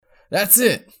That's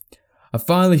it! I'm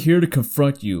finally here to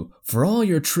confront you for all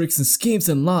your tricks and schemes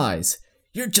and lies.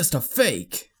 You're just a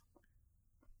fake!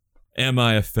 Am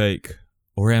I a fake,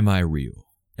 or am I real?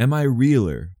 Am I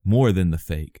realer more than the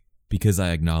fake, because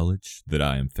I acknowledge that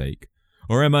I am fake?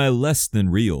 Or am I less than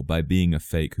real by being a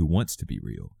fake who wants to be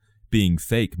real? Being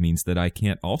fake means that I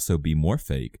can't also be more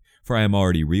fake, for I am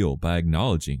already real by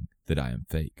acknowledging that I am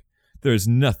fake. There is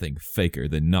nothing faker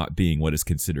than not being what is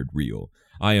considered real.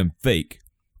 I am fake,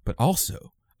 but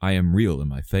also I am real in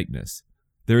my fakeness.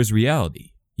 There is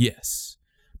reality, yes,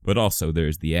 but also there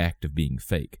is the act of being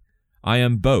fake. I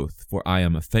am both, for I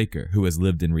am a faker who has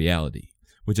lived in reality,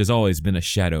 which has always been a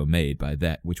shadow made by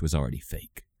that which was already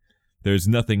fake. There is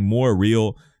nothing more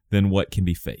real than what can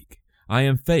be fake. I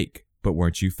am fake, but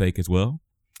weren't you fake as well?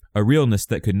 A realness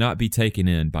that could not be taken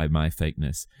in by my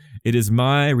fakeness. It is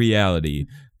my reality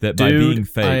that by being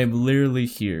fake... I am literally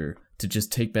here to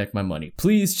just take back my money.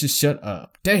 Please just shut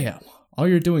up. Damn. All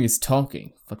you're doing is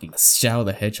talking. Fucking Xiao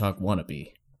the Hedgehog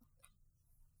wannabe.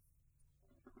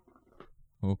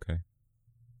 Okay.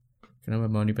 Can I have my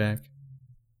money back?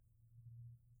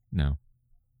 No.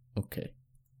 Okay.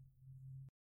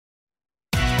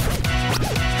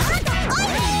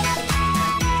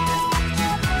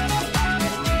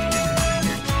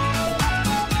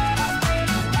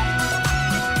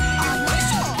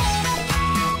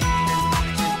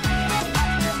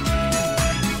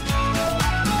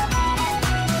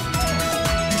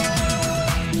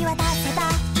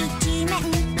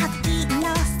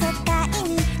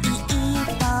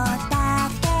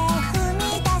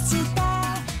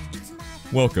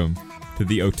 Welcome to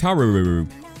the Otaru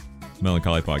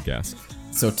Melancholy Podcast.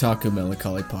 So Otaku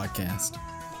Melancholy Podcast.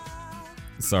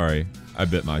 Sorry, I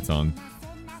bit my tongue.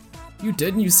 You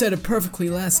didn't? You said it perfectly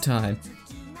last time.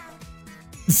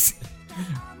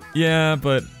 Yeah,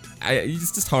 but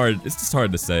it's just hard. It's just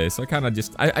hard to say. So I kind of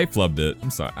just I flubbed it.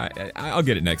 I'm sorry. I'll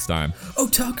get it next time.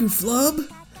 Otaku flub?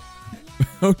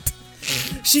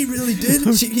 She really did?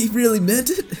 He really meant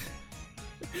it?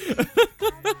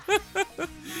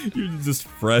 You're just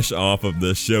fresh off of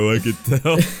this show, I could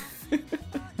tell.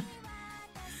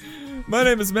 My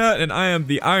name is Matt, and I am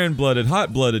the iron-blooded,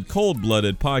 hot-blooded,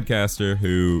 cold-blooded podcaster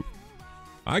who,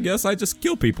 I guess I just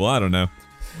kill people, I don't know.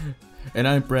 And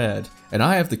I'm Brad, and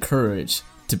I have the courage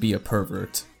to be a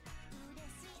pervert.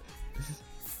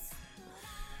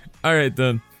 Alright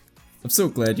then. I'm so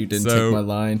glad you didn't take my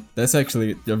line. That's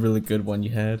actually a really good one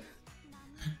you had.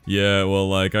 Yeah, well,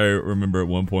 like, I remember at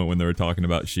one point when they were talking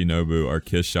about Shinobu, our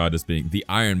kiss shot as being the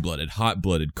iron-blooded,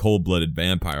 hot-blooded, cold-blooded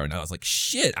vampire, and I was like,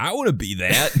 shit, I want to be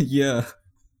that. Yeah.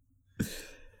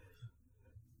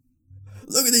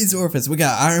 Look at these orphans. We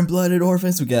got iron-blooded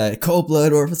orphans, we got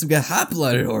cold-blooded orphans, we got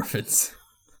hot-blooded orphans.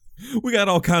 We got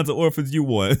all kinds of orphans you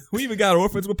want. We even got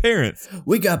orphans with parents.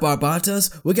 We got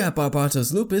Barbatos, we got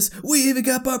Barbatos Lupus, we even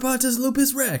got Barbatos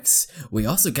Lupus Rex. We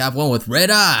also got one with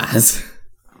red eyes.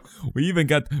 We even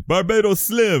got Barbados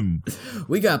Slim.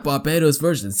 We got Barbados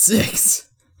version 6.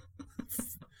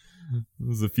 This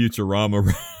is a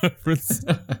Futurama reference.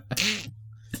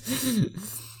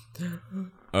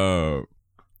 Oh,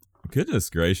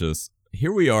 goodness gracious.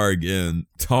 Here we are again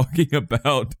talking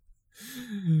about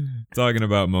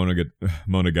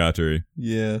Monogatari.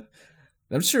 Yeah.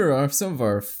 I'm sure some of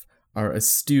our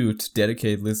astute,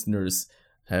 dedicated listeners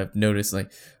have noticed,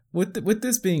 like, with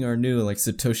this being our new, like,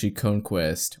 Satoshi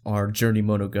Conquest, our Journey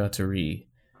Monogatari,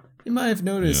 you might have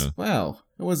noticed, wow,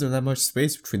 there wasn't that much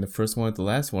space between the first one and the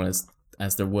last one as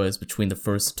there was between the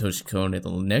first Satoshi Kon and the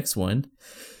next one.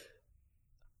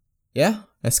 Yeah,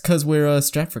 that's because we're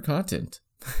strapped for content.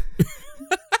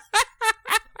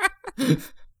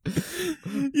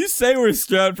 You say we're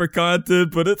strapped for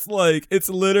content, but it's like, it's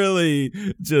literally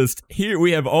just, here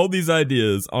we have all these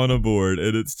ideas on a board,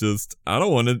 and it's just, I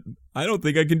don't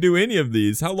think I can do any of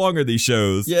these. How long are these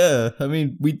shows? Yeah, I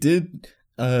mean, we did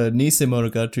Nisei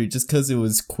Monogatari just because it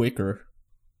was quicker.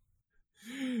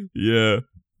 Yeah.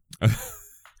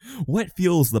 What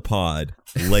fuels the pod?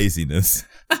 Laziness.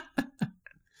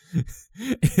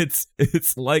 It's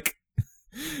like,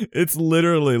 it's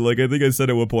literally, like, I think I said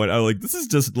at one point, I'm like, this is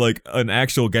just like an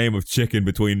actual game of chicken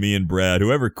between me and Brad.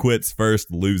 Whoever quits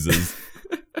first loses.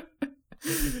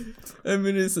 I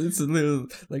mean, it's a little,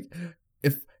 like,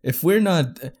 if we're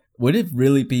not, would it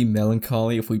really be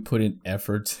melancholy if we put in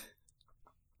effort?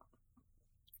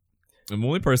 The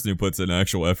only person who puts an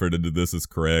actual effort into this is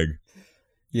Craig.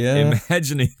 Yeah.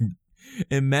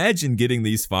 Imagine getting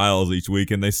these files each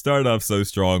week and they start off so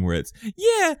strong where it's,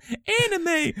 yeah,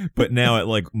 anime. But now at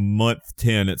like month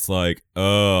 10, it's like,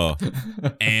 oh,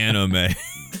 anime.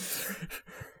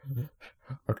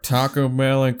 Otaku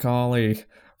melancholy.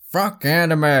 Fuck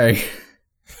anime.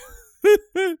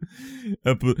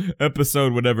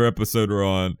 Episode, whatever episode we're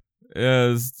on.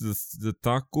 Yeah, it's just the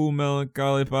Taku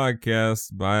Melancholy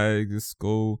podcast. Just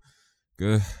go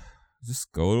to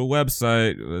the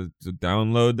website,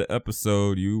 download the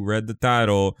episode. You read the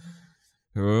title.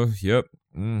 Yep.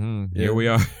 Here we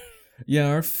are. Yeah,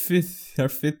 our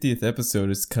 50th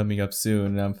episode is coming up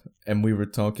soon, and we were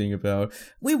talking about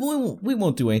we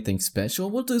won't do anything special.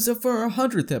 We'll do it for our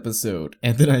 100th episode.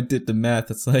 And then I did the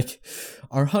math. It's like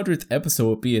our 100th episode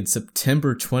will be in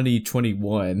September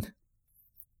 2021.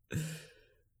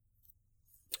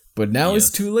 But now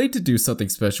it's too late to do something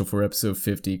special for episode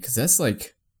 50 because that's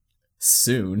like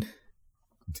soon.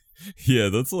 Yeah,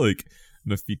 that's like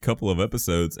in a couple of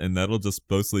episodes, and that'll just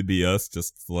mostly be us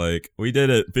just like, we did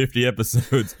it, 50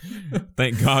 episodes.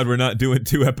 Thank God we're not doing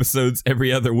 2 episodes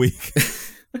every other week.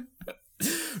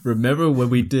 Remember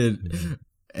when we did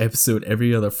episode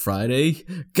every other Friday?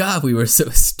 God, we were so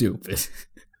stupid.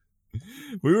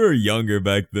 We were younger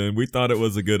back then. We thought it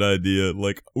was a good idea.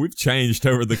 Like, we've changed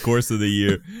over the course of the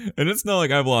year. And it's not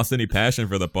like I've lost any passion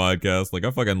for the podcast. Like,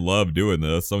 I fucking love doing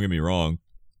this. Don't get me wrong.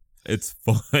 It's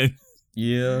fun.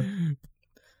 Yeah.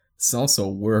 It's also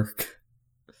work.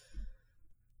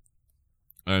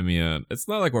 I mean, it's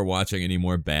not like we're watching any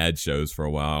more bad shows for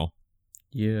a while.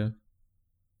 Yeah.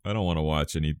 I don't want to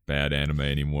watch any bad anime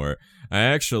anymore. I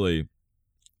actually,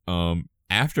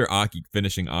 after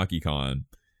finishing AkiCon,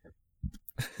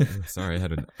 sorry, I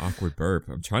had an awkward burp.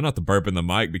 I'm trying not to burp in the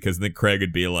mic because then Craig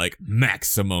would be like,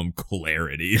 maximum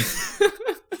clarity.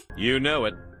 You know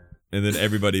it. And then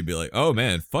everybody would be like, oh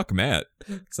man, fuck Matt.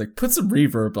 It's like, put some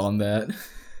reverb on that.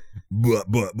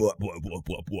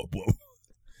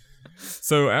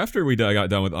 So after we got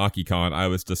done with AkiCon, I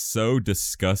was just so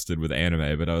disgusted with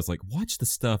anime, but I was like, watch the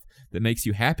stuff that makes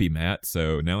you happy, Matt.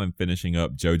 So now I'm finishing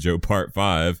up JoJo Part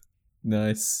 5.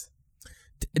 Nice.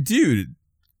 Dude,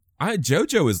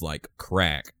 JoJo is like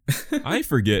crack. I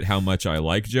forget how much I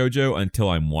like JoJo until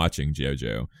I'm watching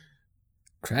JoJo.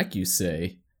 Crack, you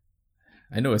say?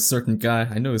 I know a certain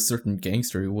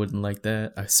gangster who wouldn't like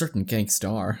that. A certain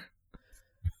gangstar.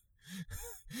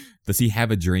 Does he have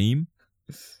a dream?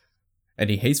 And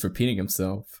he hates repeating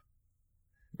himself.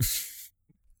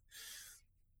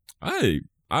 I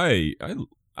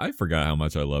forgot how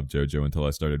much I loved JoJo until I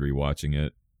started rewatching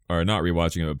it. Or not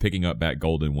rewatching it, but picking up back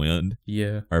Golden Wind.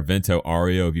 Yeah. Or Vento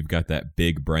Ario if you've got that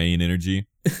big brain energy.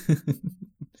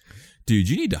 Dude,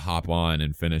 you need to hop on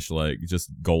and finish like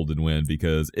just Golden Wind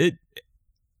because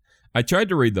I tried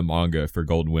to read the manga for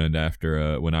Golden Wind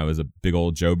after when I was a big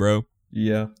old Joe bro.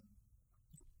 Yeah.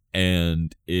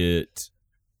 And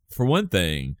for one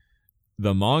thing,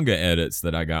 the manga edits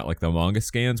that I got, like the manga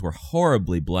scans, were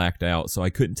horribly blacked out, so I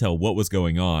couldn't tell what was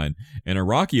going on. And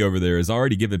Araki over there is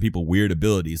already giving people weird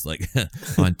abilities, like,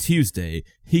 on Tuesday,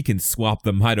 he can swap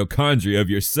the mitochondria of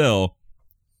your cell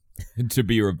to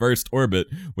be reversed orbit,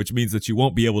 which means that you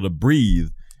won't be able to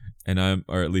breathe.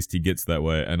 Or at least he gets that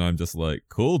way, and I'm just like,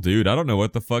 cool, dude, I don't know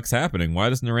what the fuck's happening. Why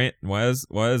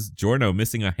is Giorno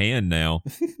missing a hand now?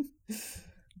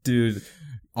 Dude,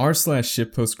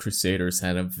 r/shitpost Crusaders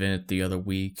had an event the other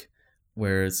week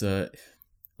where it's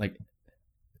like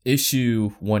issue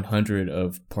 100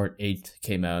 of part 8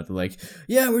 came out. They're like,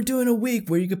 yeah, we're doing a week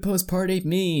where you can post part 8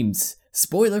 memes,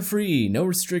 spoiler free, no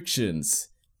restrictions.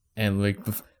 And like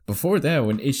before that,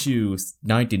 when issue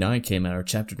 99 came out, or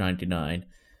chapter 99,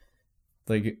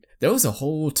 like there was a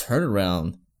whole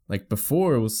turnaround. Like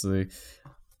before it was like,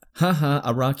 haha,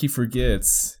 Araki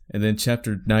forgets. And then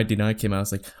chapter 99 came out.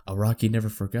 It's like, Araki never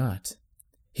forgot.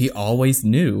 He always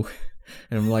knew.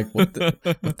 And I'm like, what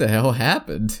the hell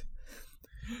happened?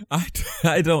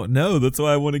 I don't know. That's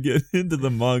why I want to get into the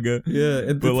manga.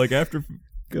 Yeah. But like after...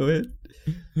 Go ahead.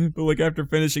 But like after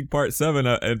finishing part 7,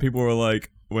 and people were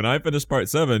like, when I finished part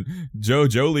 7, Joe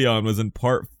Leon was in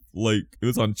part, like, it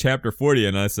was on chapter 40,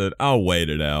 and I said, I'll wait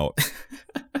it out.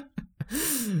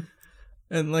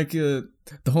 And like the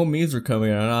whole memes were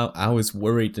coming out, I was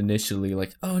worried initially,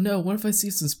 like, oh no, what if I see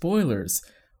some spoilers?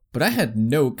 But I had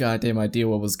no goddamn idea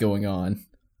what was going on.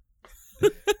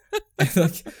 And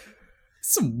like,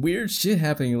 some weird shit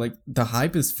happening. Like the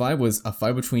hypest fight was a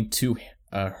fight between 2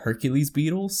 Hercules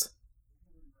beetles.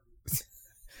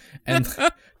 And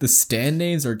the stand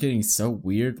names are getting so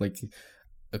weird, like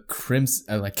a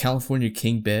crimson, like California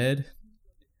King Bed,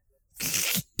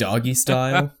 Doggy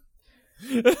Style.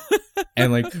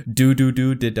 And like do da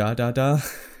da da.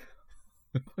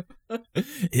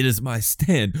 It is my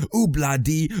stand. Oobla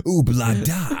dee, oobla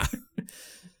da.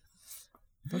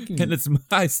 And it's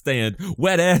my stand.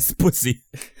 Wet ass pussy.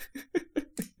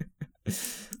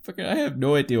 Fucking, I have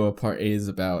no idea what part 8 is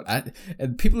about.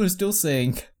 And people are still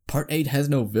saying Part 8 has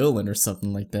no villain or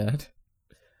something like that.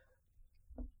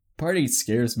 Part 8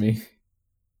 scares me.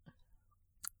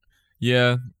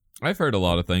 Yeah, I've heard a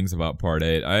lot of things about Part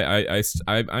 8. I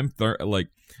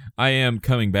am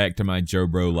coming back to my Joe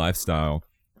Bro lifestyle.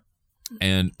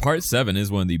 And Part 7 is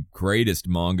one of the greatest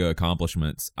manga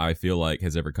accomplishments I feel like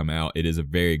has ever come out. It is a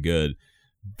very good,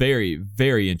 very,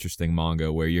 very interesting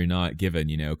manga where you're not given,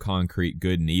 concrete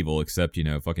good and evil except,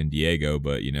 fucking Diego,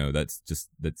 but,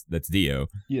 that's Dio.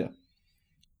 Yeah.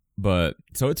 But,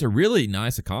 so it's a really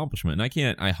nice accomplishment,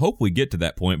 and I hope we get to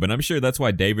that point, but I'm sure that's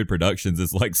why David Productions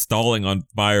is, like, stalling on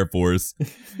Fire Force,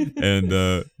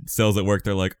 and, Cells at Work,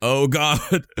 they're like, oh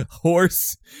god,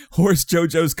 Horse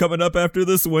JoJo's coming up after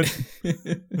this one.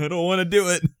 I don't want to do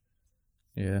it.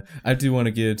 Yeah, I do want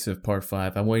to get into Part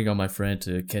 5. I'm waiting on my friend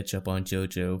to catch up on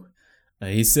JoJo.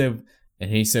 He said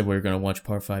we were going to watch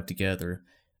Part 5 together.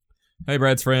 Hey,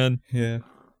 Brad's friend. Yeah.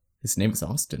 His name is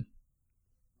Austin.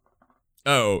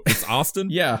 Oh, it's Austin?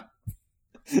 Yeah.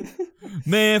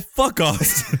 Man, fuck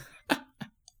Austin.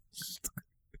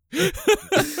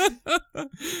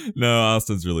 No,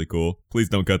 Austin's really cool. Please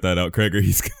don't cut that out, Craig, or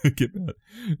he's gonna get mad.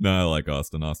 No, I like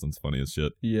Austin. Austin's funny as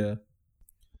shit. Yeah.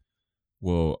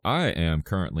 Well, I am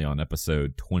currently on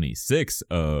episode 26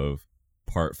 of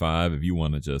Part 5, if you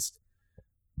want to just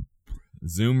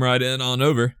zoom right in on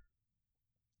over.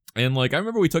 And, I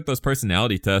remember we took those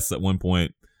personality tests at one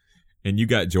point, and you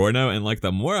got Giorno, and,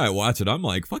 the more I watch it, I'm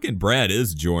like, fucking Brad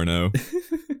is Giorno.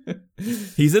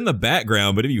 He's in the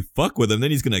background, but if you fuck with him, then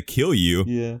he's gonna kill you.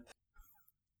 Yeah.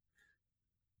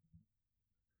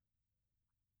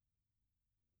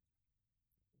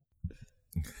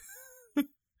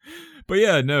 But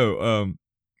yeah, no,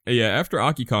 after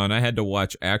Akikon, I had to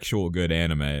watch actual good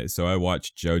anime. So I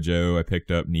watched JoJo, I picked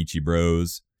up Nichi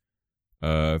Bros,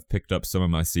 I've picked up some of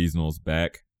my seasonals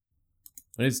back.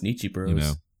 What is Nichi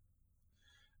Bros?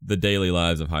 The daily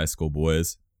lives of high school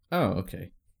boys. Oh,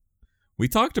 okay. We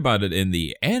talked about it in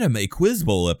the Anime Quiz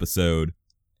Bowl episode.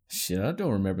 Shit, I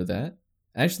don't remember that.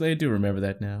 Actually, I do remember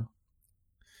that now.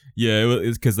 Yeah, it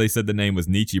was because they said the name was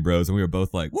Nichi Bros, and we were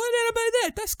both like, what anime is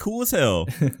that? That's cool as hell.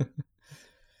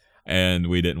 And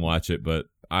we didn't watch it, but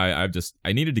I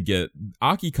needed to get...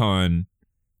 Akikon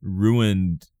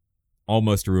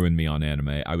almost ruined me on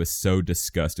anime. I was so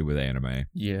disgusted with anime.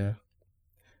 Yeah.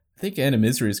 I think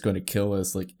Animizuri is going to kill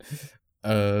us. Manu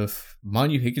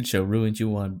Hikenshow ruined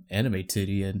you on anime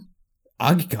titty, and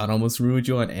Akikon almost ruined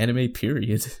you on anime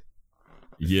period.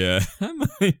 Yeah,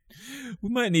 we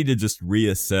might need to just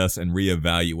reassess and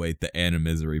reevaluate the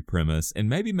Animizuri premise and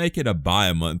maybe make it a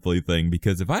bi-monthly thing,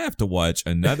 because if I have to watch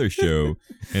another show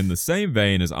in the same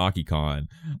vein as Akikon,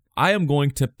 I am going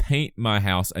to paint my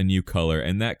house a new color,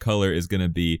 and that color is going to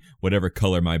be whatever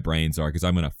color my brains are, because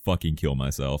I'm going to fucking kill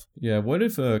myself. Yeah, what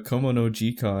if Komo no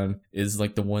Jikon is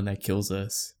the one that kills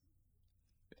us?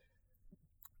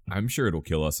 I'm sure it'll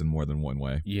kill us in more than one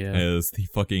way. Yeah. As the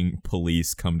fucking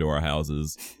police come to our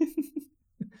houses.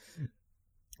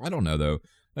 I don't know, though.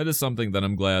 That is something that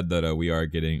I'm glad that we are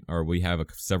getting, or we have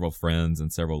several friends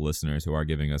and several listeners who are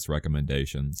giving us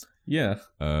recommendations. Yeah.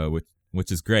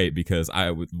 Which is great, because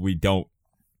we don't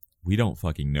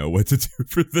fucking know what to do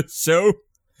for this show.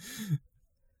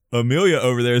 Amelia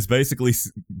over there is basically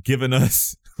giving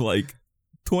us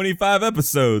 25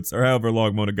 episodes, or however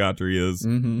long Monogatari is.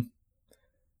 Mm-hmm.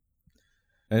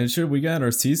 And sure, we got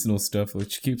our seasonal stuff,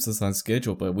 which keeps us on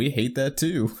schedule, but we hate that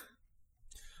too.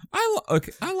 I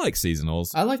like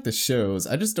seasonals. I like the shows.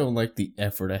 I just don't like the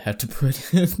effort I have to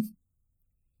put in.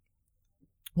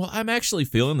 Well, I'm actually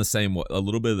feeling a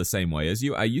little bit of the same way as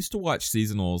you. I used to watch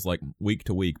seasonals week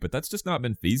to week, but that's just not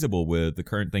been feasible with the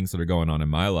current things that are going on in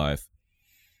my life.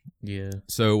 Yeah.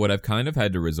 So what I've kind of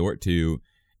had to resort to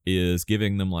is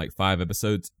giving them 5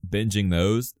 episodes, binging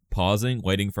those, pausing,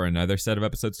 waiting for another set of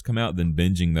episodes to come out, then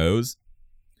binging those.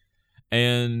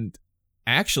 And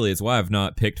actually, it's why I've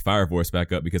not picked Fire Force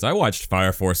back up, because I watched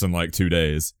Fire Force in 2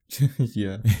 days.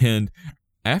 Yeah. And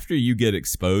after you get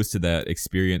exposed to that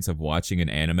experience of watching an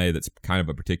anime that's kind of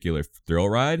a particular thrill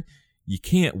ride, you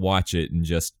can't watch it in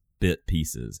just bit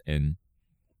pieces. And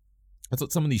that's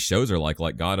what some of these shows are like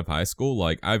God of High School.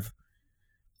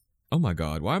 Oh my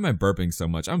god, why am I burping so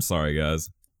much? I'm sorry, guys.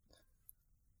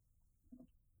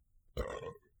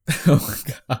 Oh my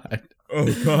god.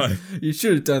 Oh god. You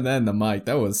should have done that in the mic.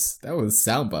 That was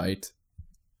soundbite.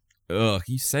 Ugh,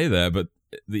 you say that, but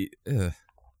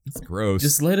it's gross.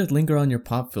 Just let it linger on your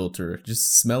pop filter.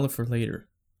 Just smell it for later.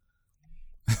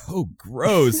 Oh,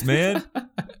 gross, man.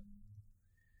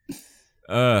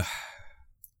 But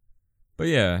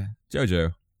yeah,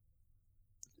 JoJo.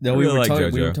 No, we were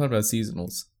talking about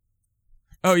seasonals.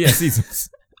 Oh yeah, seasonals.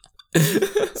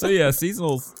 So yeah,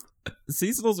 seasonals.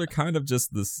 seasonals are kind of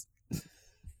just this.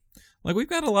 Like, we've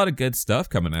got a lot of good stuff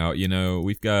coming out. You know,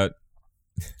 we've got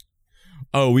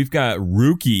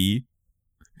Ruki.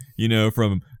 You know,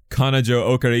 from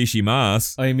Kanajo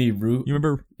Okarishimasu. I mean, You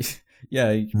remember?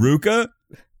 Yeah. Ruka?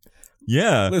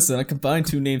 Yeah. Listen, I combined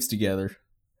two names together.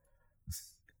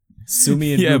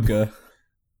 Sumi and Yeah, Ruka.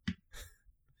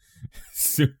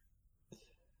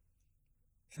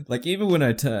 Like, even when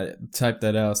I typed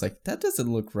that out, I was like, that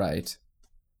doesn't look right.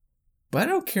 But I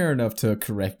don't care enough to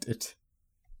correct it.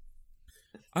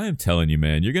 I am telling you,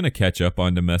 man, you're gonna catch up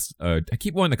on domestic. I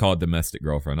keep wanting to call it domestic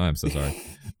girlfriend. I am so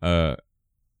sorry.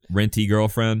 Renty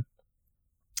girlfriend,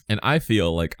 and I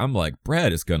feel like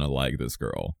Brad is gonna like this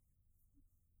girl.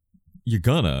 You're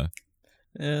gonna.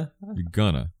 Yeah. You're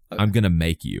gonna. I'm gonna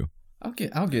make you. I'll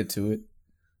get to it.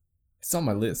 It's on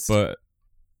my list.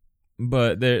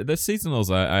 But the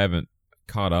seasonals I haven't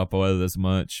caught up with as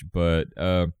much, but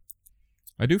I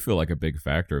do feel like a big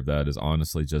factor of that is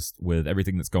honestly just with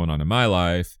everything that's going on in my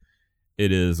life,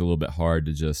 it is a little bit hard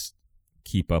to just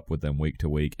keep up with them week to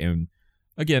week. And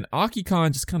again,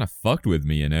 AkiCon just kind of fucked with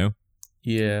me, you know?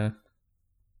 Yeah.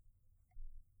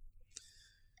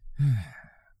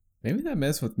 Maybe that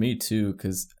messed with me too,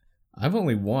 because I've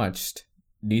only watched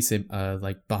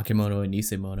like Bakemono and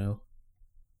Nisemono.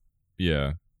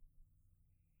 Yeah.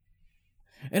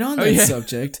 And on that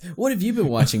subject, what have you been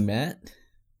watching, Matt?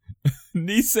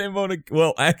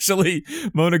 Well, actually,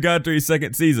 Monogatari's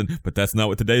second season, but that's not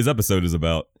what today's episode is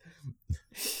about.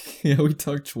 Yeah, we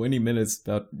talked 20 minutes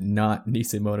about not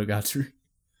Nisei Monogatari.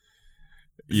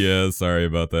 Yeah, sorry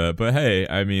about that. But hey,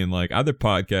 I mean, like, other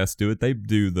podcasts do it. They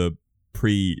do the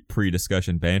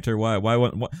pre-discussion banter. Why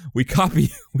we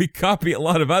copy a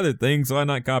lot of other things. Why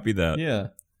not copy that? Yeah.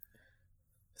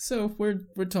 So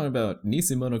we're talking about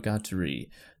Nisei Monogatari,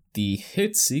 the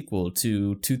hit sequel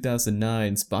to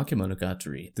 2009's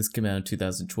Bakemonogatari. This came out in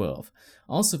 2012.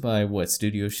 Also by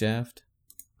Studio Shaft?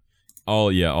 All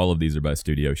of these are by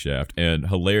Studio Shaft. And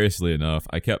hilariously enough,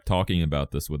 I kept talking about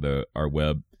this with our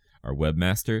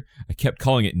webmaster. I kept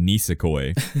calling it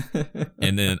Nisekoi.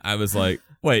 And then I was like,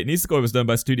 wait, Nisekoi was done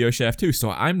by Studio Shaft too, so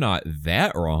I'm not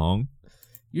that wrong.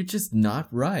 You're just not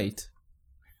right.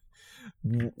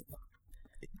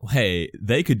 Hey,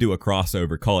 they could do a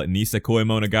crossover, call it Nisekoi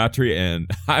Monogatari, and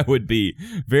I would be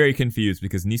very confused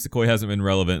because Nisekoi hasn't been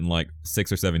relevant in like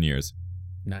 6 or 7 years.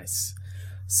 Nice.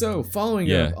 So,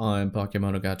 following up on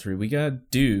Bakemonogatari, we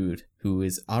got Dude, who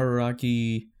is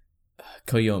Araraki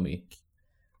Koyomi.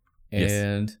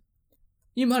 And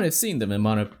you might have seen them in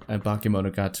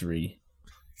Bakemonogatari.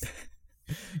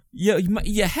 Yeah,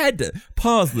 you had to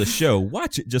pause the show,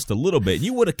 watch it just a little bit, and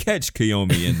you would have catch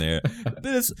Koyomi in there.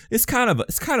 It's kind of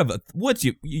a what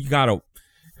you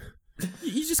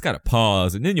just gotta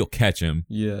pause, and then you'll catch him.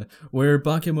 Yeah, where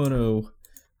Bakemono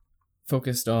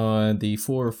focused on the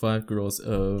 4 or 5 girls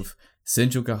of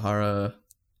Senjogahara,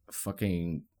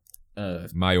 fucking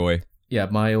Mayoi. Yeah,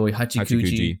 Mayoi,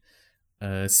 Hachikuji.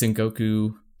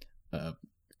 Sengoku,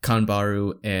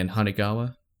 Kanbaru, and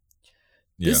Hanegawa.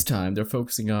 This time, they're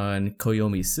focusing on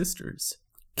Koyomi's sisters,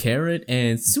 Carrot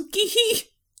and Tsukihi.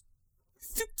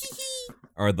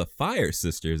 Are the Fire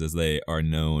Sisters, as they are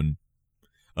known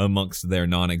amongst their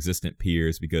non-existent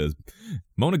peers, because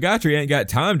Monogatari ain't got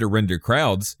time to render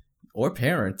crowds. Or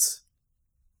parents.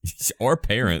 Or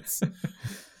parents.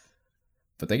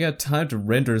 But they got time to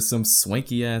render some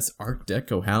swanky-ass Art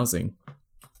Deco housing.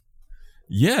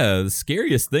 Yeah, the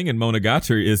scariest thing in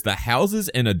Monogatari is the houses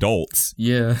and adults.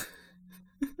 Yeah.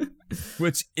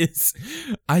 Which is,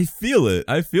 I feel it.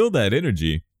 I feel that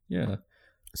energy. Yeah.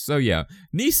 So yeah,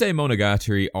 Nisei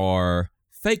Monogatari are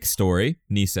fake story,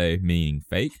 Nisei meaning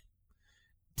fake,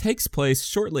 takes place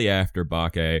shortly after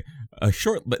Bake,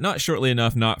 but not shortly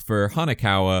enough not for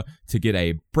Hanekawa to get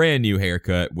a brand new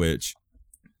haircut, which,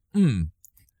 I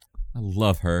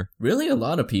love her. Really, a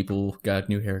lot of people got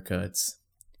new haircuts.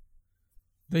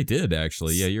 They did,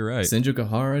 actually. Yeah, you're right.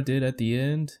 Senjogahara did at the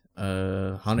end.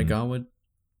 Hanegawa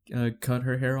cut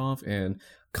her hair off, and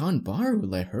Kanbaru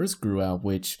let hers grew out,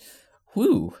 which,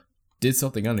 did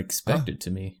something unexpected to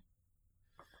me.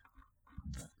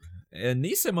 And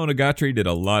Nisei Monogatari did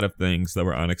a lot of things that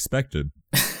were unexpected.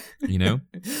 You know?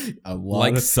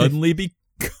 Suddenly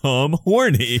become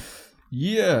horny.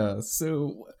 Yeah,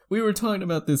 so we were talking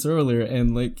about this earlier,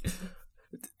 and like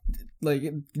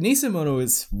Nisemono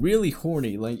is really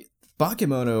horny. Like,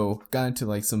 Bakemono got into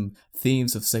like some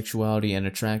themes of sexuality and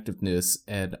attractiveness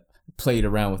and played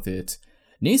around with it.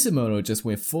 Nisemono just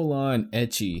went full on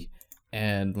ecchi,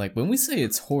 and like when we say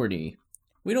it's horny,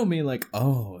 we don't mean like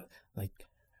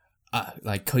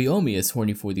like Koyomi is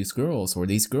horny for these girls, or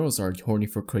these girls are horny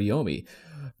for Koyomi.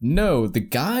 No, the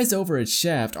guys over at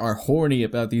Shaft are horny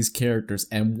about these characters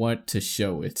and want to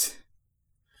show it.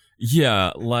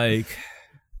 Yeah, like,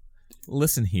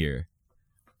 listen here.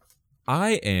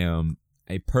 I am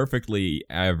a perfectly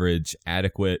average,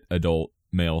 adequate adult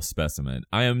male specimen.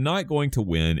 I am not going to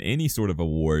win any sort of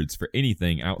awards for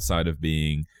anything outside of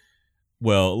being,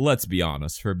 well, let's be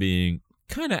honest, for being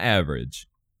kind of average.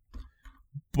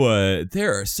 But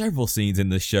there are several scenes in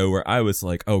this show where I was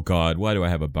like, oh God, why do I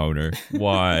have a boner?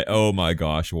 Why? Oh my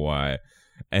gosh, why?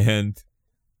 And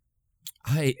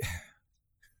I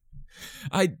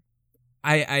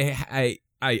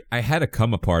had a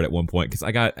come apart at one point because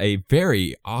I got a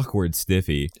very awkward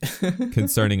stiffy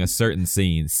concerning a certain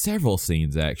scene, several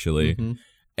scenes actually,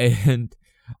 and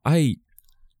I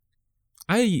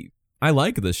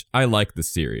like this. I like the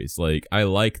series. Like I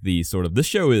like the sort of, this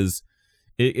show is,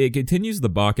 it continues the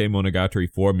Bakemonogatari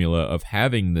formula of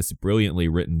having this brilliantly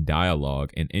written dialogue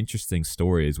and interesting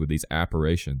stories with these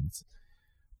apparitions,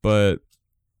 but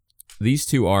these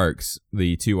two arcs,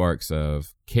 the two arcs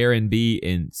of Karen B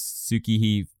and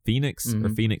Tsukihi Phoenix, or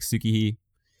Phoenix Tsukihi,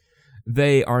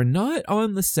 they are not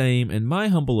on the same, in my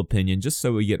humble opinion, just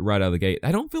so we get right out of the gate,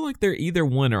 I don't feel like they're either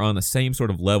one are on the same sort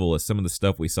of level as some of the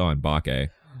stuff we saw in Bake.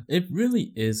 It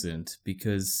really isn't,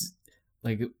 because,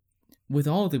 like, with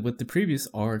the previous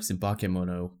arcs in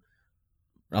Bakemono,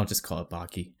 I'll just call it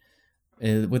Baki.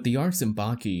 With the arcs in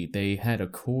Baki, they had a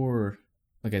core,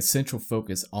 like a central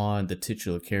focus on the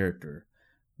titular character,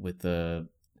 with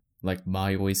like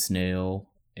Mayoi Snail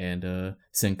and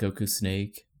Senkoku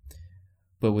Snake.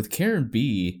 But with Karen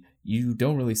B, you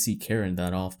don't really see Karen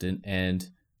that often, and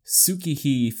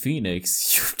Tsukihi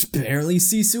Phoenix, you barely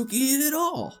see Tsukihi at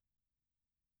all.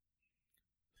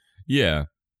 Yeah.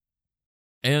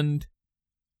 And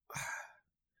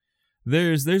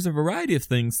there's a variety of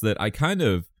things that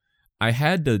I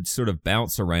had to sort of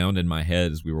bounce around in my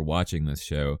head as we were watching this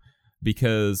show,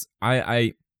 because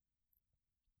I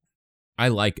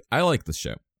like the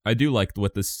show. I do like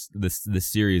what this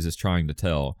series is trying to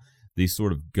tell. These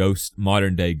sort of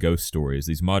modern day ghost stories,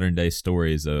 these modern day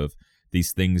stories of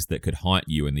these things that could haunt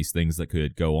you and these things that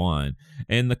could go on.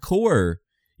 And the core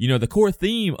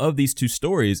theme of these two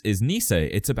stories is Nisei.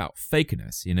 It's about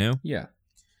fakeness, Yeah.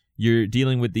 You're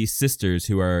dealing with these sisters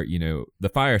who are, the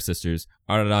Fire Sisters,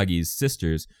 Araragi's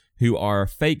sisters, who are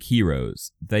fake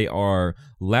heroes. They are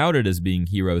lauded as being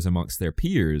heroes amongst their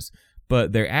peers,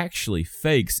 but they're actually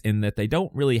fakes in that they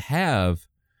don't really have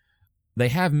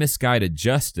misguided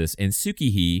justice, and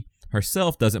Tsukihi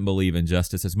herself doesn't believe in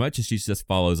justice as much as she just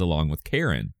follows along with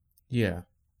Karen. Yeah.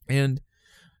 And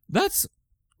that's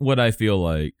what I feel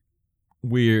like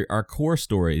our core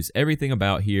stories, everything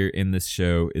about here in this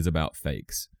show is about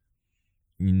fakes.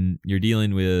 You're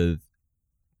dealing with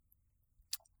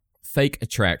fake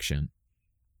attraction.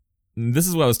 This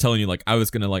is what I was telling you, like, I was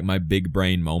going to, like, my big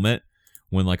brain moment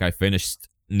when, like, I finished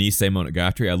Nisei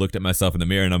Monogatari. I looked at myself in the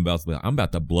mirror and I'm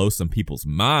about to blow some people's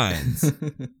minds.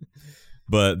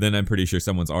 But then I'm pretty sure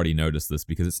someone's already noticed this,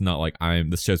 because it's not like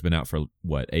this show's been out for,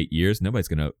 8 years? Nobody's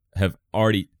going to have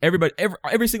already,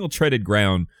 every single treaded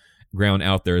ground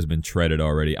out there has been treaded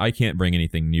already. I can't bring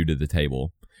anything new to the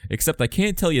table. Except I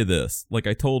can't tell you this. Like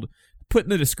I put in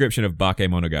the description of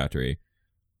Bakemonogatari,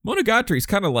 Monogatari's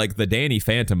kind of like the Danny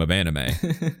Phantom of anime.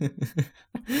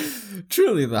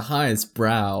 Truly the highest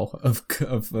brow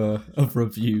of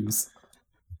reviews.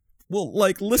 Well,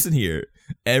 like, listen here.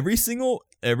 Every single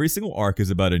arc is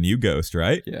about a new ghost,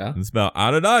 right? Yeah. It's about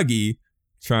Araragi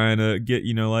trying to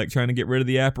get rid of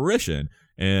the apparition.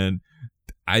 And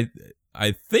I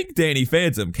think Danny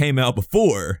Phantom came out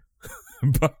before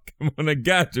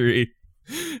Bakemonogatari.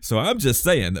 So I'm just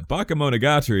saying that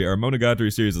Bakemonogatari, or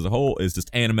Monogatari series as a whole, is just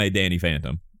anime Danny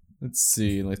Phantom. Let's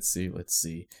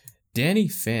see. Danny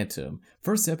Phantom.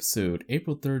 First episode,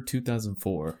 April 3rd,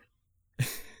 2004.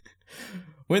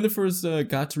 When the first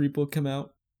Gatari book come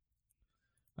out?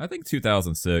 I think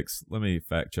 2006. Let me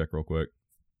fact check real quick.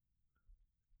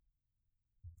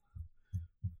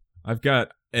 I've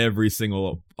got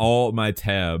all my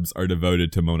tabs are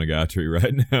devoted to Monogatari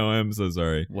right now. I'm so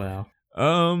sorry. Wow.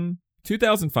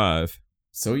 2005.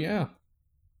 So yeah.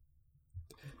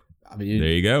 I mean, there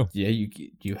you go. Yeah,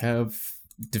 you have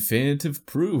definitive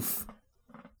proof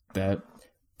that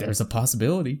there's a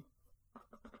possibility.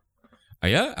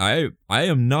 Yeah, I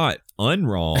am not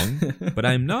unwrong, but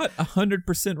I'm not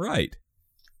 100% right.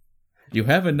 You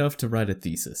have enough to write a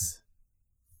thesis.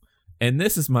 And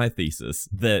this is my thesis,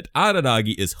 that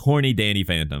Araragi is horny Danny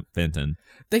Fenton.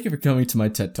 Thank you for coming to my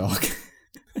TED Talk.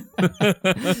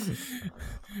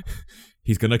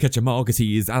 He's gonna catch 'em all because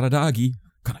he is Araragi.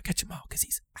 Gonna catch 'em all because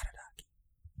he's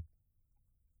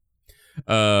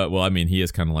Well, I mean, he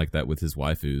is kind of like that with his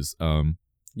waifus.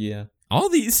 Yeah. All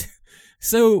these.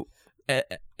 So,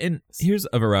 and here's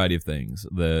a variety of things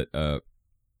that,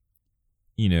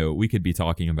 we could be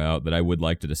talking about that I would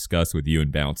like to discuss with you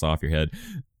and bounce off your head.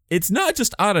 It's not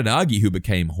just Aranagi who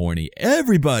became horny.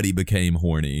 Everybody became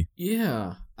horny.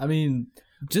 Yeah. I mean,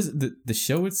 just the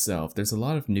show itself, there's a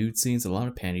lot of nude scenes, a lot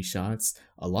of panty shots,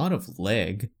 a lot of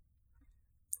leg.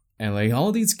 And like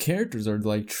all these characters are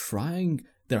like trying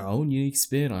their own unique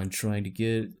spin on trying to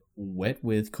get wet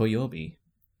with Koyomi.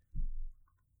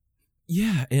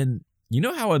 Yeah, and you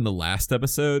know how in the last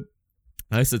episode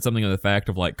I said something on the fact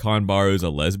of like Kanbaru's a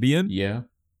lesbian? Yeah.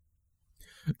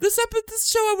 This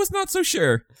show I was not so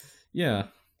sure. Yeah.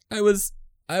 I was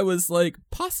like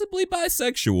possibly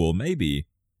bisexual, maybe.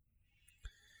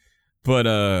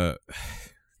 But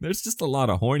there's just a lot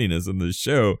of horniness in this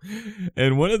show.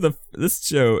 And this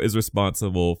show is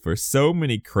responsible for so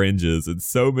many cringes and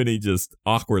so many just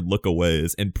awkward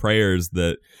lookaways and prayers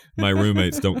that my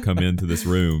roommates don't come into this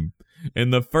room.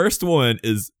 And the first one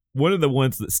is one of the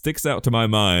ones that sticks out to my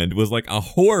mind was like a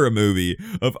horror movie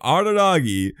of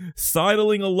Aranagi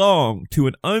sidling along to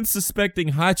an unsuspecting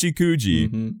Hachikuji.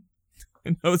 Mm-hmm.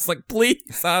 And I was like, please,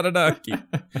 Aranagi,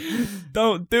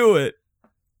 don't do it.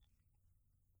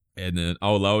 And then,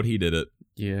 oh Lord, he did it.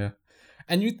 Yeah.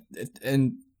 And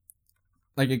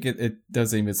like it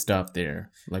doesn't even stop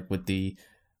there. Like with the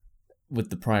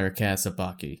prior cast of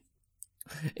Baki.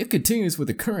 It continues with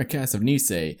the current cast of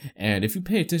Nisei, and if you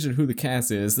pay attention to who the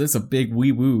cast is, there's some big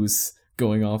wee-woos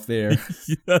going off there.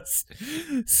 Yes.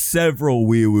 Several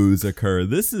wee-woos occur.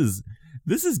 This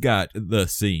has got the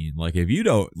scene. Like if you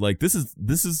don't like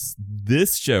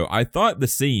this show, I thought the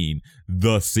scene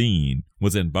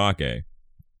was in Bake.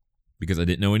 Because I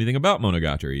didn't know anything about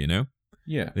Monogatari, you know?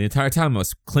 Yeah. The entire time I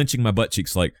was clenching my butt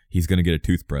cheeks like, he's gonna get a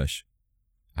toothbrush.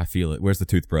 I feel it. Where's the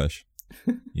toothbrush?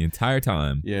 The entire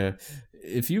time. Yeah.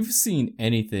 If you've seen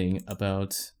anything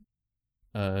about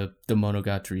the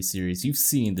Monogatari series, you've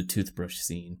seen the toothbrush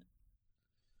scene.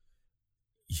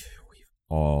 We've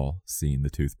all seen the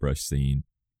toothbrush scene.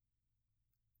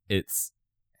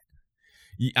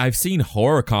 I've seen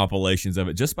horror compilations of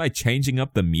it. Just by changing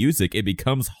up the music, it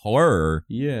becomes horror.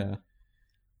 Yeah.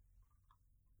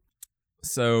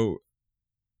 So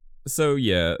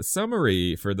yeah,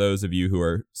 summary for those of you who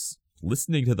are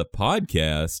listening to the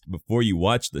podcast before you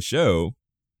watch the show.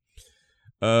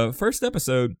 First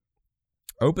episode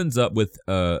opens up with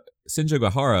Shinjo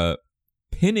Gahara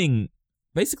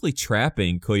basically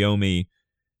trapping Koyomi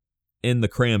in the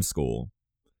cram school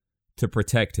to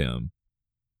protect him.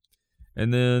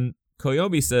 And then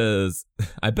Koyomi says,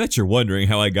 I bet you're wondering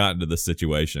how I got into this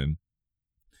situation.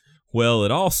 Well,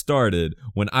 it all started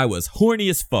when I was horny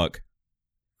as fuck.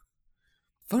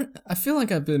 But I feel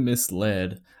like I've been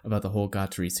misled about the whole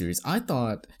Gatari series. I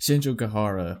thought Shinjo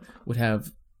Gahara would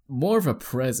have more of a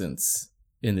presence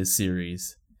in this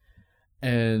series.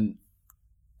 And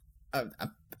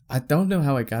I don't know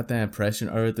how I got that impression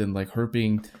other than like her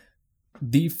being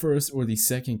the first or the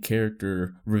second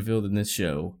character revealed in this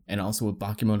show. And also with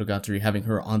Bakemonogatari having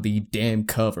her on the damn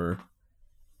cover.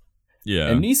 Yeah.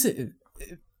 And Nisa,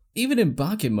 even in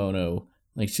Bakemono,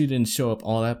 like she didn't show up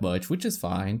all that much, which is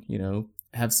fine, you know.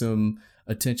 Have some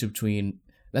attention between,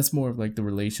 that's more of like the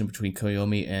relation between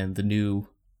Koyomi and the new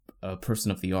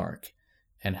person of the arc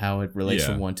and how it relates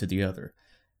from one to the other.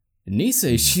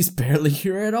 Nisei, she's barely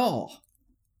here at all.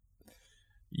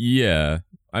 Yeah.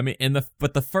 I mean,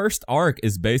 but the first arc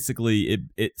is basically,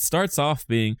 it starts off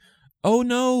being, oh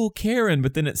no, Karen,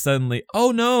 but then it's suddenly,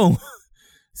 oh no,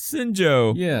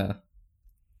 Shinjo. Yeah.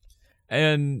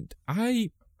 And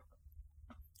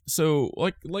so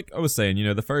like I was saying, you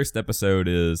know, the first episode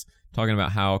is talking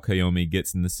about how Koyomi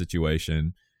gets in this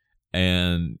situation,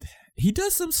 and he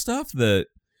does some stuff that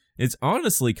is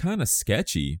honestly kind of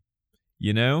sketchy,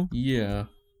 you know? Yeah.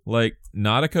 Like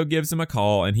Nadeko gives him a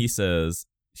call and he says,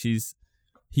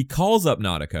 he calls up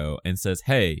Nadeko and says,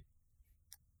 hey,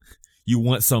 you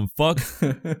want some fuck?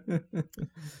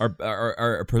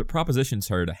 Or propositions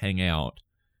her to hang out.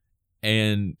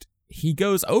 And he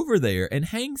goes over there and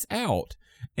hangs out.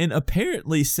 And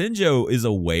apparently Shinjo is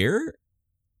aware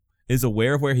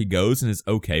of where he goes and is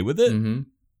okay with it. Mm-hmm.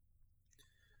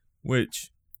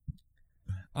 Which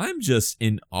I'm just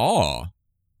in awe.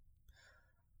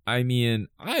 I mean,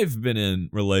 I've been in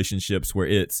relationships where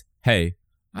it's, hey,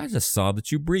 I just saw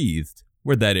that you breathed.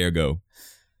 Where'd that air go?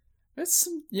 That's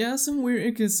some weird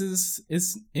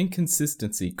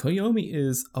inconsistency. Koyomi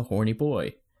is a horny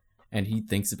boy, and he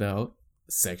thinks about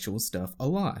sexual stuff a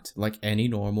lot, like any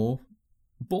normal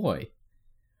boy.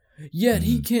 Yet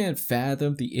he can't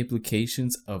fathom the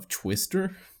implications of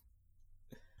Twister.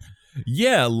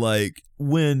 Yeah, like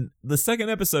when the second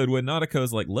episode when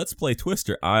Nautico's like, let's play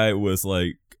Twister, I was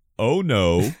like, oh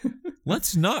no,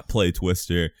 let's not play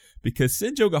Twister because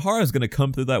Senjo Gahara is going to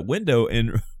come through that window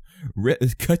and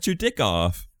cut your dick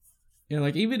off. Yeah,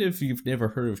 like even if you've never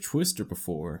heard of Twister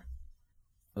before,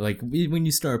 like when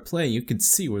you start playing, you can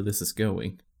see where this is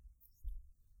going.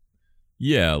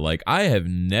 Yeah, like I've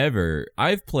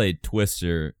played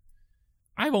Twister.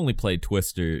 I've only played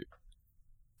Twister.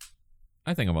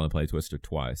 I think I've only played Twister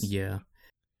twice. Yeah.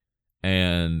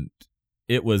 And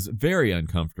it was very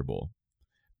uncomfortable.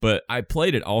 But I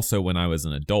played it also when I was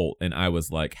an adult, and I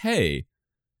was like, hey,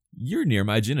 you're near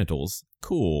my genitals.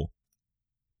 Cool.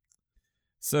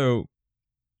 So,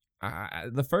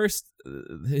 the first,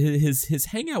 his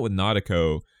hangout with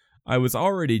Nautico, I was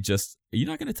already just, are you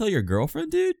not going to tell your girlfriend,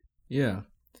 dude? Yeah.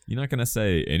 You're not going to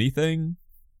say anything?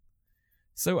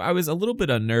 So I was a little bit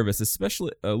unnervous,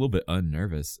 especially a little bit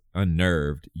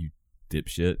unnerved, you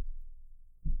dipshit.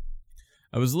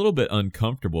 I was a little bit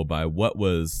uncomfortable by what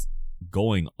was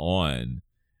going on.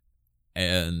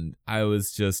 And I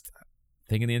was just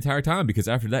thinking the entire time, because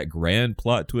after that grand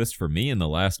plot twist for me in the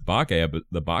last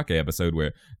the Bake episode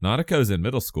where Nautico's in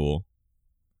middle school,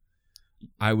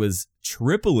 I was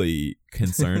triply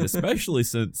concerned, especially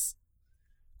since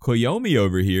Koyomi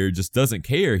over here just doesn't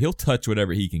care. He'll touch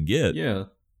whatever he can get. Yeah.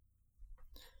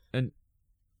 And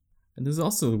there's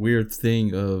also the weird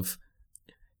thing of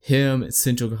him,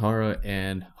 Senjo Gahara,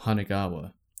 and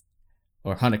Hanagawa.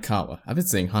 Or Hanekawa. I've been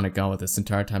saying Hanagawa this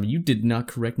entire time. You did not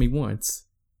correct me once.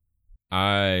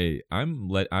 I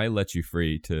let you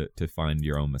free to find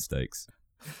your own mistakes.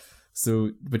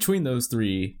 So between those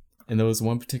three, and there was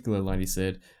one particular line he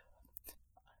said,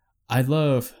 I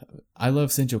love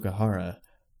Senjo Gahara,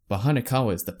 but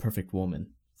Hanekawa is the perfect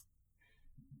woman.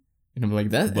 And I'm like,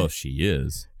 that. Well, she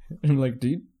is. And I'm like,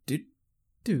 dude.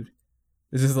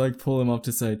 It's just like pull him off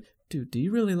to the side. Dude, do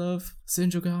you really love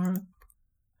Senjo Gahara?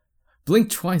 Blink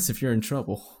twice if you're in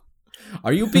trouble.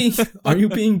 Are you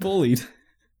being bullied?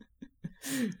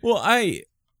 Well, I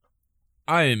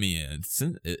mean,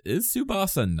 is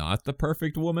Tsubasa not the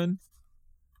perfect woman?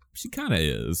 She kind of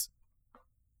is.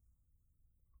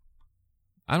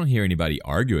 I don't hear anybody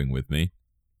arguing with me.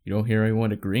 You don't hear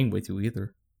anyone agreeing with you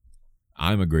either.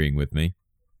 I'm agreeing with me.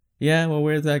 Yeah, well,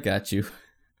 where's that got you?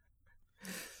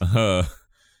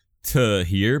 To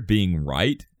here being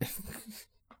right.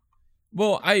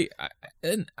 Well,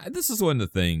 and this is one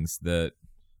of the things that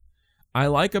I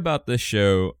like about this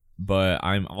show, but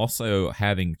I'm also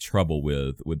having trouble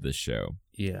with this show.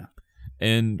 Yeah.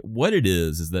 And what it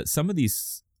is that some of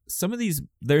these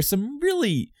there's some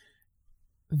really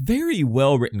very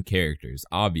well written characters,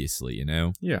 obviously, you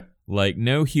know? Yeah. Like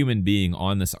no human being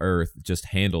on this earth just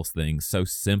handles things so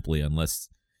simply unless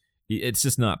it's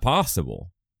just not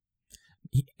possible.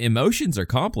 Emotions are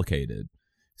complicated.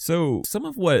 So some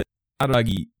of what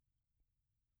Aragi,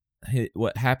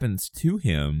 what happens to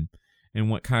him and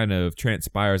what kind of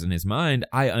transpires in his mind,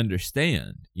 I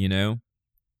understand, you know?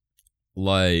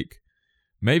 Like,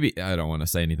 maybe, I don't want to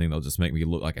say anything that'll just make me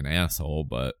look like an asshole,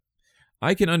 but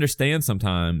I can understand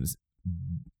sometimes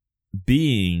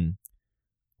being,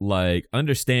 like,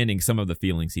 understanding some of the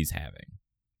feelings he's having.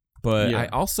 But Yeah. I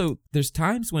also, there's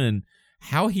times when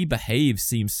how he behaves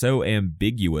seems so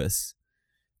ambiguous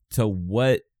to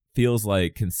what feels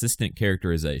like consistent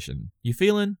characterization. You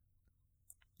feeling?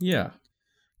 Yeah.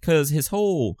 Because his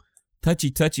whole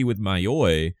touchy with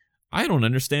Mayoi, I don't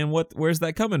understand where's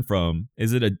that coming from.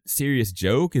 Is it a serious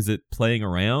joke? Is it playing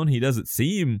around? He doesn't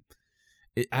seem...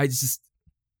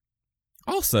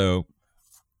 Also...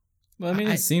 Well, I mean,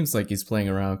 it seems like he's playing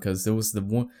around because it was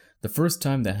the first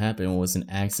time that happened was an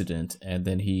accident, and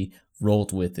then he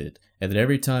rolled with it. And then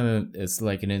every time it's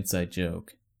like an inside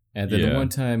joke. And then the one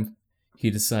time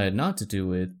he decided not to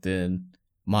do it, then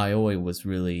Mayoi was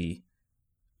really,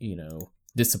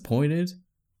 disappointed.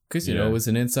 Because, it was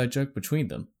an inside joke between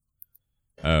them.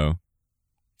 Oh.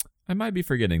 I might be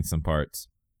forgetting some parts.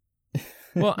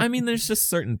 Well, I mean, there's just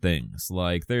certain things.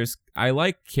 Like, I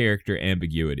like character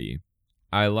ambiguity.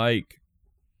 I like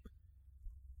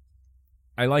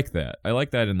that. I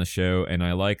like that in the show, and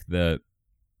I like that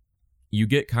you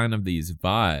get kind of these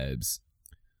vibes,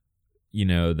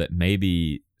 that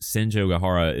maybe Senjo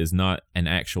Gahara is not an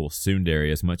actual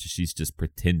tsundere as much as she's just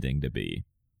pretending to be.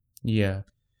 Yeah.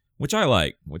 Which I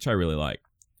really like.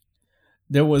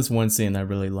 There was one scene I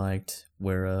really liked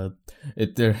where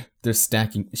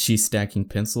she's stacking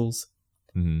pencils.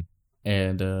 Mm-hmm.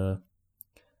 And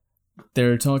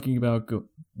they're talking about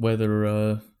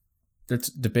whether they're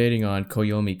debating on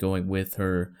Koyomi going with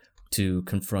her to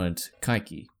confront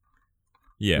Kaiki.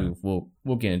 Yeah, who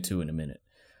we'll get into in a minute.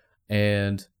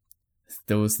 And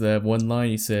there was that one line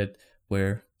he said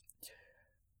where,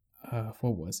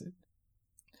 what was it?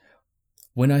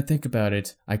 When I think about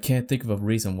it, I can't think of a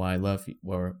reason why I love you,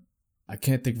 or I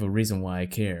can't think of a reason why I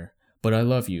care, but I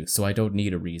love you, so I don't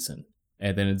need a reason.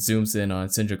 And then it zooms in on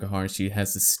Senjougahara, and she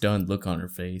has this stunned look on her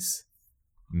face.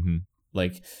 Mm-hmm.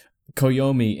 Like,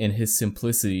 Koyomi, in his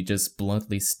simplicity, just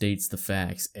bluntly states the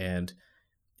facts, and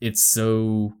it's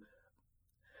so...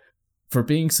 For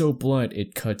being so blunt,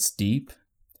 it cuts deep,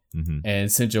 Mm-hmm. and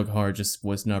Senjougahara just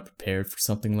was not prepared for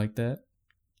something like that.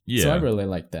 Yeah. So I really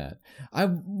like that. I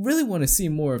really want to see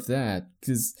more of that,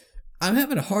 because I'm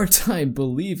having a hard time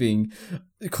believing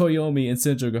Koyomi and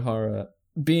Senjougahara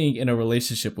being in a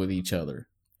relationship with each other.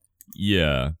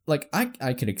 Yeah. Like,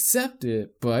 I can accept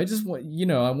it, but I just want,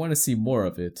 I want to see more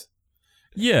of it.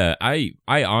 Yeah, I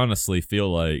honestly feel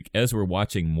like as we're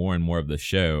watching more and more of the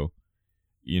show,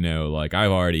 like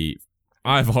I've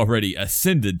already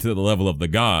ascended to the level of the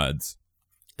gods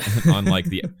on like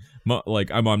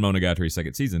I'm on Monogatari's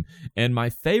second season, and my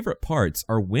favorite parts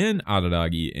are when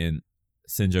Araragi and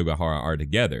Senjougahara are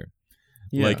together.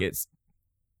 Yeah. Like it's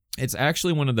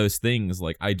actually one of those things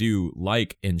like I do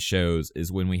like in shows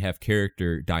is when we have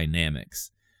character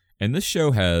dynamics. And this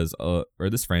show has or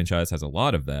this franchise has a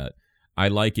lot of that. I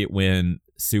like it when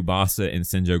Tsubasa and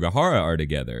Senjougahara are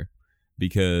together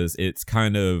because it's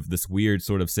kind of this weird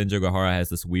sort of Senjougahara has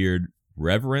this weird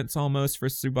reverence almost for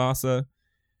Tsubasa.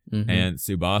 Mm-hmm. And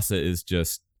Tsubasa is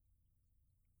just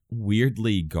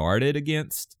weirdly guarded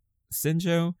against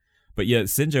Senjo. But yet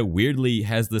Senjo weirdly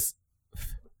has this...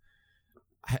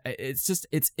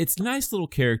 It's nice little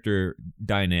character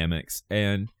dynamics.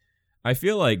 And I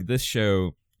feel like this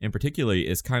show in particular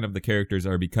is kind of the characters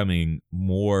are becoming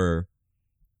more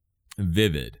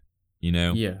vivid,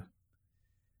 Yeah.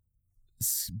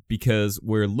 Because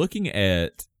we're looking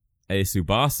at a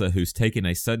Tsubasa who's taken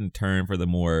a sudden turn for the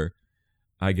more,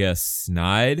 I guess,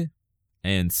 snide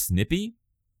and snippy.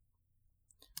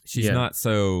 She's not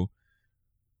so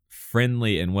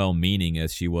friendly and well-meaning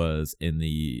as she was in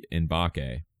Bake.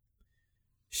 And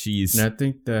I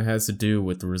think that has to do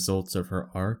with the results of her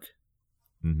arc.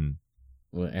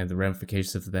 Mm-hmm. And the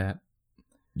ramifications of that.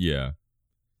 Yeah.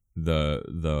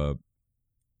 The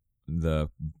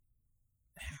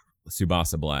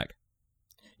Tsubasa Black.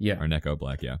 Yeah. Or Neko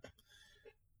Black, yeah.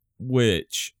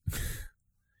 Which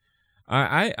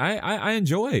I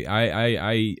enjoy.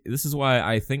 I this is why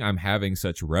I think I'm having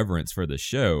such reverence for the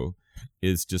show.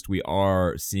 Is just we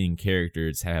are seeing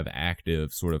characters have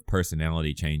active sort of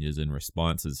personality changes in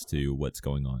responses to what's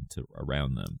going on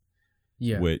around them.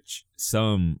 Yeah. Which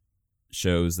some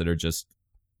shows that are just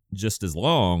as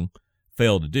long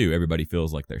fail to do. Everybody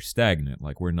feels like they're stagnant.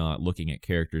 Like we're not looking at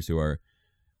characters who are...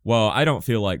 Well, I don't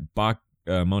feel like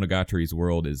Monogatari's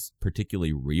world is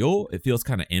particularly real. It feels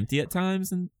kind of empty at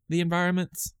times in the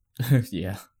environments.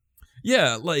 Yeah.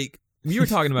 Yeah, like you were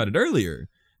talking about it earlier.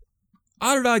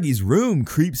 Araragi's room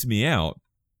creeps me out.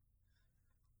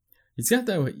 He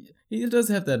does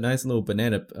have that nice little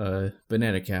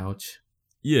banana couch.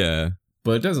 Yeah.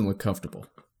 But it doesn't look comfortable.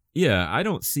 Yeah,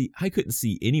 I couldn't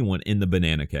see anyone in the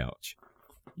banana couch.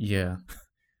 Yeah.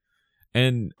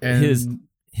 And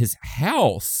his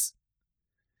house.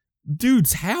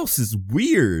 Dude's house is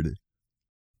weird.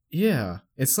 Yeah,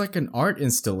 it's like an art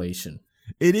installation.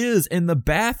 It is, and the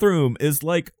bathroom is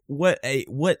like what a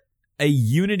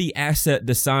Unity asset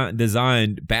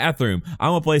designed bathroom.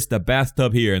 I'm gonna place the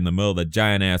bathtub here in the middle of the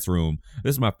giant ass room.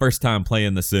 This is my first time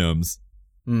playing The Sims.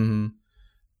 Mm-hmm.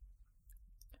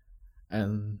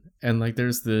 And like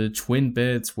there's the twin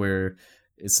beds where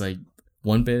it's like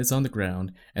one bed is on the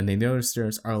ground, and the other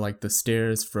stairs are like the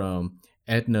stairs from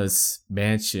Edna's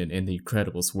mansion in The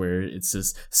Incredibles, where it's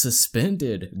just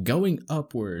suspended, going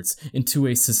upwards into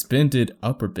a suspended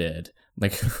upper bed.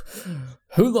 Like,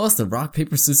 who lost the rock,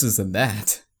 paper, scissors in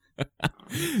that?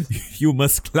 You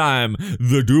must climb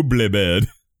the double bed.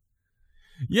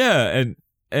 Yeah,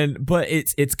 but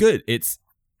it's good. It's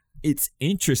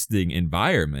interesting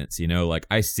environments, like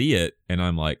I see it and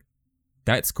I'm like,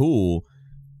 that's cool,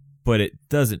 but it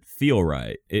doesn't feel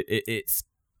right. It's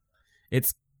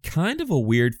kind of a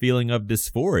weird feeling of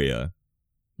dysphoria.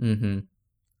 Mm-hmm.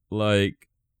 Like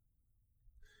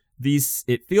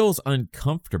it feels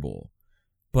uncomfortable,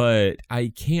 but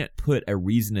I can't put a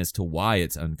reason as to why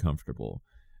it's uncomfortable.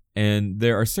 And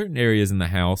there are certain areas in the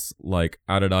house, like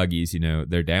Araragi's,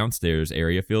 their downstairs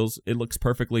area looks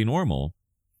perfectly normal.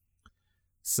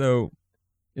 So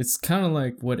it's kind of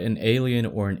like what an alien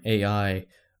or an AI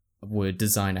would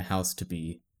design a house to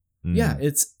be. Mm. Yeah,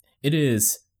 it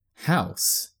is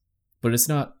house, but it's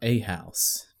not a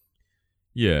house.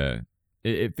 Yeah.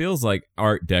 it feels like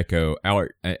Art Deco,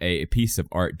 a piece of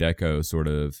Art Deco sort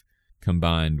of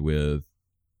combined with.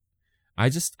 I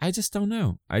just don't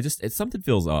know. Something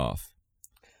feels off.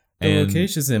 The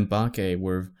locations in Bake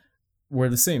were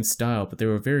the same style, but they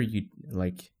were very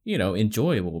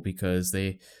enjoyable because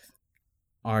they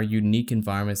are unique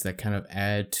environments that kind of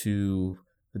add to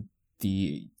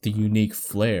the unique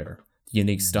flair, the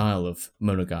unique style of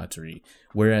Monogatari.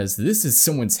 Whereas this is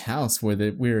someone's house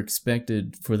where we're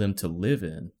expected for them to live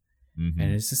in,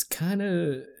 and it's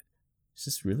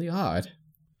just really odd.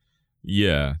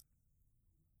 Yeah.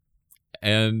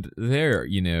 And there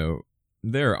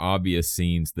are obvious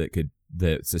scenes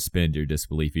that suspend your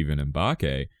disbelief even in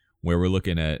Bake, where we're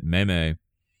looking at Meme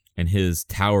and his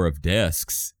tower of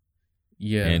desks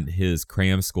and his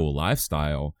cram school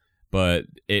lifestyle, but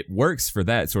it works for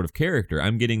that sort of character.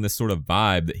 I'm getting this sort of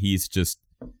vibe that he's just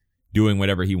doing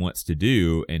whatever he wants to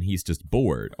do and he's just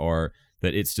bored, or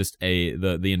that it's just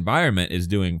the environment is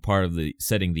doing part of the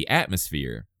setting the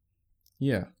atmosphere.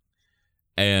 Yeah.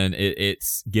 And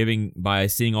it's giving, by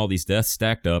seeing all these deaths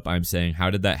stacked up, I'm saying, how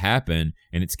did that happen?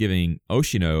 And it's giving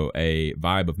Oshino a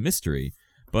vibe of mystery.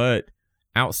 But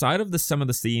outside of some of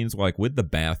the scenes, like with the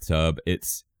bathtub,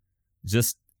 it's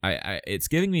just, it's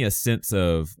giving me a sense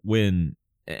of when,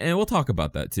 and we'll talk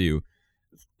about that too,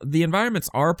 the environments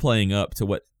are playing up to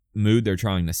what mood they're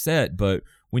trying to set, but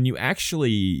when you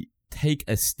actually take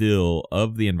a still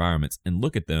of the environments and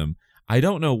look at them, I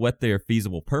don't know what their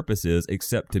feasible purpose is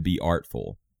except to be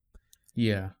artful.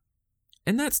 Yeah.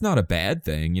 And that's not a bad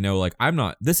thing.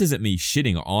 This isn't me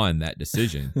shitting on that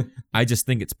decision. I just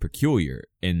think it's peculiar.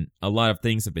 And a lot of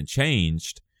things have been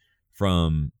changed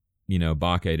from, Bake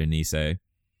to Nisei.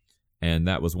 And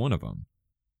that was one of them.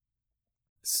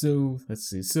 So, let's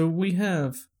see. So we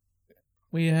have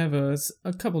a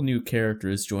couple new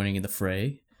characters joining in the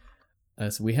fray.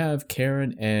 So we have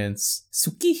Karen and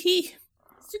Tsukihi,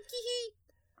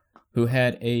 who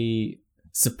had a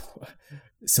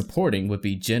supporting would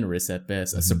be generous at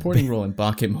best, a supporting role in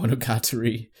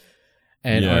Bakemonogatari,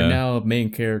 and are now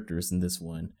main characters in this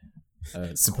one,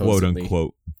 supposedly. Quote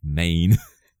unquote main.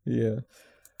 Yeah.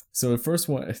 So the first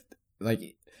one, I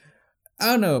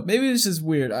don't know, maybe it's just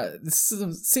weird. This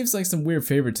seems like some weird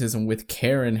favoritism with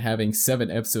Karen having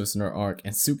 7 episodes in her arc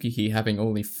and Tsukihi having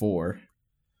only 4.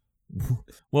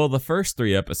 Well, the first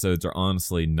 3 episodes are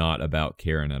honestly not about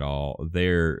Karen at all.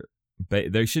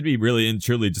 They should be really and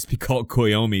truly just be called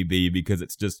Koyomi B, because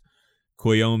it's just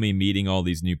Koyomi meeting all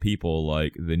these new people,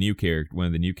 like one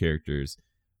of the new characters,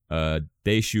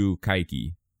 Deishu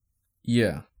Kaiki.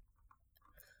 Yeah.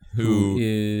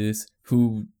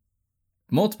 Who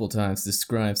multiple times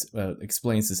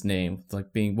explains his name,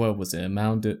 like being, what was it, a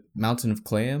mountain of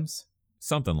clams?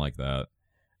 Something like that.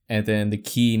 And then the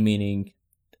key meaning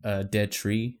dead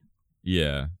tree.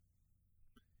 Yeah.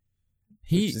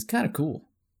 Which is kind of cool.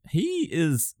 He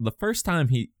is, the first time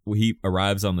he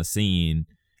arrives on the scene,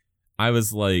 I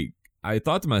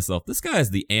thought to myself, this guy is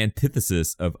the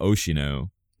antithesis of Oshino,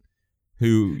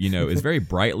 who, is very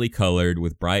brightly colored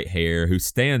with bright hair, who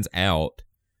stands out,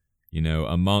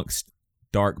 amongst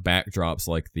dark backdrops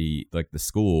like the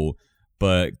school.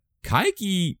 But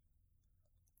Kaiki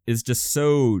is just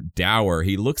so dour.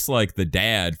 He looks like the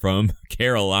dad from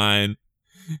Caroline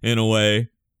in a way,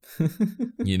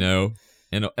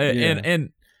 and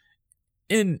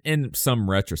in some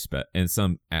retrospect, in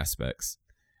some aspects.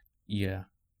 Yeah.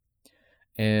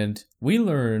 And we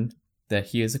learned that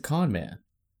he is a con man,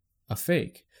 a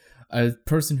fake, a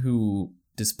person who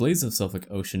displays himself like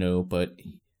Oshino, but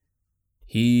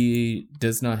he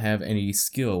does not have any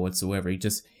skill whatsoever.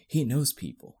 He knows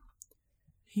people.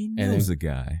 He knows a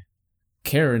guy.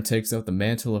 Karen takes out the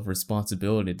mantle of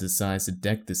responsibility and decides to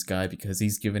deck this guy because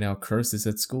he's giving out curses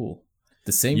at school.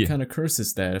 The same kind of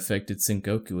curses that affected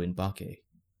Sengoku in Bake.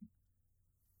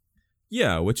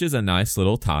 Yeah, which is a nice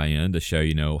little tie-in to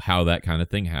show, how that kind of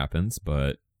thing happens,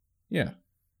 but... Yeah.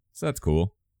 So that's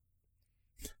cool.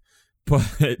 But,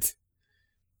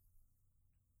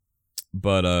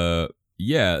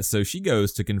 so she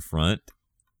goes to confront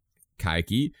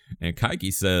Kaiki, and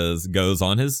Kaiki goes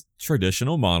on his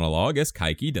traditional monologue, as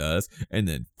Kaiki does, and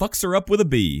then fucks her up with a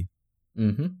bee.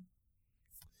 Mm-hmm.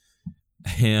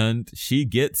 And she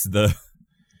gets the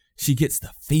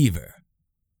fever.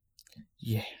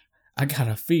 Yeah, I got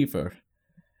a fever.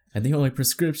 And the only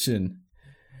prescription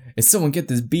is someone get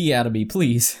this bee out of me,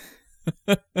 please.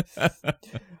 The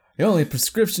only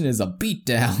prescription is a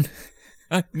beatdown.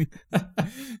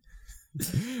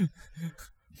 Did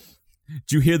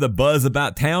you hear the buzz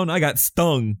about town? I got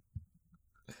stung.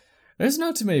 There's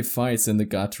not too many fights in the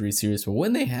Gatari series, but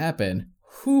when they happen,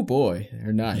 whoo boy,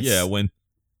 they're nice. Yeah, when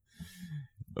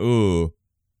Ooh.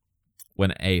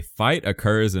 When a fight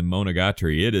occurs in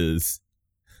Monogatari, it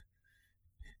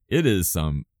is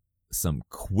some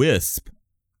quisp.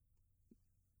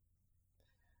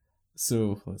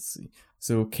 So let's see.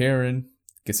 So Karen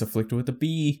gets afflicted with a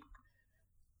bee,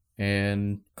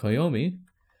 and Koyomi,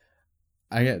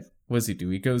 what does he do?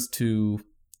 He goes to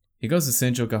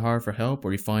Senjo Gahara for help,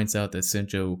 or he finds out that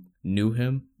Senjo knew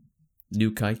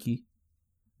Kaiki.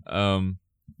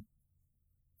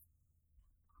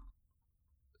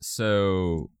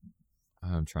 So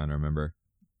I'm trying to remember.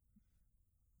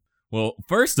 Well,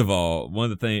 first of all,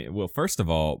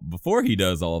 before he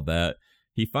does all of that,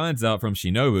 he finds out from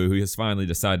Shinobu, who has finally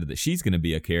decided that she's going to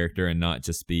be a character and not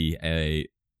just be a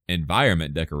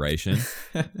environment decoration.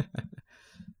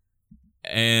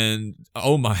 And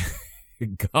oh my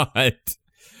god,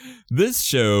 this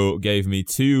show gave me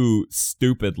two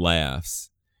stupid laughs.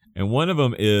 And one of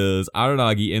them is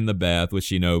Araragi in the bath with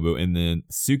Shinobu, and then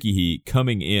Tsukihei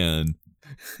coming in.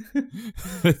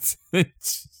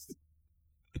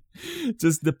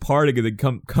 Just departing and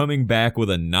then coming back with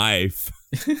a knife.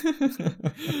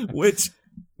 Which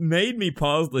made me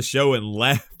pause the show and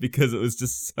laugh because it was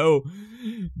just so...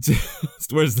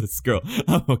 where's this girl?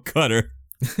 I'm gonna cut her.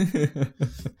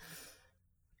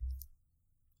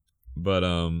 But,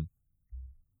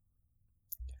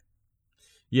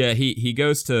 yeah, he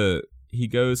goes to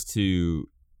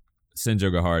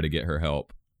Senjo Gahara to get her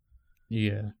help.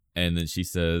 Yeah. And then she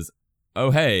says,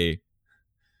 "Oh hey,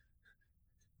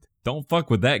 don't fuck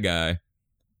with that guy.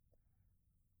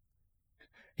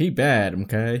 He bad,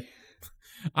 okay?"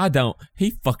 I don't.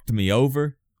 He fucked me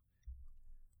over.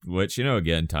 Which,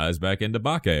 again ties back into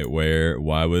Bake, where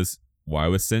why was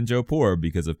Senjo poor?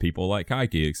 Because of people like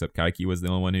Kaiki, except Kaiki was the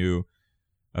only one who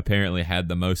apparently had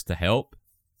the most to help.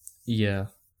 Yeah.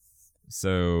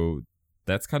 So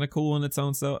that's kind of cool in its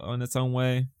own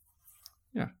way.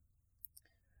 Yeah.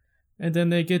 And then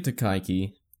they get to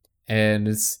Kaiki, and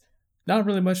it's not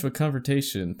really much of a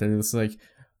confrontation. They're just like,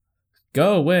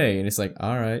 "Go away," and it's like,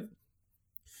 "All right."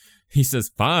 He says,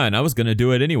 "Fine, I was gonna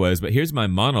do it anyways, but here's my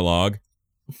monologue."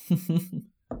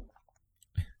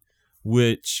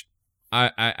 Which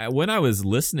I when I was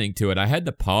listening to it, I had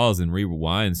to pause and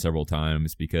rewind several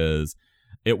times because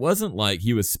it wasn't like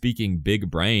he was speaking big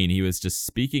brain. He was just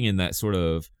speaking in that sort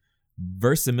of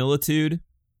verisimilitude.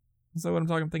 Is that what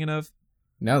I'm thinking of?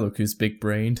 Now look who's big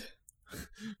brained.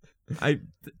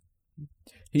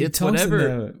 He talks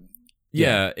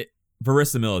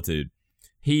verisimilitude.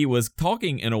 He was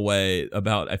talking in a way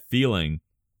about a feeling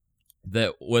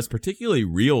that was particularly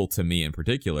real to me in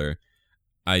particular.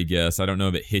 I guess I don't know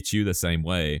if it hit you the same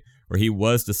way, where he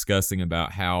was discussing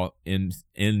about how in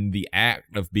the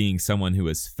act of being someone who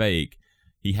is fake,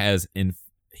 he has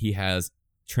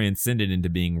transcended into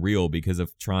being real because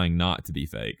of trying not to be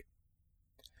fake.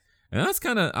 And that's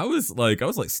kind of I was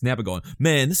like snapping, going,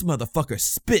 "Man, this motherfucker's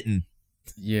spitting."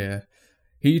 Yeah,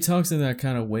 he talks in that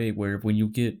kind of way where when you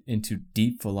get into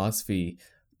deep philosophy,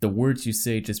 the words you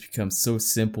say just become so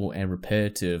simple and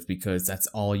repetitive because that's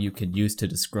all you can use to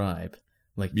describe.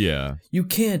 Like, yeah, you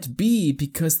can't be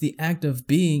because the act of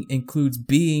being includes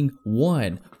being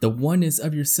one. The oneness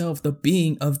of yourself, the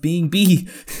being of being be.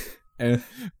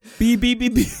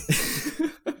 Be.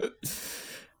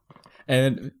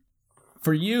 And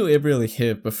for you, it really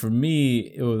hit, but for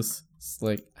me, it was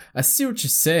like, I see what you're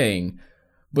saying,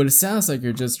 but it sounds like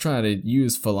you're just trying to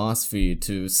use philosophy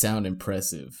to sound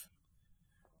impressive.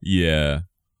 Yeah.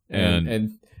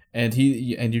 And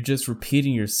you're just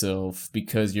repeating yourself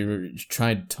because you're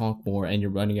trying to talk more and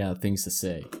you're running out of things to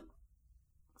say.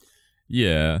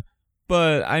 Yeah.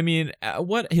 But, I mean,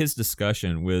 what his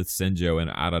discussion with Senjo and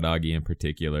Araragi in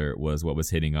particular was what was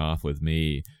hitting off with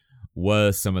me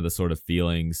was some of the sort of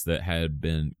feelings that had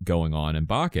been going on in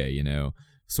Bake,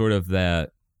 sort of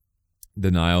that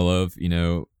denial of,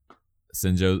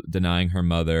 Senjo denying her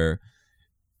mother,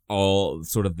 all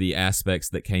sort of the aspects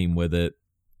that came with it,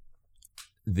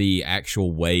 the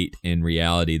actual weight and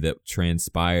reality that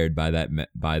transpired by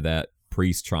that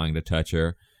priest trying to touch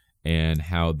her, and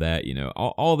how that,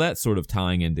 all that sort of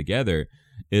tying in together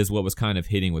is what was kind of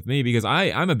hitting with me, because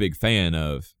I'm a big fan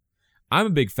of, I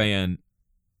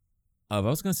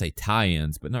was going to say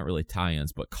tie-ins, but not really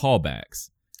tie-ins, but callbacks.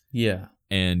 Yeah.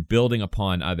 And building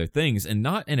upon other things, and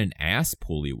not in an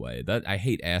ass-pulley way. That I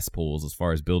hate ass pulls as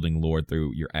far as building lore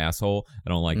through your asshole. I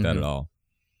don't like that at all.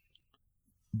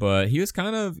 But he was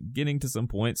kind of getting to some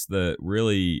points that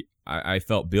really I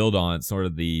felt build on sort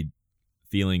of the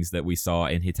feelings that we saw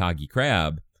in Hitagi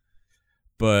Crab.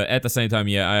 But at the same time,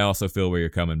 yeah, I also feel where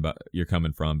you're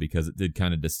coming from, because it did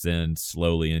kind of descend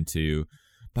slowly into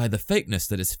by the fakeness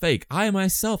that is fake, I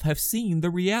myself have seen the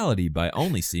reality by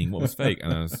only seeing what was fake.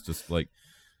 And I was just like,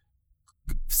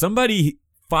 somebody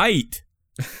fight.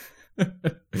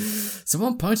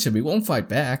 Someone punch him. He won't fight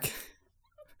back.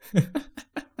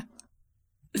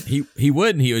 He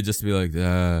wouldn't. He would just be like,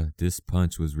 this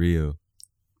punch was real.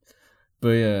 But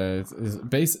yeah,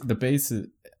 the base,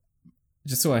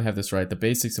 just so I have this right, the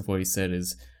basics of what he said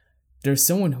is, there's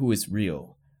someone who is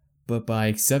real, but by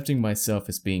accepting myself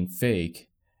as being fake,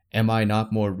 am I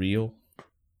not more real?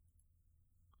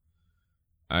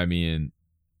 I mean,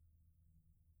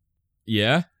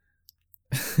 yeah.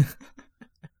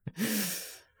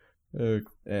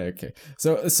 Okay.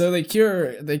 So they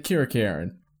cure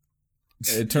Karen.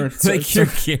 It turns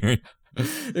Karen.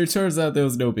 It turns out there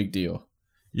was no big deal.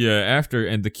 Yeah,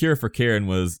 and the cure for Karen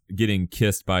was getting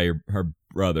kissed by her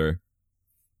brother.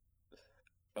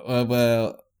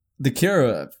 Well, the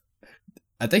cure,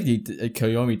 I think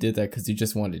Koyomi did that because he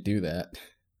just wanted to do that.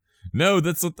 No,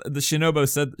 that's what the Shinobu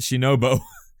said.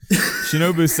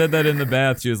 Shinobu said that in the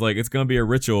bath. She was like, it's going to be a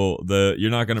ritual that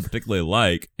you're not going to particularly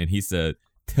like. And he said,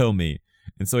 tell me.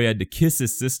 And so he had to kiss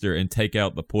his sister and take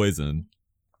out the poison.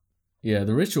 Yeah,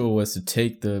 the ritual was to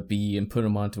take the bee and put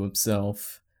him onto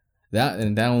himself. That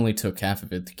only took half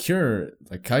of it. The cure,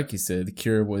 like Kaiki said, the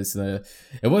cure was it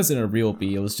wasn't a real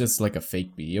bee. It was just like a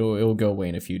fake bee. It'll go away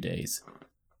in a few days.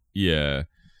 Yeah,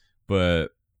 but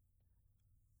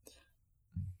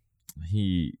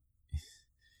he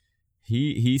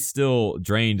still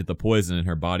drained the poison in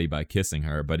her body by kissing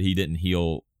her, but he didn't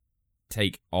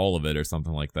take all of it or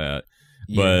something like that.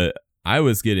 Yeah. But I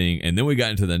was getting, and then we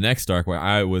got into the next arc where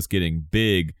I was getting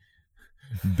big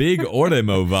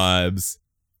Oremo vibes.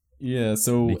 Yeah,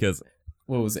 so because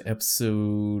what was it,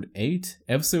 episode 8?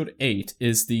 Episode 8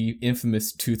 is the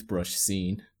infamous toothbrush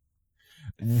scene.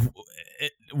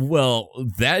 Well,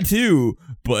 that too,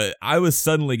 but I was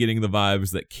suddenly getting the vibes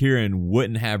that Kieran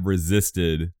wouldn't have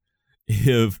resisted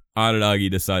if Araragi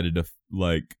decided to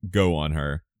like go on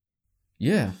her.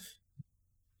 Yeah.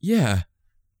 Yeah.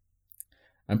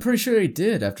 I'm pretty sure he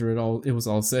did after it was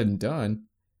all said and done.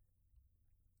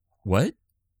 What?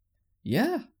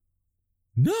 Yeah.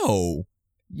 No.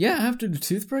 Yeah, after the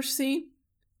toothbrush scene?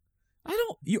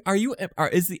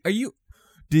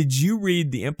 Did you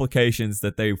read the implications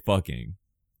that they fucking?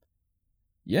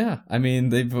 Yeah, I mean,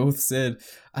 they both said,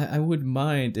 I wouldn't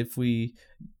mind if we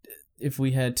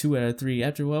had 2 out of 3.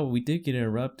 After a while, we did get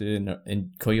interrupted,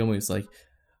 and Koyomi was like,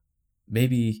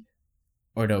 maybe,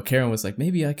 or no, Karen was like,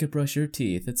 maybe I could brush your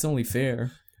teeth. It's only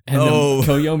fair. And then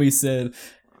Koyomi said,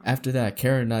 after that,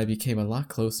 Karen and I became a lot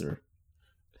closer.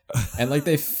 And like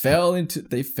they fell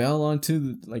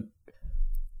onto like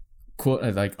quote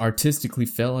like artistically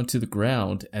fell onto the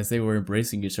ground as they were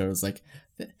embracing each other. It was like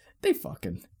they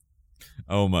fucking.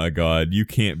 Oh my god, you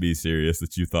can't be serious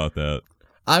that you thought that.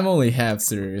 I'm only half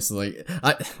serious.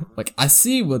 I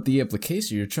see what the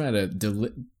implication you're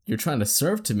trying to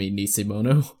serve to me,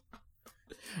 Nisimono.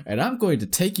 And I'm going to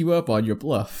take you up on your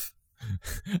bluff.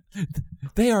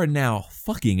 They are now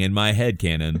fucking in my head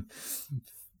canon.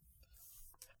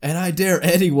 And I dare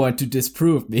anyone to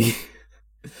disprove me.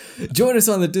 Join us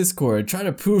on the Discord. Try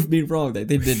to prove me wrong that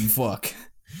they didn't fuck.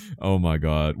 Oh my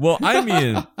god. Well, I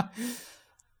mean,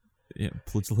 yeah,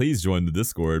 please join the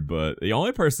Discord. But the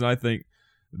only person I think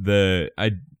I'm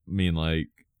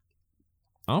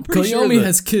pretty sure Koyomi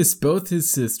has kissed both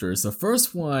his sisters. The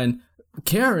first one,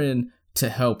 Karen, to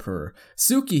help her.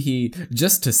 Tsukihi,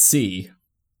 just to see.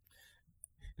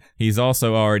 He's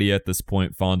also already at this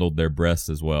point fondled their breasts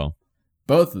as well.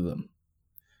 Both of them.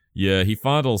 Yeah, he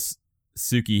fondles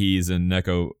Tsukihi's in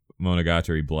Neko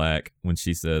Monogatari Black when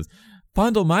she says,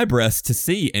 fondle my breasts to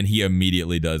see, and he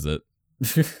immediately does it.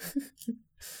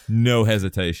 No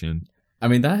hesitation. I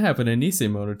mean, that happened in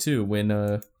Nisimono too,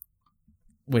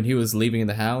 when he was leaving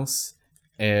the house,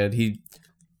 and he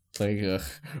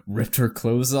ripped her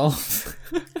clothes off.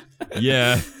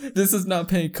 Yeah. This is not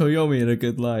painting Koyomi in a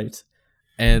good light.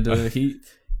 And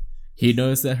he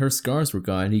noticed that her scars were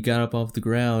gone. He got up off the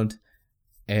ground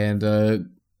and did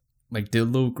a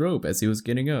little grope as he was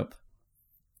getting up.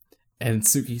 And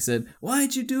Tsuki said,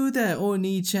 "Why'd you do that,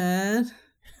 Oni-chan?"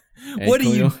 What are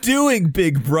you doing,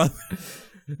 big brother?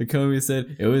 And Koyomi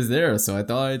said, "It was there, so I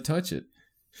thought I'd touch it."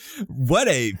 What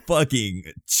a fucking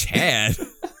Chad.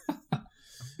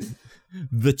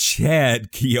 The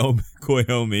Chad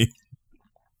Koyomi.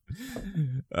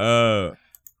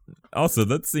 Also,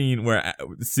 that scene where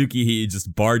Tsukihi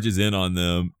just barges in on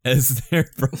them as they're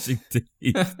brushing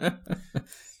teeth.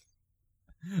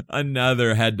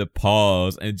 Another had to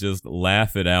pause and just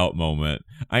laugh it out moment.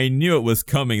 I knew it was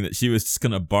coming that she was just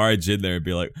going to barge in there and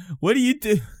be like, what do you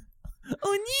do?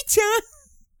 Oni-chan!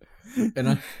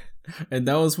 And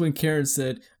that was when Karen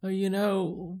said,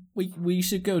 "Oh, we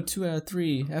should go 2 out of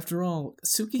 3. After all,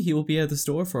 Suki will be at the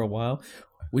store for a while,"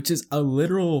 which is a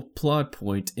literal plot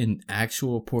point in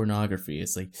actual pornography.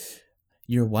 It's like,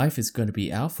 your wife is going to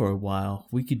be out for a while.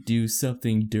 We could do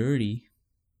something dirty.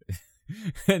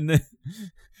 and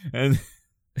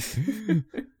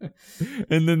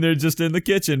then they're just in the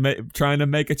kitchen trying to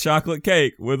make a chocolate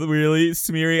cake with really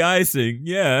smeary icing.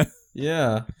 Yeah.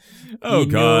 Yeah. Oh,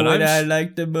 God. Know what I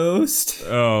like the most?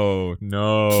 Oh,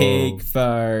 no. Cake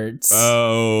farts.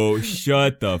 Oh,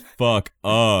 shut the fuck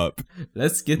up.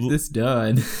 Let's get this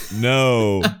done.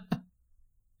 No.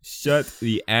 Shut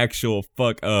the actual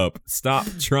fuck up. Stop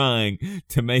trying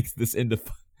to make this into...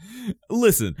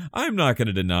 Listen, I'm not going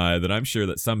to deny that I'm sure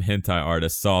that some hentai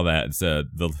artist saw that and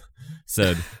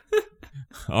said,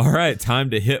 all right, time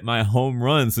to hit my home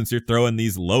run since you're throwing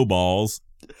these low balls.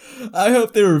 I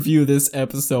hope they review this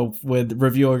episode when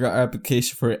reviewing our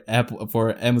application for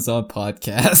Amazon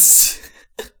Podcasts.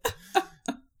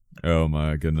 Oh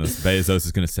my goodness. Bezos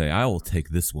is going to say, I will take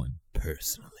this one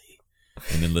personally.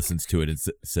 And then listens to it and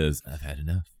says, I've had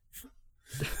enough.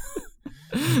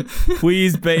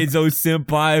 Please, Bezos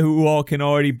Senpai, who all can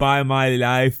already buy my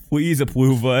life, please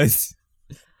approve us.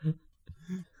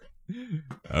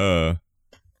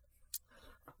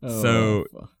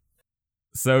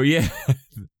 So yeah,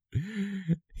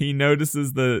 he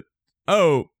notices and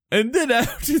then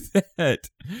after that,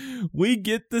 we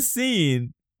get the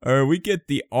scene, or we get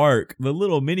the arc, the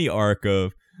little mini arc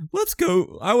of, let's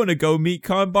go, I want to go meet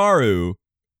Kanbaru.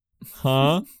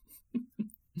 Huh?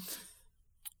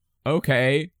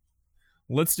 Okay.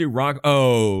 Let's do rock.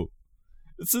 Oh.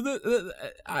 So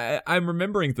I'm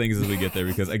remembering things as we get there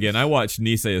because, again, I watched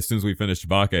Nisei as soon as we finished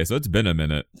Bake, so it's been a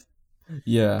minute.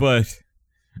 Yeah. But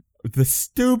the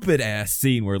stupid ass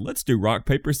scene where let's do rock,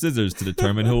 paper, scissors to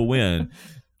determine who'll win.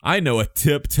 I know a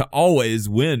tip to always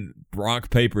win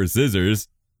rock, paper, scissors.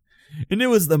 And it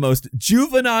was the most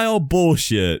juvenile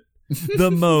bullshit. The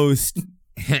most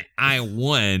I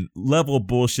won level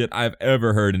bullshit I've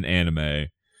ever heard in anime.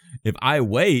 If I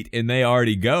wait and they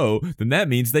already go, then that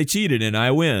means they cheated and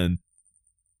I win.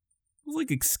 I was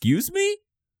like, excuse me?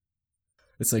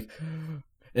 It's like,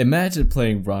 imagine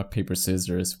playing rock, paper,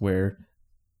 scissors where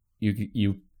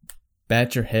you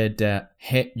bat your head down,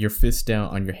 your fist down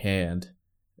on your hand,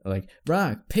 like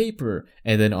rock, paper,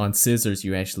 and then on scissors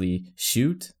you actually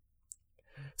shoot.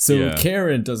 So yeah.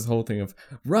 Karen does the whole thing of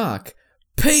rock,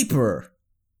 paper,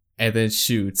 and then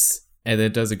shoots, and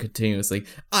then does it continuously.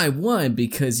 I won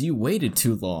because you waited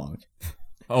too long.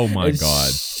 Oh my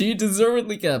God. She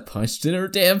deservedly got punched in her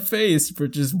damn face for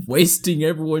just wasting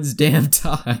everyone's damn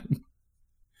time.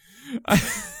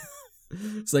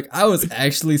 It's like, I was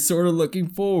actually sort of looking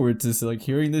forward to like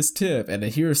hearing this tip, and to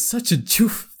hear such a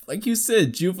like you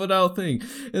said, juvenile thing.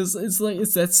 It's like,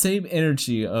 it's that same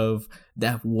energy of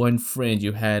that one friend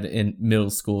you had in middle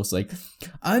school. It's like,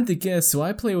 I'm the guest, so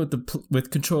I play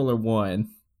with controller 1.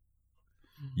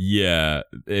 Yeah,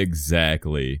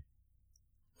 exactly.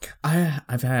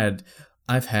 I've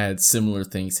had similar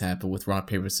things happen with rock,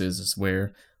 paper, scissors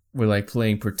where we're like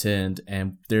playing pretend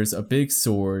and there's a big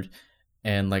sword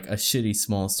and like a shitty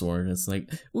small sword. And it's like,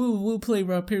 we'll play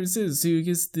rock, paper, scissors, who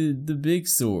gets the big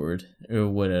sword or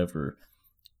whatever.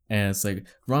 And it's like,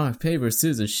 rock, paper,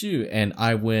 scissors, shoot, and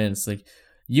I win. It's like,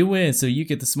 you win, so you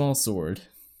get the small sword.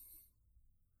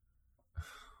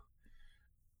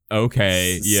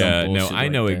 Okay, yeah, no, I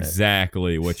know like that.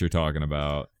 exactly what you're talking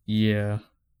about. Yeah.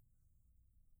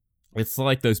 It's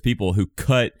like those people who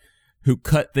cut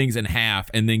things in half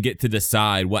and then get to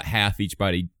decide what half each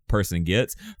person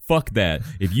gets. Fuck that.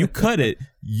 If you cut it,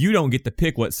 you don't get to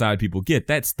pick what side people get.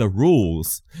 That's the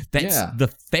rules. That's the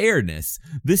fairness.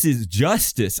 This is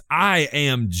justice. I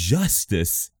am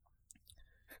justice.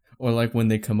 Or like when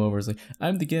they come over, it's like,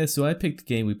 I'm the guest, so I pick the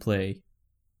game we play.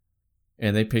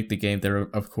 And they pick the game they're,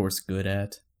 of course, good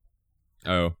at.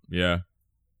 Oh, yeah.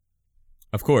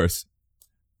 Of course.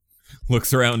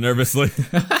 Looks around nervously.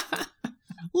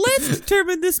 Let's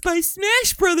determine this by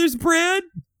Smash Brothers, Brad.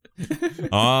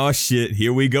 Oh shit,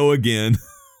 here we go again.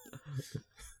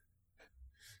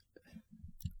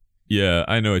 Yeah,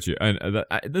 I know what you.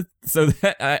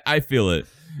 I feel it.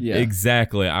 Yeah,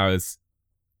 exactly. I was.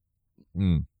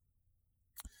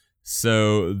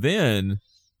 So then,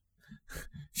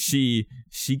 they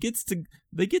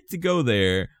get to go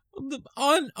there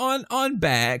on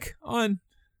back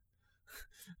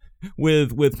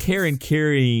with Karen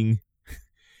carrying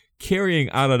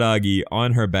Araragi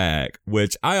on her back,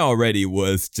 which I already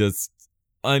was just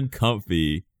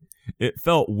uncomfy. It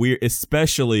felt weird,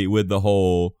 especially with the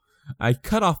whole, I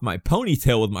cut off my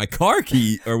ponytail with my car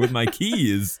key, or with my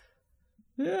keys.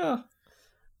 Yeah.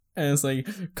 And it's like,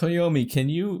 Koyomi, can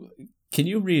you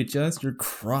readjust? Your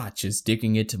crotch is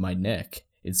digging into my neck.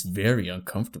 It's very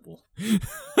uncomfortable.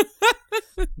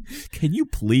 Can you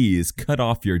please cut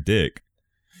off your dick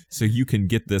so you can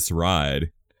get this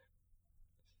ride?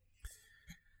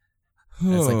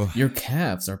 And it's like, your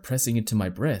calves are pressing into my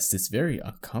breast. It's very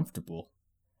uncomfortable.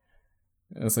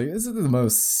 And it's like, this is the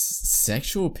most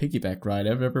sexual piggyback ride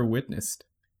I've ever witnessed.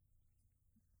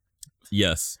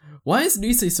 Yes. Why is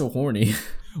Nisei so horny?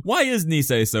 Why is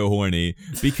Nisei so horny?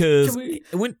 Because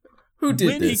when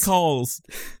he calls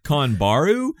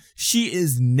Kanbaru, she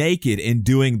is naked and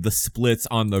doing the splits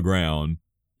on the ground.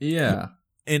 Yeah.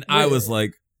 And I was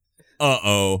like,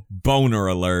 uh-oh, boner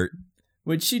alert.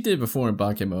 Which she did before in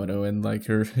Bakemono, and like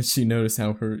she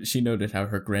noted how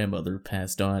her grandmother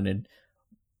passed on and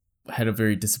had a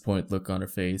very disappointed look on her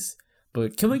face.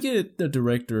 But can we get the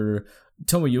director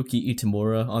Tomoyuki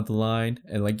Itamura on the line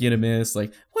and like get him in? It's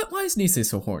like, why is Nisei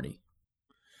so horny?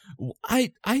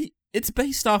 It's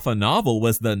based off a novel.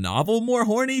 Was the novel more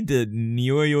horny? Did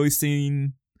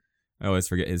Nyoyosin, I always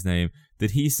forget his name,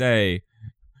 did he say,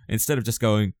 instead of just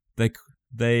going,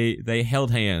 they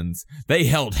held hands,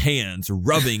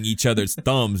 rubbing each other's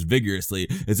thumbs vigorously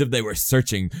as if they were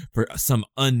searching for some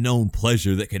unknown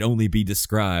pleasure that could only be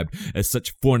described as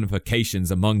such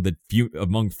fornications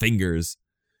among fingers.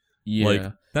 Yeah.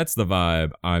 Like, that's the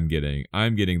vibe I'm getting.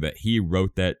 I'm getting that he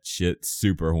wrote that shit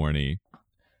super horny.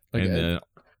 Like, and then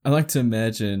I like to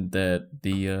imagine that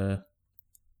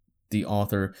the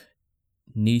author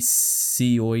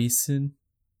Nisioisen,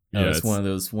 it's one of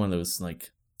those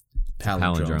like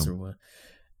palindromes or what,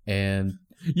 and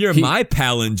you're my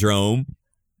palindrome.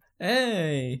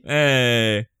 Hey.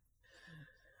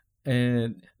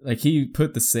 And like he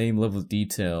put the same level of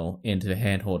detail into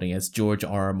hand holding as George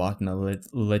R. Martin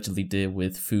allegedly did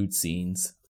with food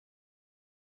scenes.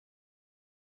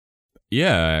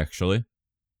 Yeah, actually.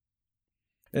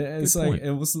 It's good like point.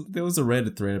 There was a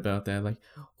Reddit thread about that. Like,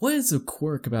 what is a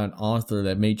quirk about an author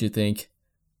that made you think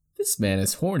this man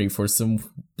is horny for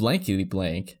some blankety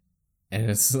blank? And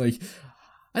it's like,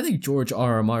 I think George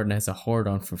R. Martin has a hard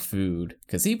on for food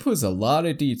because he puts a lot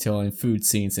of detail in food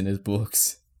scenes in his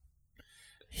books.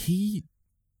 He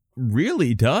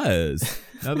really does.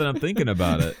 Now that I'm thinking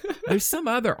about it, there's some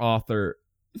other author.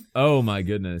 Oh my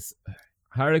goodness,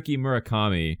 Haruki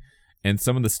Murakami. And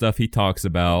some of the stuff he talks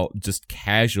about just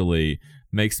casually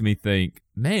makes me think,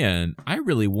 man, I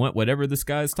really want whatever this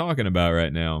guy's talking about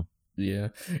right now. Yeah.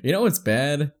 You know what's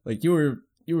bad? Like you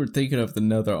were thinking of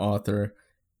another author,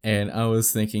 and I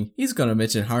was thinking, he's going to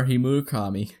mention Haruhi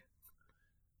Murakami.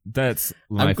 That's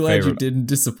my I'm glad favorite. You didn't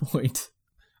disappoint.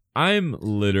 I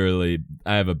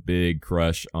have a big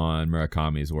crush on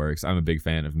Murakami's works. I'm a big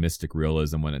fan of mystic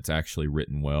realism when it's actually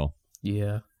written well.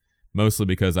 Yeah. Mostly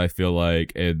because I feel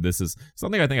like, and this is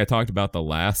something I think I talked about the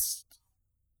last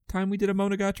time we did a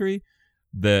Monogatari,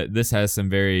 that this has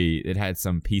it had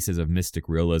some pieces of mystic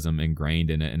realism ingrained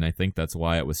in it, and I think that's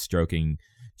why it was stroking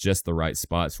just the right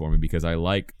spots for me, because I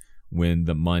like when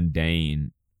the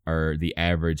mundane or the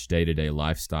average day-to-day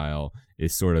lifestyle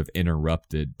is sort of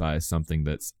interrupted by something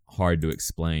that's hard to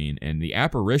explain, and the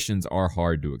apparitions are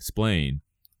hard to explain.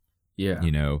 Yeah.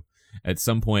 You know, at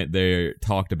some point they're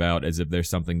talked about as if there's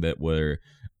something that were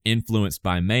influenced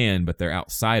by man, but they're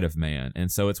outside of man.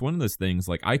 And so it's one of those things,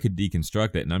 like, I could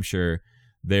deconstruct it, and I'm sure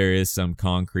there is some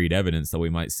concrete evidence that we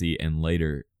might see in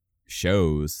later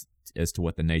shows as to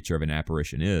what the nature of an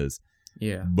apparition is.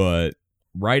 Yeah. But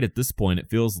right at this point, it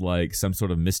feels like some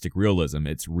sort of mystic realism.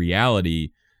 It's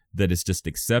reality that is just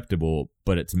acceptable,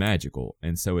 but it's magical.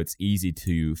 And so it's easy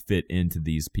to fit into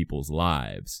these people's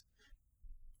lives,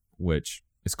 which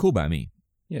is cool by me.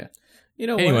 Yeah. You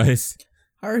know Anyways,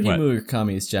 what? Haruhi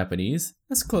Murakami is Japanese.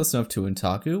 That's close enough to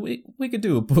Otaku. We could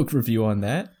do a book review on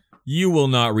that. You will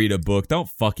not read a book. Don't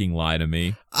fucking lie to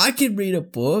me. I can read a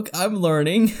book. I'm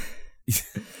learning.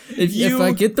 If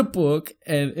I get the book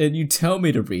and you tell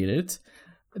me to read it,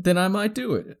 then I might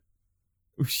do it.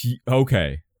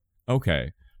 Okay.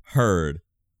 Heard.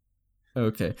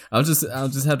 Okay. I'll just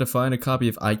have to find a copy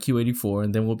of IQ84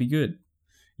 and then we'll be good.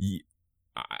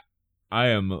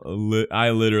 I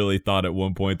literally thought at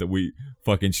one point that we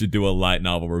fucking should do a light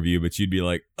novel review, but you'd be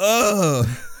like, ugh,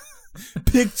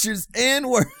 pictures and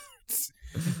words.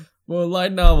 Well,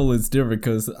 light novel is different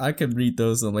because I can read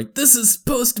those and I'm like, this is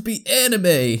supposed to be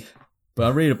anime. But I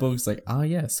read a book, it's like,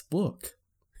 yes, book.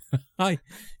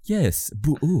 Yes,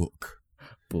 book.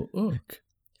 Book.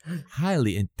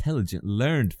 Highly intelligent,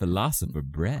 learned philosopher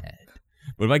Brad.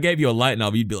 But if I gave you a light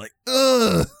novel, you'd be like,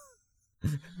 ugh.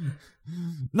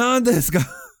 Not this guy.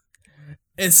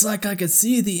 It's like I could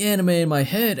see the anime in my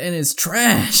head and it's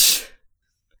trash.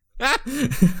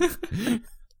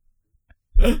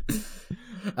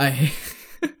 I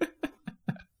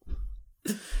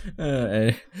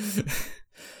uh,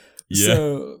 Yeah.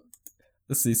 So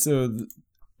let's see. So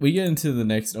we get into the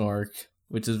next arc,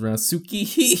 which is around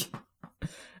Tsukihii,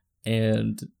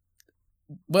 and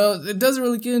well, it doesn't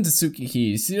really get into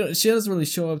Tsukihii. She doesn't really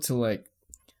show up to like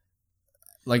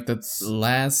the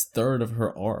last third of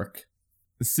her arc.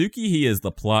 Tsukihii is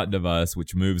the plot device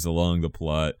which moves along the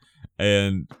plot.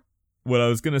 And what I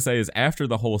was going to say is after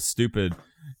the whole stupid,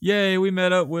 yay, we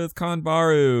met up with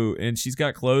Kanbaru and she's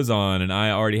got clothes on and I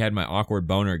already had my awkward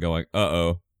boner going,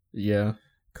 uh-oh. Yeah.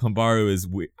 Kanbaru is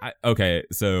weird. Okay,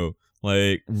 so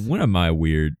like one of my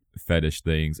weird fetish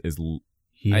things is,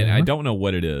 I don't know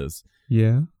what it is.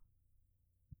 Yeah.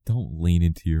 Don't lean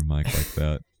into your mic like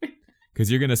that.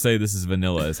 Because you're going to say this is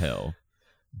vanilla as hell.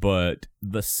 But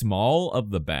the small of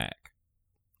the back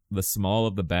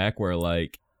where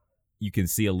like you can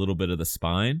see a little bit of the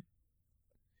spine,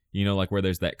 you know, like where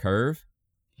there's that curve.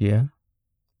 Yeah.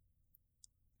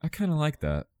 I kind of like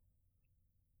that.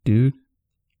 Dude.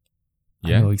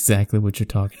 Yeah. I know exactly what you're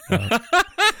talking about.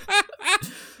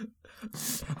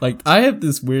 Like, I have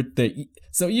this weird thing.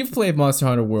 So you've played Monster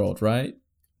Hunter World, right?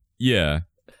 Yeah.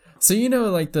 So you know,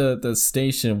 like the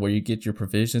station where you get your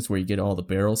provisions, where you get all the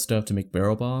barrel stuff to make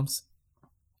barrel bombs.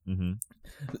 Mm-hmm.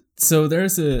 So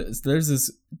there's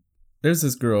this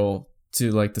girl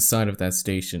to like the side of that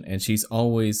station, and she's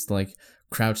always like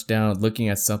crouched down, looking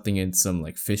at something in some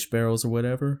like fish barrels or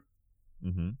whatever.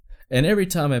 Mm-hmm. And every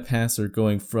time I pass her,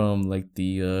 going from like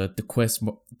the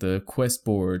quest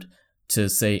board to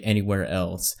say anywhere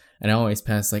else, and I always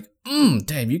pass like,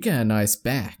 damn, you got a nice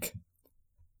back.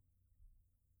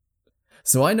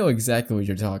 So I know exactly what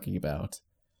you're talking about.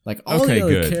 Like all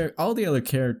the other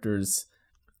characters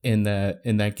in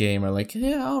that game are like,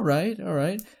 yeah, all right.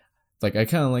 Like I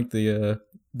kind of like the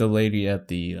lady at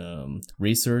the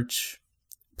research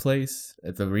place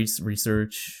at the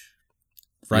research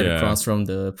right across from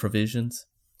the provisions.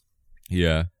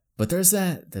 Yeah. But there's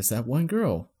that one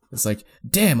girl. It's like,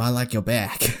 damn, I like your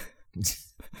back.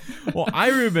 Well, I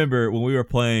remember when we were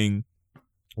playing,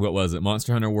 what was it,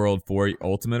 Monster Hunter World 4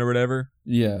 Ultimate or whatever?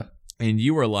 Yeah. And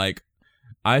you were like,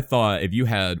 I thought if you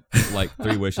had like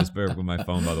 3 wishes, bear with my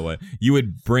phone by the way, you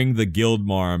would bring the Guild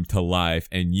Marm to life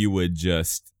and you would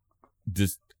just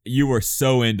you were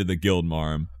so into the Guild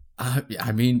Marm.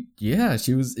 I mean, yeah,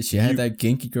 she had that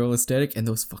Genki girl aesthetic and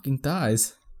those fucking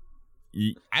thighs.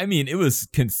 I mean, it was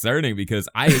concerning because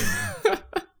I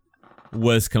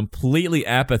was completely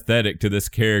apathetic to this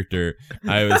character.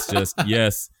 I was just,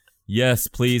 yes,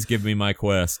 please give me my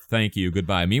quest. Thank you.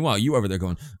 Goodbye. Meanwhile, you over there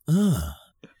going,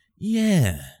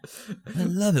 yeah, I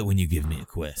love it when you give me a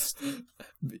quest.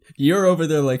 You're over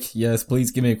there like, yes,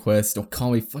 please give me a quest. Don't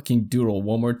call me fucking Doodle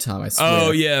one more time, I swear.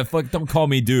 Oh, yeah, fuck, don't call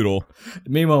me Doodle.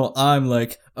 Meanwhile, I'm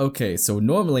like, okay, so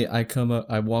normally I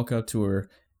walk up to her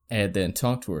and then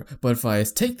talk to her. But if I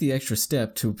take the extra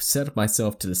step to set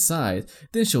myself to the side,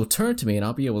 then she'll turn to me and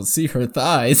I'll be able to see her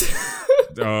thighs.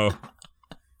 Oh.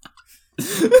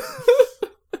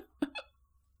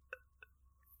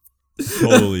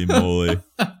 Holy moly.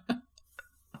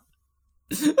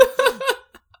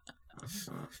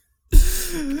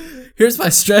 Here's my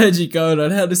strategy code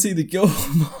on how to see the Guild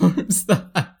Marm's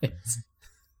thighs.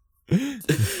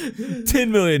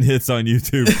 10 million hits on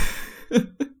YouTube.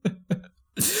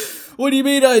 What do you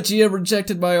mean IGN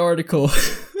rejected my article?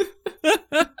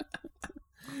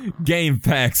 Game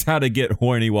facts, how to get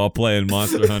horny while playing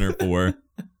Monster Hunter 4.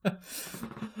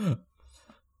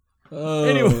 Oh,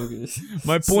 anyway,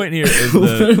 my point here is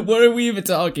that what are we even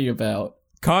talking about?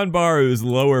 Kanbaru's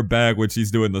lower back when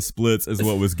she's doing the splits is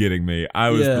what was getting me. I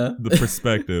was the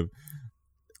perspective.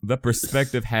 The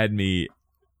perspective had me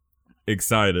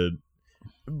excited.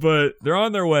 But they're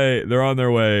on their way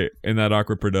in that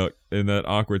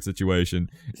awkward situation.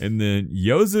 And then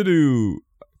Yozuru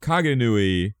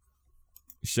Kagenui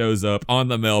shows up on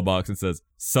the mailbox and says,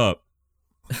 "Sup?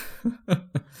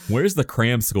 Where's the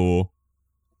cram school?"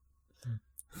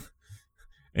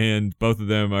 And both of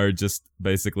them are just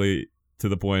basically to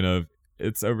the point of,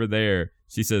 it's over there.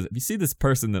 She says, if you see this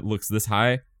person that looks this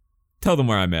high, tell them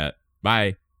where I'm at.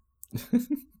 Bye.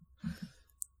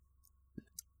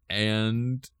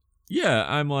 And yeah,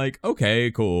 I'm like, okay,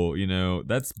 cool. You know,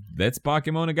 that's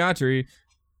Bakemonogatari.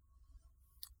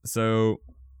 So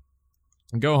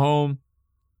go home.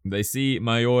 They see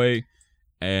Mayoi,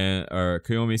 or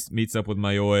Kiyomi meets up with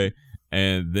Mayoi,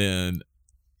 and then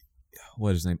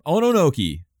what is his name?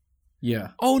 Ononoki.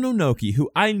 Yeah. Ononoki, who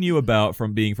I knew about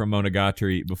from being from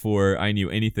Monogatari before I knew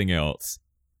anything else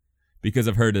because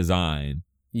of her design.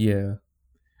 Yeah.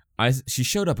 she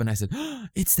showed up and I said,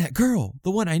 it's that girl,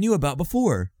 the one I knew about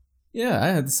before. Yeah, I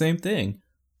had the same thing.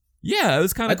 Yeah, it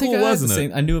was kind of cool, wasn't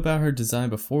it? I knew about her design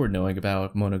before knowing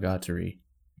about Monogatari.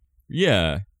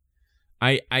 Yeah.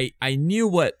 I knew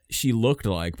what she looked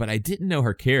like, but I didn't know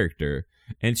her character.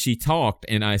 And she talked,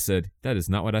 and I said, that is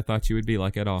not what I thought you would be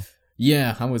like at all.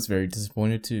 Yeah, I was very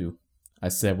disappointed too. I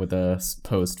said with a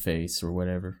post face or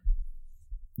whatever.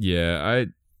 Yeah,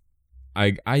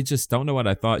 I just don't know what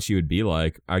I thought she would be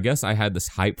like. I guess I had this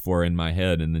hype for her in my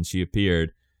head, and then she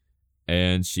appeared,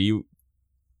 and she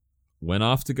went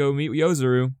off to go meet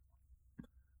Yozuru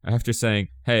after saying,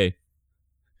 hey,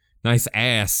 nice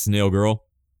ass, snail girl.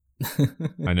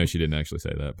 I know she didn't actually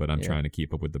say that, but I'm trying to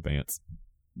keep up with the bants.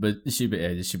 But she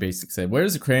basically said,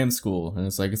 where's the cram school? And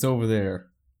it's like, it's over there.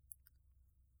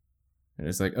 And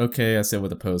it's like, okay, I said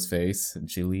with a post face, and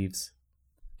she leaves.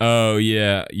 Oh,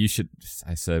 yeah, you should,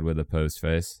 I said with a post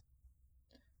face.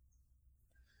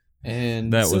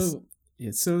 And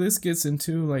so this gets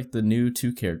into like the new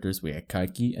two characters. We had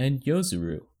Kaiki and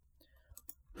Yozuru,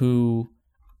 who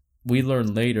we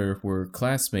learned later were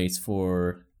classmates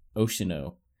for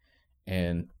Oshino.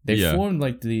 And they formed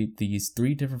like these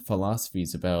three different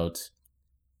philosophies about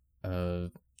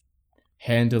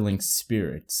handling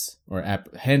spirits or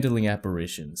handling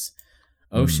apparitions.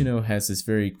 Oshino has this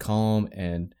very calm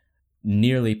and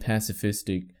nearly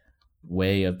pacifistic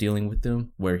way of dealing with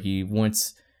them, where he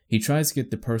tries to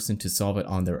get the person to solve it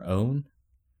on their own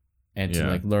and to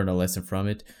like learn a lesson from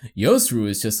it. Yozuru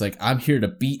is just like, I'm here to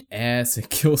beat ass and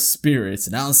kill spirits,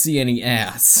 and I don't see any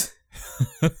ass.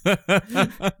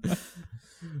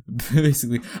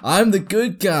 Basically, I'm the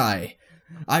good guy.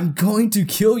 I'm going to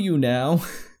kill you now.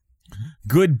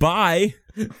 Goodbye.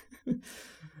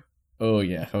 Oh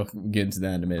yeah, I'll get into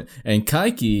that in a minute. And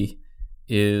Kaiki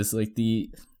is like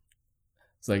the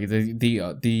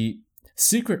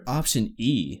secret option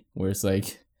E, where it's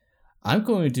like, I'm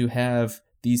going to have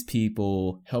these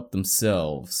people help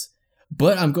themselves,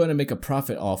 but I'm going to make a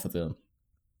profit off of them.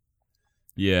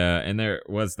 Yeah, and there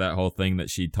was that whole thing that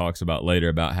she talks about later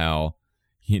about how,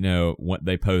 what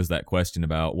they pose that question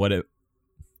about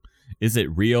is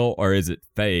it real or is it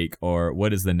fake, or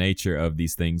what is the nature of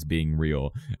these things being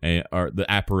real, or the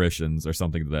apparitions or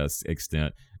something to that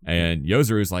extent. And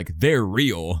Yozuru's like, they're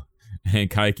real, and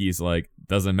Kaiki's like,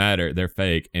 doesn't matter, they're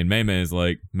fake. And Meimei is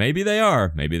like, maybe they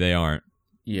are, maybe they aren't.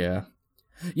 Yeah,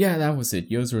 that was it.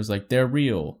 Yozuru's like, they're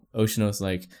real. Oshino's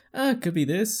like, could be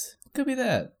this, could be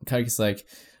that. Kaiki's like,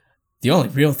 the only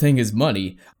real thing is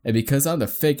money, and because I'm the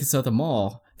fakest of them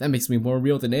all, that makes me more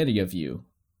real than any of you,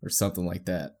 or something like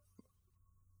that.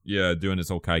 Yeah, doing this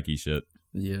whole Kaiki shit.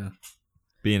 Yeah.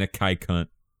 Being a Kai cunt.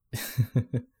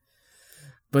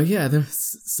 But yeah,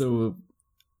 so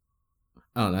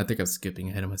I don't know, I think I'm skipping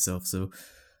ahead of myself. So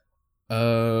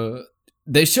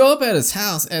they show up at his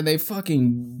house and they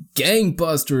fucking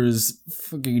gangbusters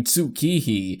fucking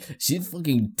Tsukihi. She's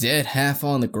fucking dead, half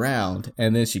on the ground,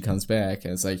 and then she comes back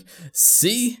and it's like,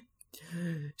 see?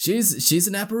 She's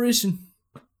an apparition.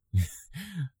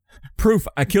 Proof,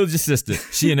 I killed your sister.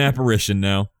 She an apparition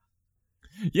now.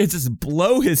 Yeah, just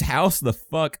blow his house the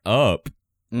fuck up.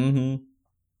 Mm-hmm.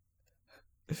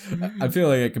 I feel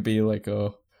like it could be like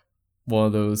one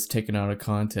of those taken out of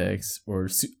context or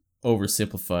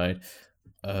oversimplified.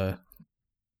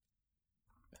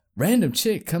 Random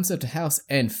chick comes up to house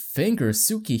and fingers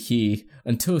Tsukihi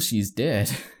until she's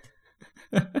dead.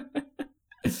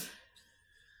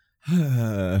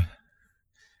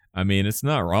 I mean, it's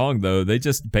not wrong, though. They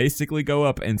just basically go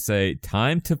up and say,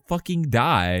 time to fucking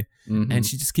die. Mm-hmm. And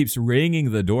she just keeps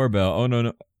ringing the doorbell. Oh,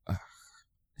 no.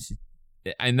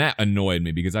 And that annoyed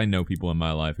me because I know people in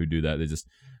my life who do that. They just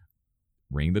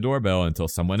ring the doorbell until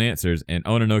someone answers. And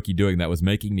Ononoki doing that was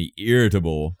making me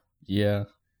irritable. Yeah.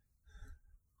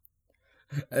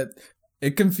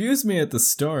 It confused me at the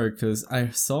start because I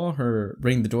saw her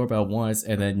ring the doorbell once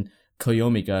and then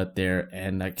Koyomi got there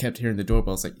and I kept hearing the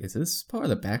doorbell. I was like, is this part of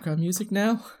the background music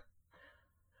now?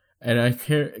 And I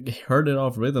heard it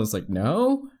off rhythm. I was like,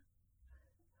 no?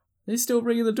 They still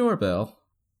ringing the doorbell.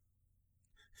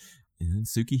 And then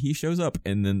Tsukihi shows up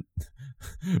and then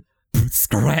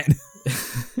scrat.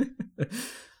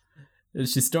 And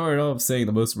she started off saying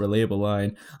the most relatable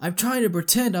line, I'm trying to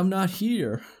pretend I'm not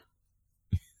here.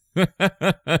 And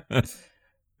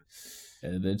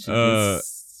then she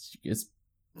gets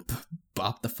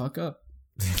bopped the fuck up.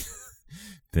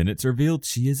 Then it's revealed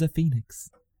she is a phoenix.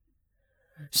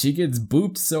 She gets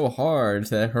booped so hard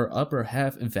that her upper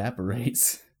half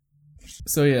evaporates.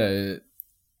 So yeah,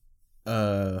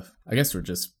 I guess we're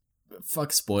just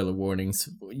fuck spoiler warnings.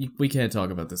 We can't talk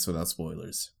about this without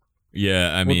spoilers.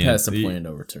 Yeah, I mean, we're past the point of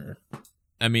no return.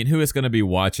 I mean, who is going to be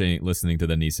listening to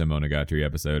the Nisa Monogatari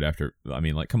episode after? I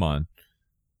mean, like, come on.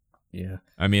 Yeah.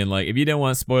 I mean, like, if you don't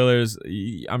want spoilers,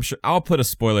 I'm sure I'll put a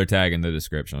spoiler tag in the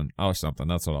description or something.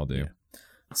 That's what I'll do. Yeah.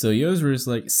 So Yozuru's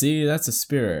like, see, that's a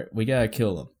spirit. We gotta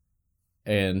kill him.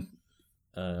 And,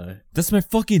 that's my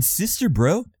fucking sister,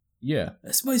 bro. yeah,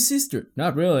 that's my sister.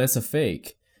 Not really, that's a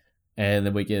fake. And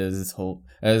then we get this whole,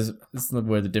 this is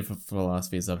where the different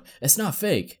philosophies of, it's not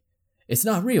fake. It's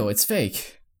not real, it's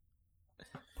fake.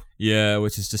 Yeah,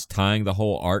 which is just tying the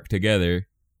whole arc together.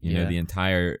 You know, Yeah.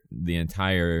 the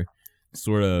entire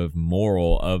sort of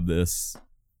moral of this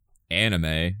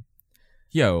anime.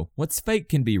 Yo, what's fake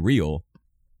can be real.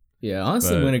 Yeah,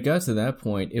 honestly, But- when it got to that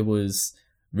point, it was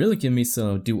really giving me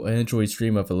some Do Androids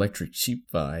Dream of Electric Sheep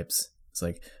vibes. It's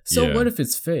like, so Yeah. what if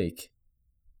it's fake?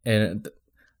 And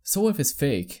so what if it's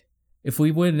fake? If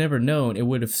we would have never known, it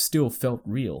would have still felt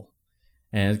real.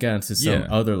 And it got into some Yeah.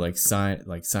 other like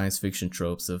science fiction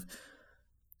tropes of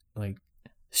like,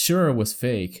 sure it was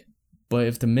fake, but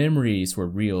if the memories were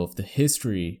real, if the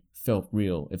history felt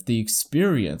real, if the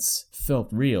experience felt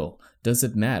real, does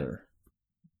it matter?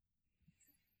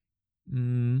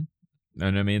 And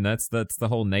I mean, that's the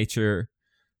whole nature.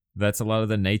 That's a lot of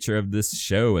the nature of this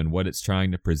show and what it's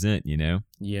trying to present, you know?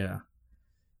 Yeah.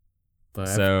 But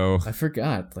So, I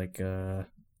forgot, like,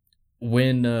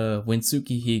 when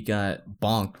Tsukihi got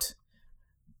bonked,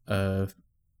 got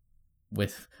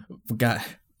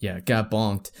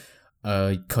bonked,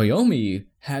 Koyomi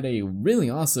had a really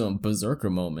awesome berserker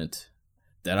moment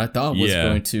that I thought was Yeah.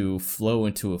 going to flow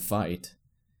into a fight.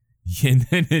 and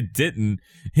then it didn't.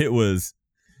 It was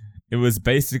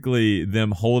basically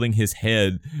them holding his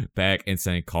head back and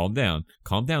saying, calm down,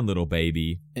 little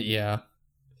baby. Yeah.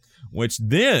 Which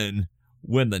then,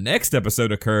 when the next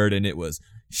episode occurred and it was,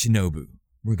 Shinobu,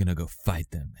 we're gonna go fight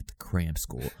them at the cram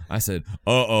school. I said,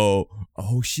 oh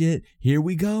shit, here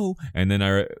we go. And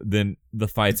then then the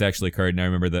fights actually occurred, and I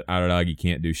remember that Araragi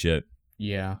can't do shit.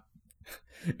 Yeah.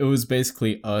 It was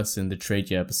basically us in the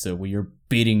Trade episode where you're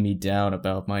beating me down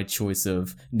about my choice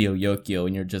of Neo Yokio,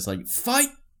 and you're just like, fight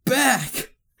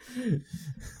back!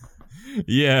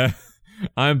 Yeah,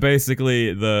 I'm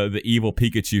basically the evil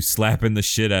Pikachu slapping the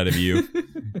shit out of you.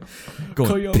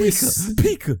 Going, Koyomi's-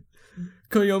 Pika!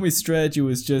 Koyomi's strategy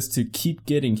was just to keep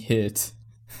getting hit.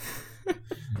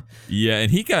 Yeah, and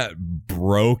he got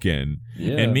broken.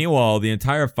 Yeah. And meanwhile, the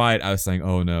entire fight, I was saying,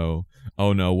 oh no,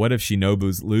 what if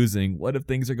Shinobu's losing? What if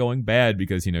things are going bad?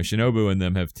 Because, you know, Shinobu and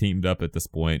them have teamed up at this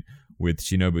point, with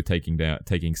Shinobu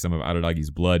taking some of Araragi's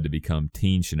blood to become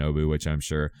Teen Shinobu, which I'm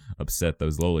sure upset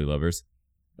those loli lovers.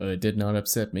 It did not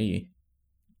upset me.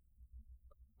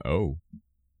 Oh.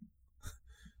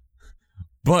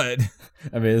 But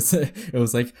I mean, it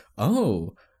was like,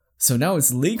 oh, so now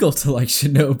it's legal to like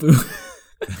Shinobu.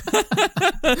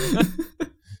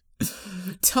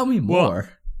 Tell me more.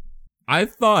 I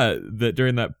thought that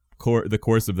during that the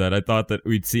course of that, I thought that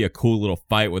we'd see a cool little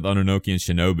fight with Ononoki and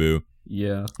Shinobu.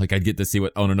 Yeah. Like, I'd get to see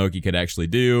what Ononoki could actually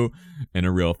do in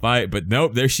a real fight. But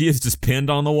nope, there she is, just pinned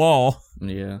on the wall.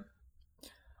 Yeah.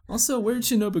 Also, where did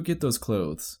Shinobu get those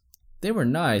clothes? They were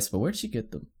nice, but where'd she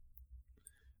get them?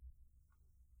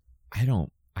 I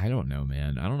don't know,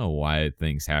 man. I don't know why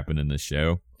things happen in this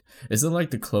show. Is it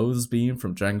like the clothes beam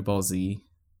from Dragon Ball Z?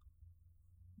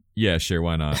 Yeah, sure,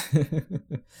 why not?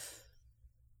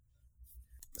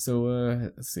 So,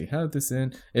 let's see, how did this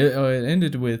end? It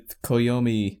ended with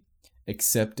Koyomi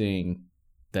accepting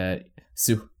that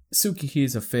Tsukihi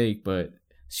is a fake, but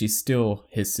she's still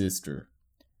his sister.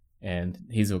 And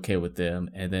he's okay with them.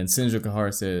 And then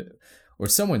Shinjokahara said, or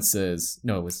someone says,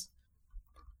 no, it was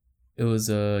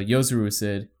Yozuru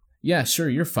said, yeah, sure,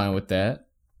 you're fine with that.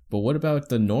 But what about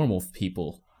the normal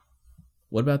people?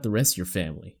 What about the rest of your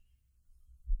family?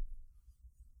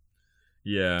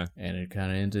 Yeah. And it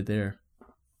kind of ended there.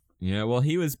 Yeah, well,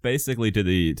 he was basically to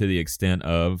the extent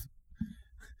of,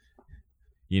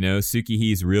 you know,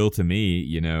 Tsukihi's real to me,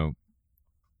 you know,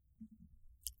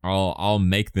 I'll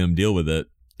make them deal with it.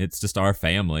 It's just our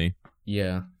family.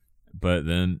 Yeah. But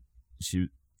then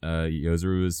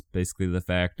Yozuru was basically the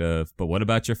fact of, but what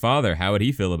about your father? How would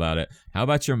he feel about it? How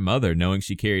about your mother knowing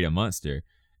she carried a monster?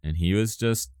 And he was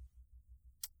just,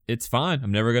 it's fine.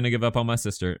 I'm never going to give up on my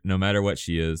sister, no matter what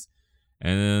she is.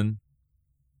 And then,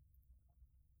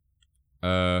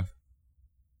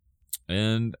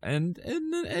 and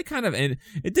then it kind of ended.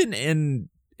 It didn't end.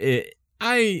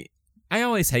 I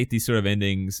always hate these sort of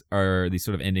endings, or these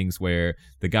sort of endings where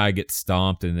the guy gets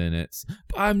stomped and then it's,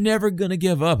 I'm never gonna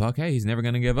give up. Okay, he's never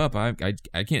gonna give up. I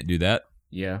can't do that.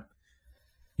 Yeah.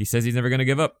 He says he's never gonna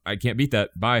give up. I can't beat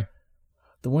that. Bye.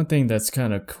 the one thing that's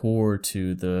kind of core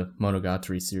to the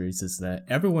Monogatari series is that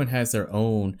everyone has their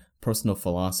own personal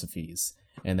philosophies,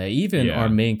 and that even our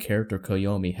main character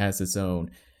Koyomi has his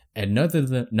own, and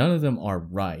none of them are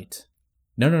right.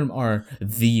 None of them are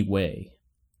the way.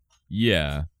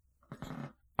 Yeah.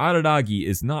 Araragi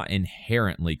is not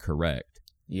inherently correct.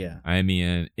 Yeah. I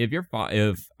mean, if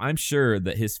I'm sure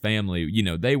that his family, you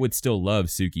know, they would still love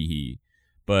Tsukihii,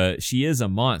 but she is a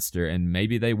monster, and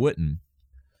maybe they wouldn't.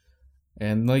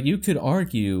 And like you could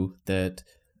argue that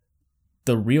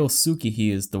the real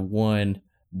Tsukihii is the one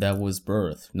that was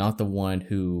birthed, not the one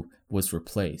who was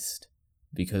replaced,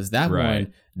 because that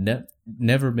one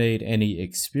never made any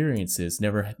experiences,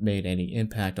 never made any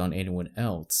impact on anyone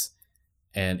else,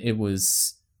 and it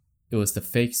was the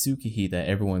fake Tsukihii that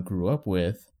everyone grew up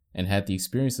with and had the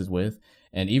experiences with,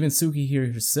 and even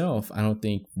Tsukihii herself, I don't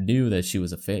think, knew that she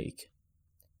was a fake.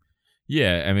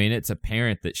 Yeah, I mean, it's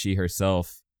apparent that she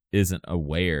herself isn't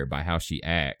aware by how she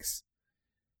acts.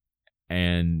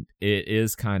 And it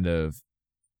is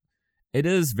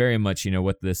very much, you know,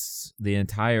 what the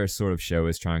entire sort of show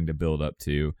is trying to build up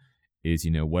to is,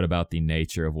 you know, what about the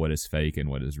nature of what is fake and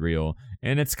what is real?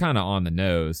 And it's kind of on the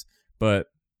nose, but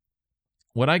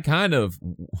what it's kind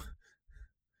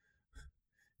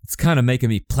of making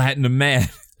me platinum mad.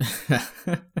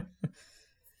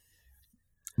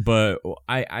 But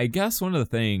I guess one of the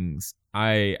things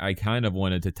I kind of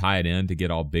wanted to tie it in to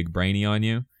get all big brainy on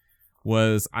you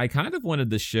was I kind of wanted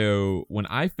the show, when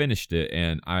I finished it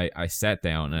and I sat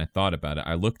down and I thought about it,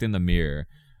 I looked in the mirror,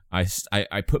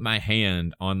 I put my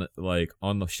hand on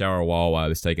the shower wall while I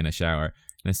was taking a shower,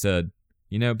 and I said,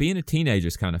 you know, being a teenager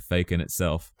is kind of fake in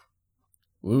itself.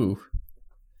 Ooh.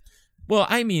 Well,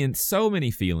 I mean, so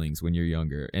many feelings when you're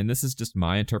younger, and this is just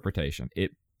my interpretation.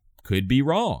 It could be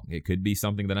wrong. It could be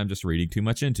something that I'm just reading too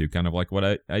much into, kind of like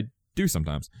what I do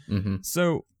sometimes. Mm-hmm.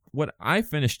 So when I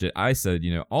finished it, I said,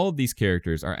 you know, all of these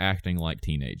characters are acting like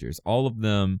teenagers. All of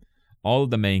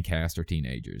the main cast are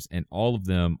teenagers, and all of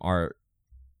them are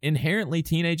inherently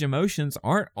teenage emotions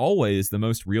aren't always the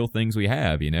most real things we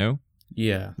have, you know?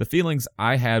 Yeah. The feelings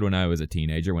I had when I was a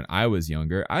teenager, when I was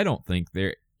younger, I don't think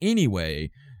they're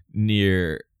anyway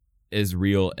near as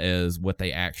real as what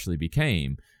they actually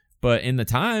became. But in the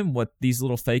time, what these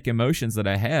little fake emotions that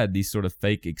I had, these sort of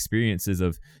fake experiences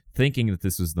of thinking that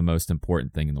this was the most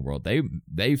important thing in the world,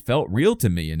 they felt real to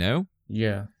me, you know?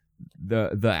 Yeah.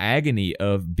 The agony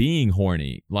of being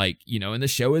horny, like, you know, and the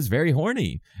show is very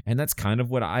horny, and that's kind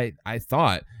of what I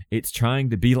thought. It's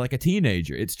trying to be like a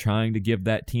teenager. It's trying to give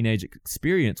that teenage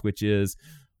experience, which is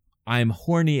I'm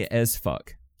horny as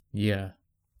fuck. Yeah.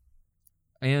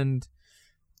 And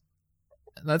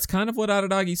that's kind of what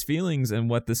Araragi's feelings and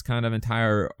what this kind of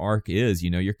entire arc is.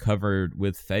 You know, you're covered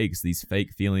with fakes, these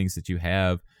fake feelings that you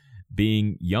have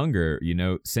being younger. You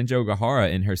know, Senjo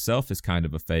Gahara in herself is kind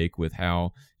of a fake with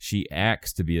how she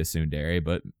acts to be a tsundere,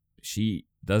 but she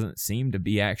doesn't seem to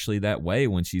be actually that way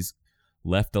when she's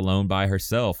left alone by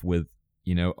herself with,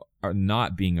 you know,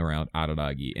 not being around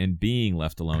Araragi and being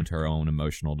left alone to her own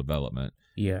emotional development.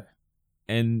 Yeah.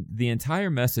 And the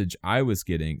entire message I was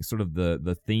getting, sort of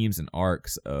the themes and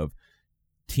arcs of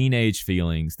teenage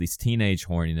feelings, these teenage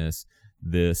horniness,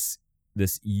 this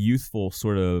youthful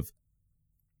sort of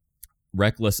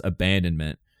reckless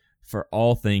abandonment for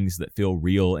all things that feel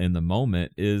real in the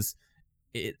moment, it's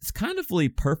kind of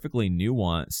perfectly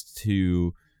nuanced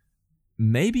to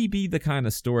maybe be the kind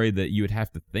of story that you would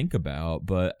have to think about.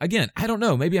 But again, I don't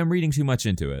know. Maybe I'm reading too much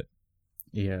into it.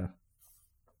 Yeah.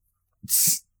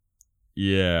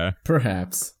 Yeah.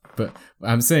 Perhaps. But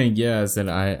I'm saying yes,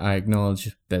 and I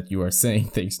acknowledge that you are saying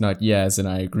things, not yes, and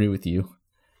I agree with you.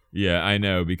 Yeah, I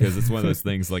know, because it's one of those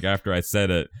things, like, after I said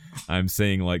it, I'm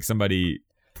seeing, like, somebody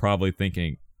probably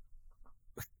thinking,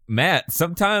 Matt,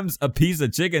 sometimes a piece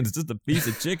of chicken is just a piece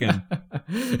of chicken.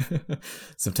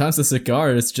 Sometimes a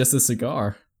cigar is just a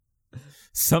cigar.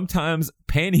 Sometimes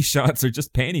panty shots are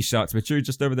just panty shots, but you're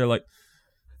just over there like,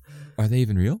 are they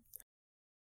even real?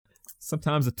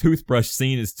 Sometimes a toothbrush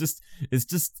scene is just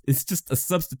a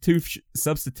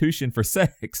substitution for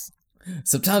sex.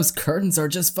 Sometimes curtains are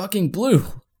just fucking blue.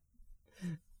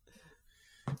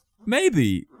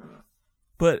 Maybe,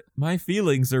 but my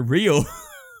feelings are real.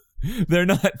 They're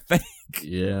not fake.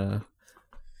 Yeah.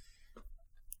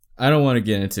 I don't want to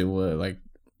get into like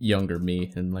younger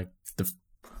me and like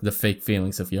the fake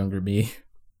feelings of younger me.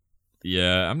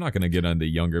 Yeah, I'm not gonna get into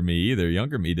younger me either.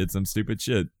 Younger me did some stupid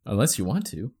shit. Unless you want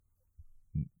to.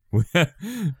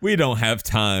 We don't have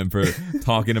time for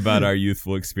talking about our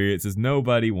youthful experiences.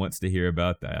 Nobody wants to hear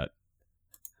about that.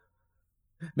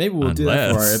 Maybe we'll do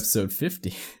that for our episode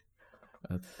 50.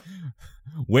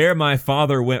 Where My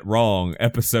Father Went Wrong,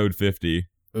 episode 50.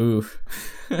 Ooh.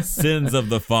 Sins of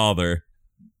the father.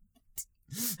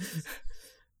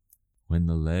 When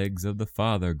the legs of the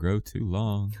father grow too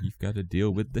long, you've got to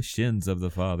deal with the shins of the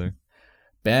father.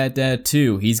 Bad Dad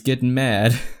 2, he's getting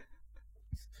mad.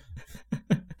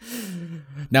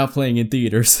 Now playing in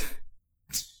theaters.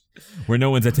 Where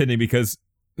no one's attending because...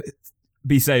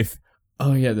 Be safe.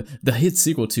 Oh yeah, the hit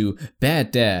sequel to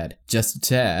Bad Dad, Just a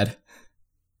Tad.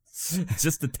 It's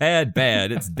just a tad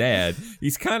bad. It's Dad.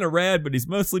 He's kind of rad, but he's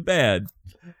mostly bad.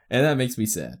 And that makes me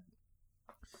sad.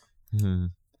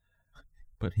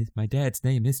 But my dad's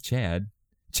name is Chad.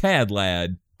 Chad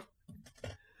Lad.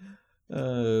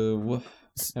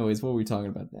 Anyways, what are we talking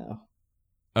about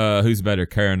now? Who's better,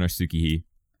 Karen or Tsukihee?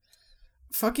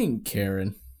 Fucking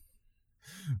Karen.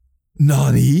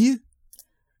 Nani?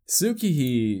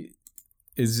 Tsukihee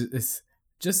is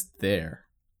just there.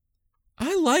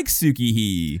 I like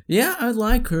Tsukihee. Yeah, I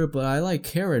like her, but I like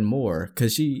Karen more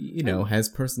because she, has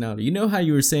personality. You know how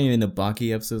you were saying in the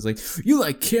Baki episodes, like, you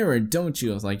like Karen, don't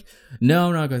you? I was like, no,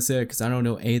 I'm not going to say it because I don't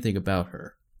know anything about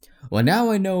her. Well,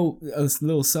 now I know a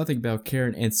little something about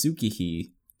Karen and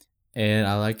Tsukihee, and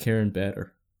I like Karen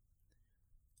better.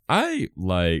 I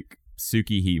like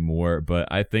Tsukihee more, but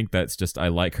I think that's just I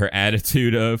like her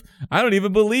attitude of I don't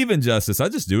even believe in justice. I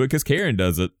just do it because Karen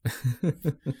does it.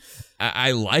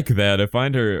 I like that. I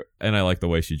find her, and I like the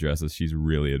way she dresses. She's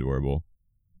really adorable.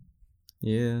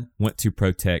 Yeah. Want to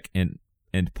protect and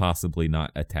possibly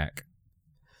not attack.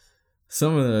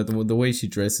 Some of the way she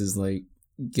dresses like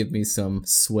give me some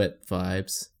Sweat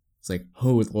vibes. It's like,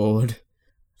 oh Lord,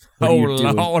 what are you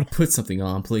doing? Lord, put something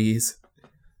on, please.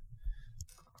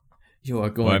 You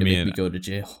are going to make me go to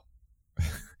jail.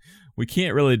 We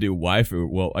can't really do waifu.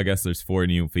 Well, I guess there's 4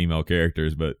 new female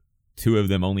characters, but 2 of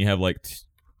them only have like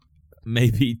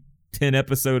maybe 10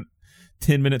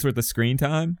 minutes worth of screen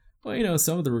time. Well,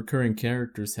 some of the recurring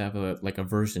characters have a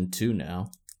version 2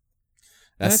 now.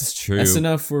 That's true. That's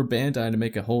enough for Bandai to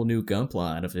make a whole new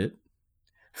Gunpla out of it.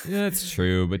 Yeah, that's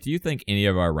true. But do you think any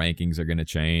of our rankings are going to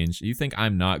change? Do you think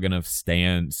I'm not going to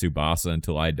stand Tsubasa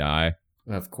until I die?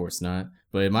 Of course not.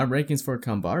 But my rankings for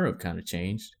Kanbaro have kind of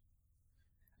changed.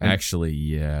 Actually,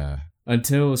 yeah.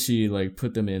 Until she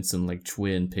put them in some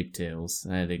twin pigtails,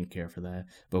 I didn't care for that.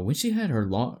 But when she had her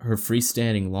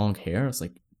freestanding long hair, I was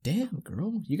like, "Damn,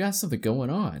 girl, you got something going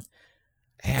on."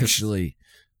 Actually,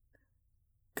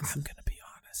 I'm gonna be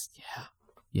honest.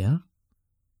 Yeah.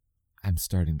 I'm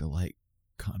starting to like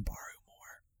Kanbaro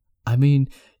more. I mean,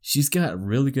 she's got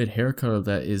really good hair color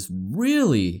that is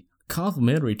really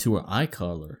complementary to her eye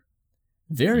color.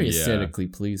 Very aesthetically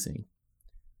pleasing.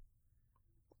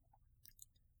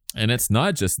 And it's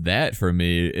not just that for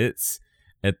me. It's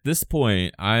at this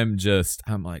point, I'm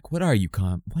like, what are you,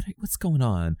 what's going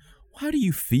on? How do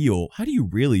you feel? How do you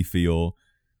really feel?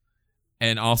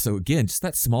 And also, again, just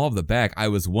that small of the back, I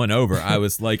was won over. I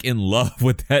was in love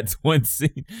with that one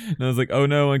scene. And I was like, oh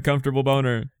no, uncomfortable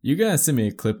boner. You gotta send me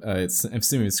a clip, send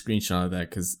me a screenshot of that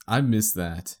because I missed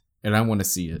that and I want to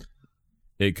see it.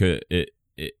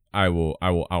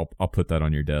 I'll put that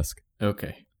on your desk.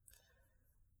 Okay.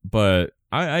 But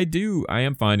I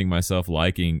am finding myself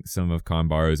liking some of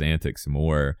Kanbaro's antics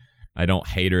more. I don't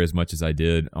hate her as much as I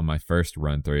did on my first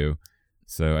run through.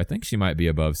 So I think she might be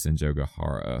above Senjo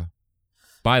Gahara.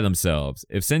 By themselves.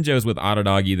 If Senjo's with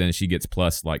Araragi, then she gets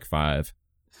plus 5.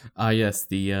 Yes,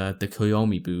 the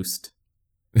Koyomi boost.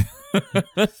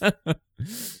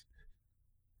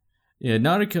 Yeah,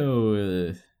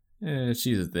 Nadeko,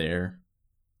 she's there.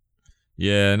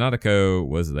 Yeah, Nadeko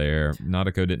was there.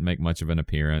 Nadeko didn't make much of an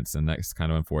appearance, and that's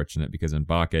kind of unfortunate because in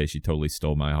Bake, she totally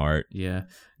stole my heart. Yeah,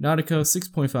 Nadeko,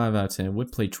 6.5 out of 10,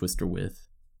 would play Twister with.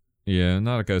 Yeah,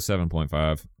 Nadeko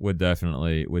 7.5 would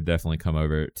definitely come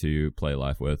over to play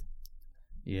life with.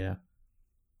 Yeah.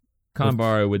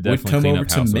 Kanbaro would definitely come clean over up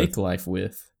to house make with. life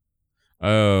with.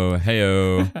 Oh,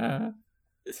 heyo.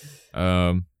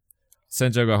 Senjo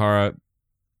Gahara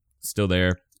still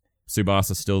there.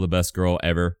 Tsubasa still the best girl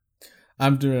ever.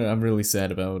 I'm really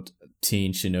sad about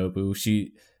Teen Shinobu.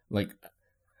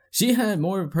 She had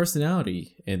more of a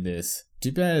personality in this.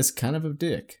 Too bad is kind of a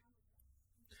dick.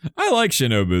 I like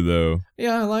Shinobu though.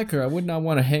 Yeah, I like her. I would not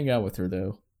want to hang out with her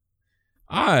though.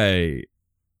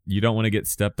 You don't want to get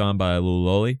stepped on by a little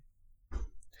lolly?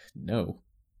 No.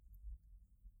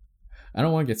 I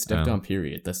don't want to get stepped on,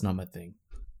 period. That's not my thing.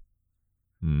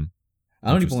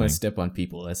 I don't even want to step on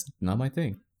people. That's not my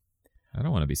thing. I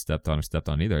don't want to be stepped on or stepped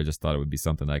on either. I just thought it would be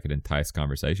something that I could entice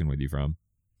conversation with you from.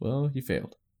 Well, you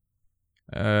failed.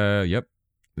 Yep.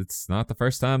 It's not the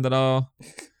first time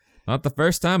not the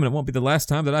first time, and it won't be the last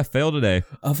time that I fail today.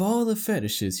 Of all the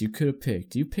fetishes you could have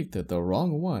picked, you picked the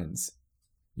wrong ones.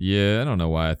 Yeah, I don't know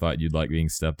why I thought you'd like being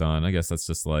stepped on. I guess that's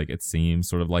just like, it seems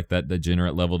sort of like that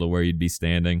degenerate level to where you'd be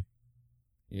standing.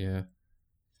 Yeah.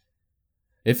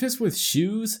 If it's with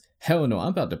shoes, hell no, I'm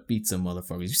about to beat some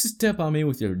motherfuckers. You just step on me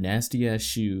with your nasty ass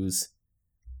shoes.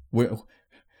 We're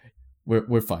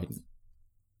fighting.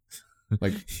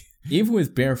 Like, even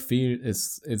with bare feet,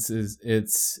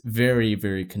 it's very,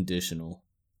 very conditional.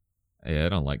 Yeah, I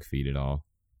don't like feet at all.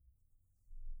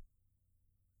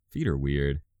 Feet are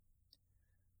weird.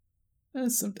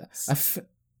 Sometimes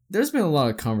there's been a lot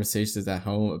of conversations at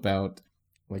home about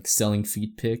like selling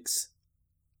feet pics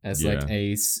as like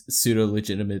a pseudo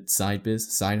legitimate side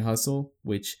hustle,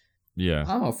 which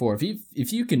I'm all for.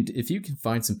 If you can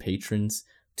find some patrons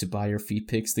to buy your feet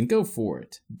pics, then go for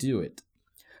it. Do it.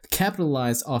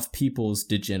 Capitalize off people's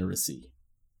degeneracy.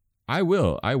 I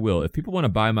will. If people want to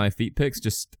buy my feet pics,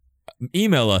 just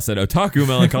email us at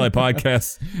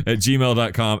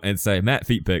otakumelancholypodcast@gmail.com and say, Matt,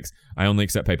 feet pics. I only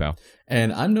accept PayPal.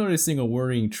 And I'm noticing a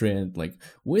worrying trend, like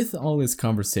with all this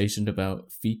conversation about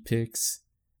feet pics,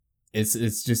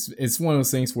 it's one of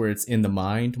those things where it's in the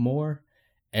mind more,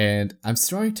 and I'm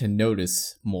starting to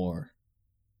notice more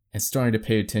and starting to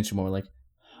pay attention more, like,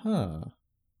 am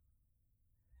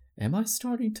I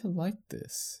starting to like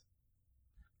this?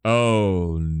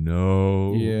 Oh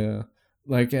no. Yeah.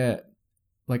 Like at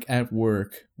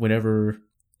work, whenever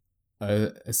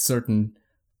a certain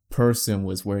person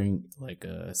was wearing like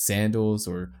sandals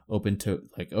or open,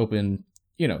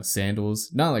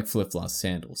 sandals, not like flip-flops,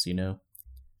 sandals,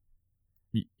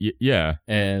 Yeah.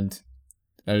 And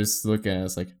I just look at it,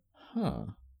 it's like,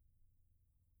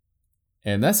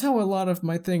 and that's how a lot of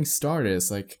my things started.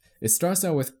 It's like, it starts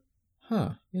out with,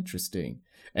 interesting.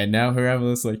 And now here I'm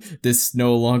just like, this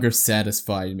no longer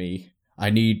satisfied me. I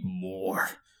need more.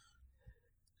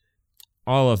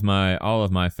 All of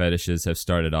my fetishes have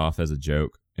started off as a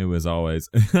joke. It was always,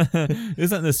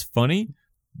 isn't this funny?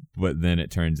 But then it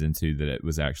turns into that it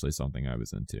was actually something I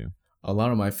was into. A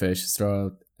lot of my fetishes start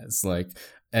out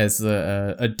as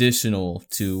additional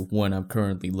to one I'm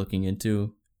currently looking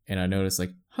into, and I notice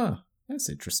like, that's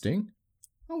interesting.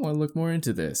 I want to look more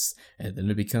into this, and then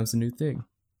it becomes a new thing.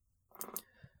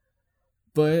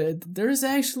 But there's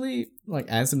actually, like,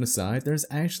 as an aside, there's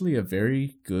actually a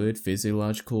very good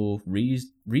physiological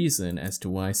reason as to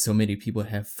why so many people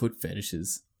have foot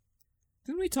fetishes.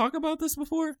 Didn't we talk about this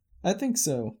before? I think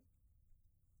so.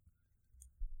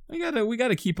 We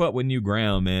gotta keep up with new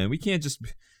ground, man. We can't just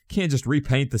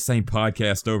repaint the same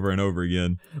podcast over and over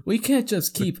again. We can't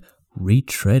just keep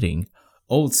retreading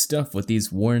old stuff with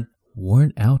these worn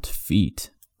out feet.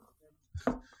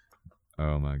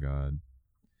 Oh my god.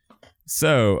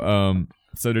 So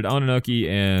did Ononoki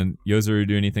and Yozuru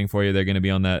do anything for you? They're going to be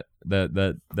on that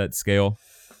scale.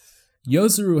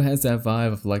 Yozuru has that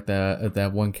vibe of like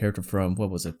that one character from, what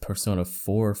was it, Persona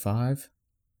 4 or 5?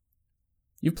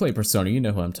 You play Persona, you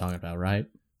know who I'm talking about, right?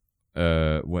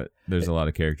 What? There's a lot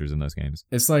of characters in those games.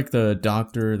 It's like the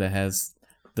doctor that has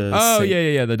the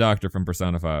yeah, the doctor from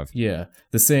Persona 5. Yeah,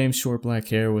 the same short black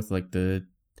hair with like the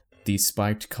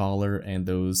spiked collar and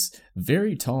those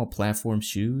very tall platform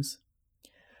shoes.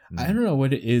 I don't know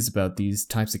what it is about these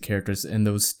types of characters and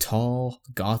those tall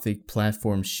gothic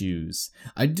platform shoes.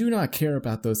 I do not care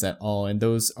about those at all, and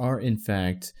those are in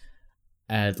fact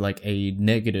add like a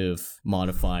negative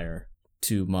modifier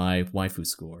to my waifu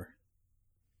score.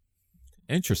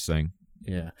 Interesting.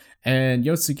 Yeah. And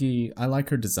Yotsuki, I like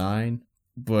her design,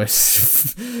 but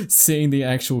seeing the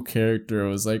actual character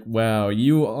was like, wow,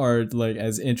 you are like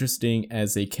as interesting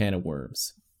as a can of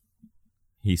worms.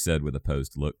 He said with a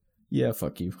posed look. Yeah,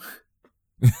 fuck you.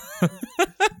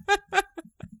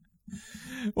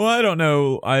 Well, I don't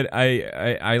know.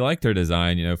 I liked her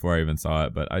design, before I even saw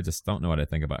it, but I just don't know what I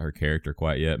think about her character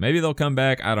quite yet. Maybe they'll come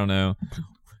back. I don't know.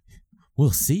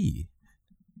 We'll see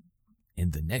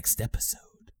in the next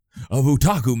episode of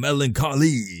Otaku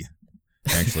Melancholy.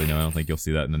 Actually, no, I don't think you'll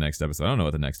see that in the next episode. I don't know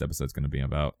what the next episode's going to be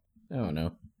about. I don't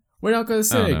know. We're not going to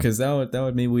say, because that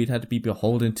would mean we'd have to be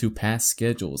beholden to past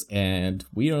schedules, and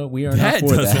we are not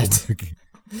for that. Work.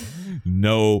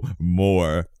 No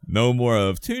more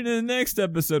of tune in the next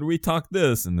episode. We talk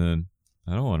this, and then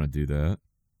I don't want to do that.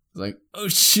 It's like, oh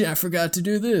shit, I forgot to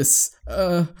do this.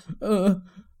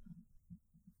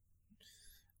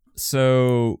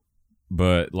 So,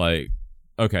 but like,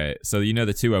 okay, so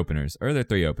the 2 openers, or are there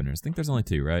 3 openers? I think there's only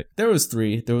 2, right? There was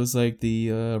 3. There was like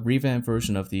the revamped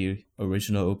version of the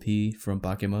original OP from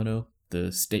Bakemono,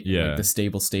 the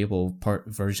stable part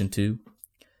version 2.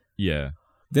 Yeah.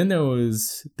 Then there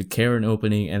was the Karen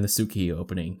opening and the Tsukihei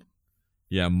opening.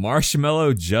 Yeah,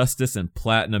 Marshmallow, Justice, and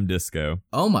Platinum Disco.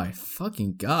 Oh my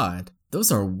fucking god.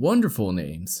 Those are wonderful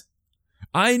names.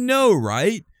 I know,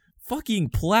 right? fucking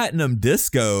Platinum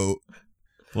Disco.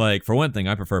 Like, for one thing,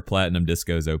 I prefer Platinum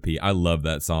Disco's OP. I love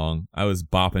that song. I was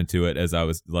bopping to it as I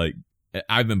was like,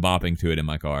 I've been bopping to it in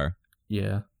my car.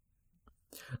 Yeah.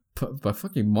 But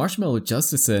fucking Marshmallow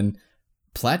Justice and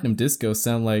Platinum Disco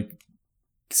sound like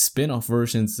spin-off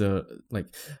versions. They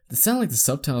sound like the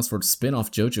subtitles for spin-off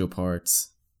JoJo parts.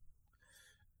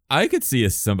 I could see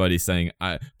somebody saying,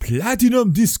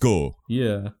 Platinum Disco.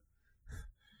 Yeah.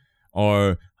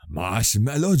 Or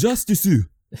Marshmallow Justice.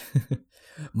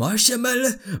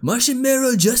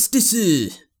 Marshmallow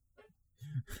Justice.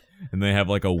 And they have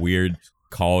like a weird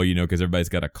call, because everybody's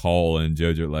got a call, and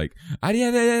JoJo like,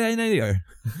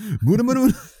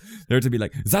 they're to be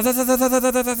like, za za za za za za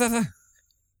za za za.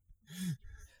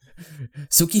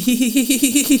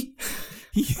 Suki.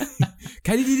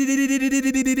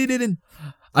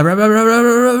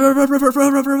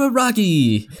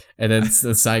 Rocky. And then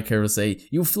the side character will say,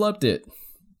 "You flubbed it."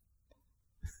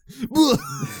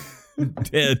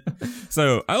 Dead.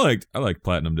 So I liked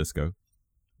Platinum Disco.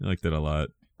 I liked it a lot.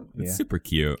 It's super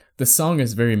cute. The song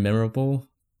is very memorable,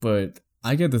 but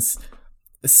I get this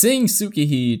seeing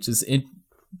Sukihi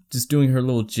just doing her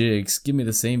little jigs give me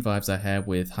the same vibes I had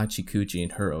with Hachikuji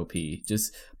and her OP.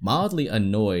 Just mildly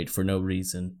annoyed for no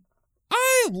reason.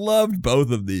 I loved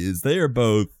both of these. They are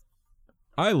both.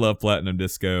 I love Platinum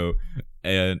Disco,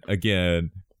 and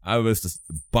again, I was just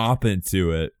bopping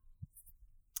to it.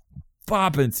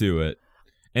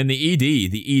 And the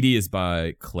ED is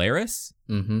by Claris,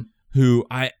 who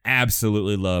I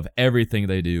absolutely love everything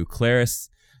they do. Claris,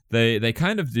 they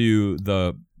kind of do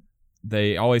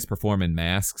they always perform in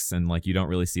masks and like you don't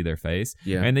really see their face.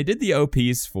 Yeah. And they did the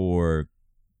OPs for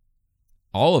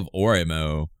all of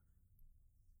Oremo,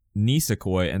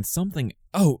 Nisekoi, and something.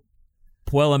 Oh,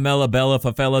 Puella Mela Bella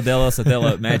Fafella Della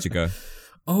Sadella Magica.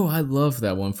 Oh, I love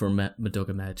that one for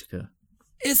Madoka Magica.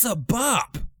 It's a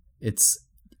bop. It's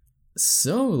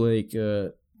so like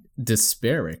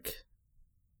desperic.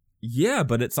 Yeah,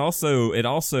 but it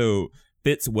also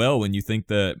fits well when you think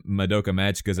that Madoka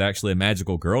Magica is actually a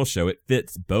magical girl show. It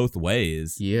fits both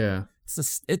ways. Yeah.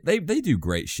 They do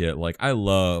great shit. Like I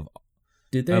love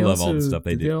all the stuff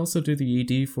they do. Did they also do the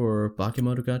ED for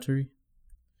Bakemonogatari?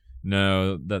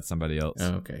 No, that's somebody else.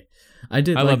 Oh, okay. I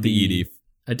love the ED.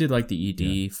 I did like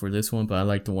the ED for this one, but I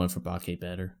like the one for Bake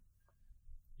better.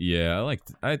 Yeah, I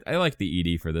like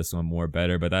the ED for this one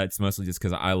better, but that's mostly just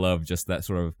because I love just that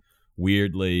sort of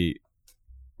weirdly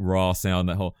raw sound,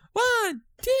 that whole 1,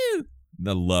 2.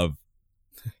 The love.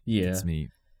 Yeah. It's me.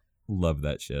 Love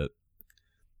that shit.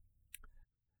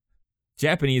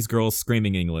 Japanese girls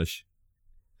screaming English.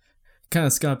 Kind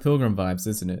of Scott Pilgrim vibes,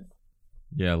 isn't it?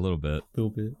 Yeah, a little bit. A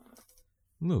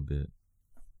little bit.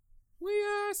 We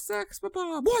are sex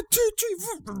bomb. 1, 2,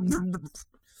 3.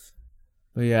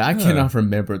 But yeah, I cannot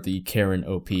remember the Karen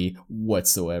OP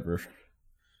whatsoever.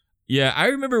 Yeah, I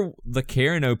remember the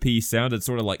Karen OP sounded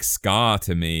sort of like ska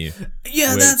to me.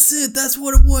 Yeah, that's it. That's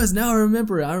what it was. Now I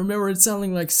remember it. I remember it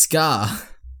sounding like ska.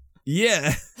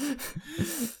 Yeah.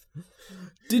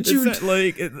 Did you...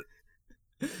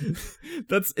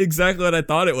 That's exactly what I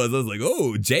thought it was. I was like,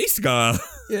 oh, J-ska.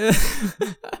 Yeah.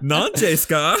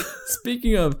 Non-J-ska.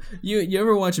 Speaking of, you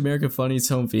ever watch American Funny's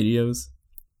home videos?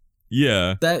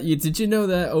 Yeah. Did you know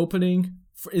that opening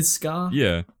is ska?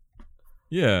 Yeah.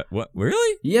 Yeah. What?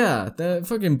 Really? Yeah, that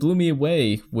fucking blew me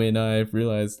away when I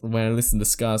listened to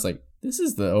ska. I was like, this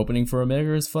is the opening for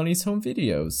America's Funny's home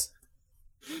videos.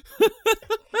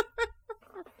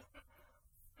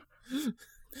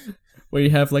 Where you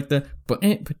have like the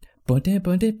in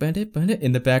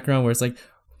the background where it's like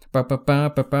ba ba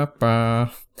ba ba ba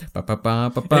ba ba ba ba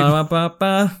ba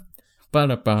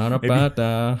ba ba ba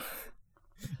ba.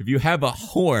 If you have a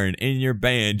horn in your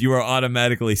band, you are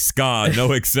automatically ska,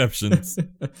 no exceptions.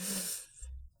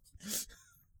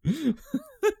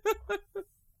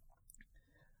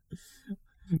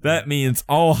 That means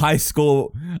all high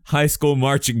school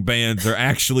marching bands are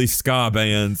actually ska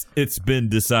bands. It's been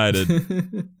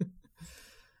decided.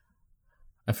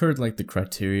 I've heard like the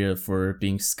criteria for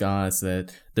being ska is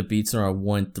that the beats are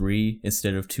 1/3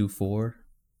 instead of 2/4.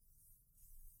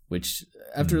 Which,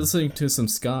 after listening to some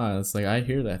ska, it's like, I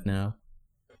hear that now.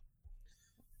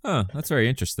 Oh, that's very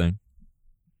interesting.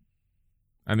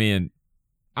 I mean,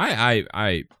 I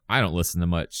don't listen to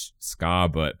much ska,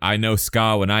 but I know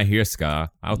ska when I hear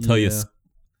ska. I'll tell you.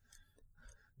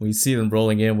 When you see them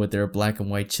rolling in with their black and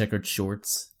white checkered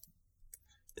shorts.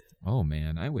 Oh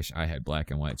man, I wish I had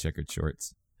black and white checkered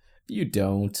shorts. You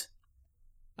don't.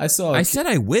 I said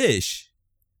I wish.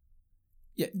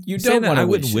 Yeah, you don't want to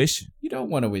wish. Wish. You don't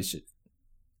want to wish it.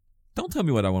 Don't tell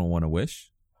me what I want to wish.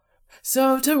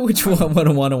 So tell me which one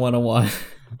wanna.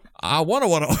 I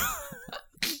wanna.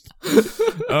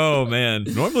 Oh man!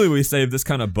 Normally we save this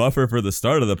kind of buffer for the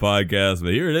start of the podcast,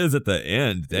 but here it is at the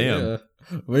end. Damn. Yeah.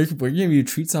 We're giving you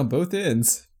treats on both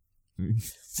ends.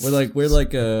 We're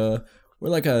like a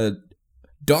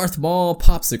Darth Maul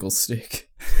popsicle stick.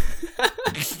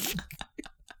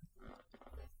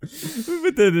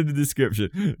 Put that in the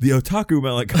description. The Otaku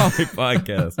Melancholic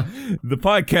Podcast, the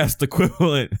podcast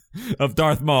equivalent of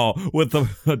Darth Maul with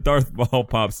a Darth Maul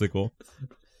popsicle.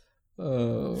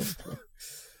 Oh.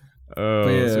 So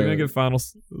we're gonna get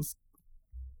finals.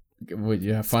 Wait,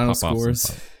 yeah, final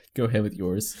scores. Go ahead with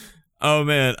yours. Oh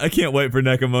man, I can't wait for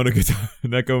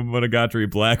Nekomonogatari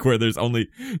Black, where there's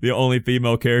the only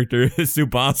female character is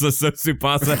Tsubasa, so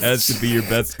Tsubasa has to be your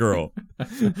best girl. I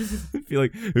feel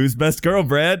like, who's best girl,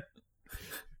 Brad?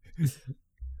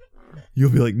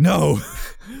 You'll be like, no.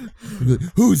 Like,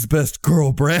 who's best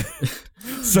girl, Brad?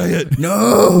 Say it.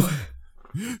 No.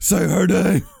 Say her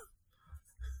name.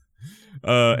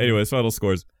 Anyways, final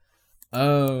scores.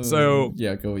 So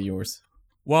yeah, go with yours.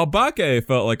 While Bake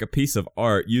felt like a piece of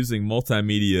art using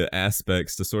multimedia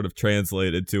aspects to sort of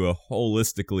translate into a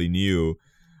holistically new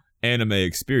anime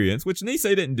experience, which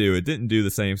Nisei didn't do. It didn't do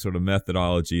the same sort of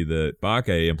methodology that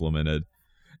Bake implemented.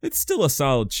 It's still a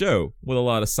solid show with a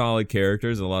lot of solid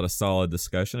characters, a lot of solid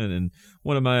discussion, and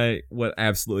what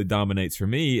absolutely dominates for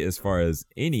me as far as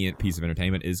any piece of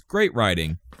entertainment is great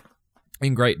writing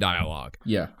and great dialogue.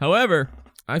 Yeah. However,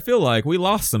 I feel like we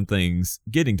lost some things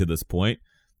getting to this point.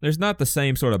 There's not the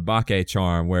same sort of Bake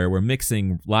charm where we're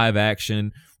mixing live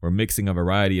action, we're mixing a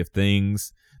variety of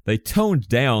things. They toned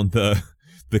down the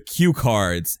cue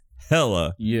cards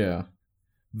hella. Yeah.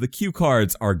 The cue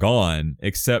cards are gone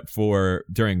except for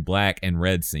during black and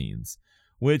red scenes,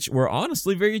 which were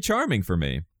honestly very charming for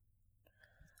me.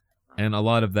 And a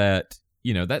lot of that,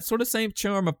 that sort of same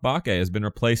charm of Bake has been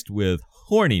replaced with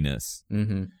horniness.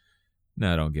 Mm-hmm.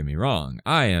 Now, don't get me wrong.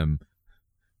 I am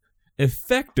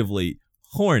effectively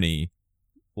horny,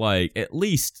 like, at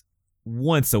least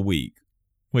once a week,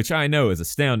 which I know is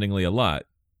astoundingly a lot.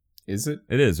 Is it?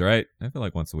 It is, right? I feel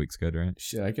like once a week's good, right?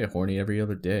 Shit, I get horny every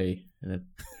other day, and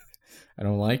I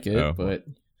don't like it, but...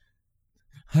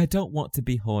 I don't want to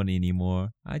be horny anymore.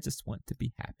 I just want to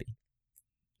be happy.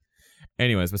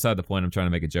 Anyways, beside the point, I'm trying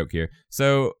to make a joke here.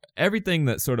 So, everything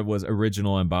that sort of was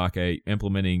original in Bake,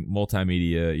 implementing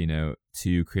multimedia,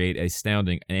 to create a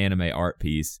astounding anime art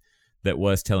piece that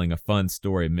was telling a fun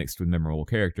story mixed with memorable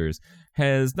characters,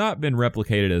 has not been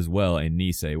replicated as well in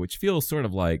Nisei, which feels sort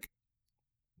of like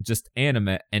just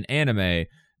an anime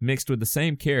mixed with the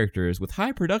same characters with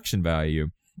high production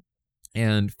value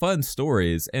and fun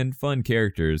stories and fun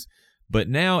characters. But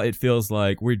now it feels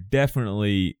like we're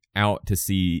definitely out to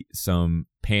see some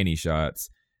panty shots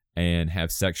and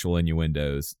have sexual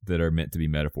innuendos that are meant to be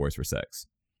metaphors for sex.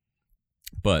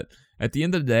 But at the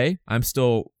end of the day, I'm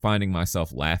still finding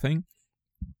myself laughing.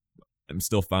 I'm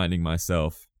still finding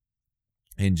myself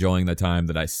enjoying the time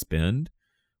that I spend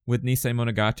with Nisei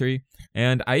Monogatari.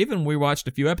 And I even rewatched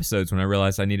a few episodes when I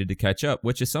realized I needed to catch up,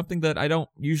 which is something that I don't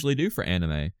usually do for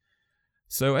anime.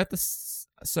 So I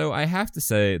have to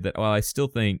say that while I still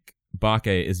think Bake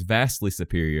is vastly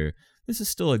superior, this is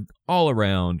still an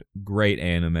all-around great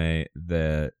anime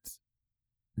that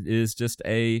is just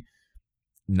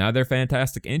another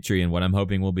fantastic entry in what I'm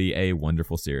hoping will be a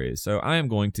wonderful series. So I am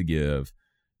going to give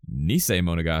Nisei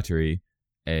Monogatari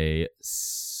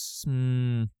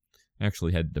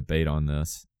actually had a debate on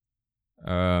this.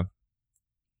 An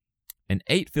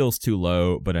 8 feels too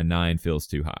low, but a 9 feels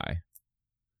too high.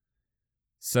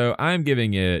 So I'm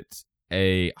giving it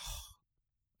a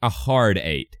hard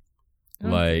 8.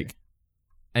 Okay. Like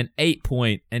an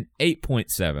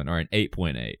 8.7 or an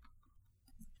 8.8.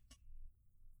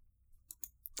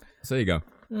 So there you go.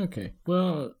 Okay.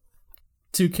 Well,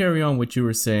 to carry on what you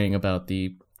were saying about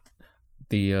the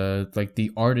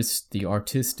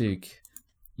artistic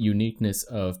uniqueness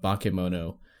of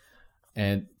Bakemono,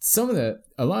 and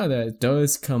a lot of that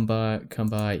does come by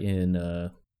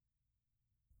in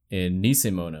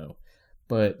Nisemono,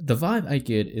 but the vibe I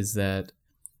get is that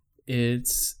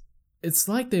it's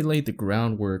like they laid the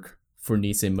groundwork for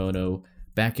Nisemono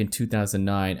back in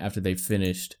 2009 after they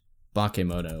finished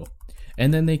Bakemono,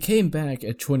 and then they came back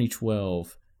at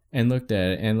 2012 and looked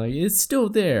at it and like it's still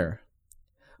there,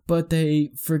 but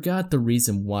they forgot the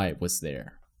reason why it was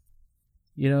there.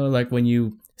 Like when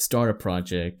you start a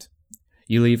project,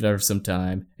 you leave it after some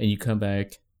time, and you come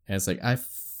back, and it's like, I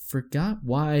forgot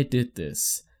why I did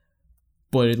this,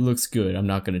 but it looks good. I'm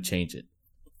not going to change it.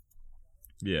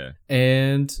 Yeah.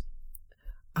 And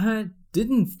I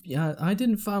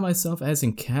didn't find myself as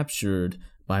encaptured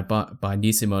by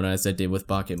Nisimono as I did with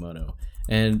Bakemono.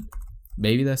 And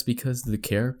maybe that's because of the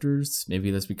characters.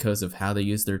 Maybe that's because of how they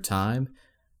use their time.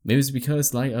 Maybe it's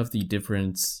because like of the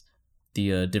different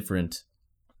the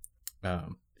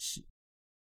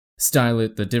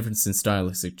difference in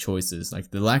stylistic choices.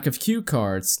 Like the lack of cue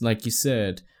cards, like you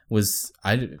said, was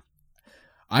I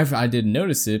didn't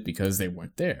notice it because they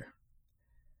weren't there.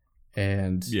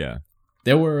 And Yeah.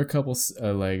 there were a couple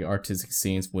like artistic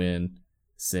scenes when,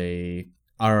 say,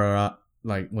 when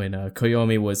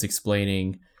Koyomi was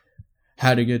explaining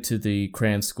how to get to the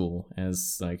cram school, and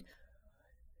it's like,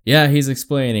 yeah, he's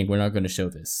explaining, we're not going to show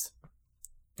this.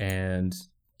 And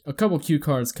a couple cue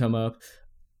cards come up.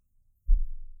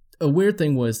 A weird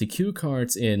thing was the cue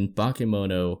cards in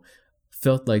Bakemono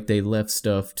felt like they left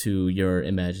stuff to your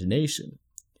imagination.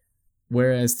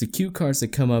 Whereas the cue cards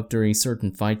that come up during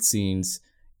certain fight scenes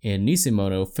in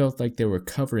Nisimono felt like they were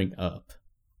covering up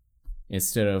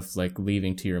instead of like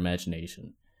leaving to your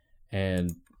imagination.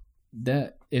 And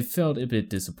that it felt a bit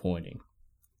disappointing.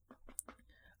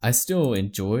 I still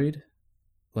enjoyed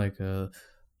I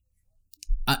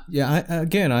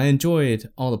enjoyed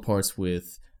all the parts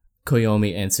with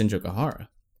Koyomi and Shinjo Gahara.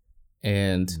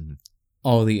 And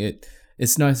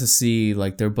it's nice to see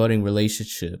like their budding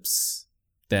relationships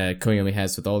that Koyomi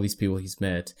has with all these people he's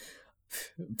met.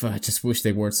 But I just wish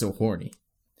they weren't so horny.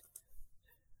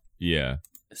 Yeah.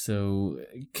 So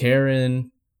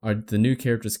Karen, the new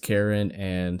characters Karen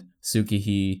and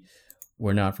Tsukihi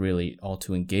were not really all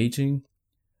too engaging.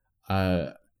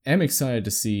 I'm excited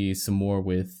to see some more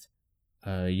with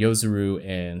Yozuru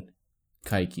and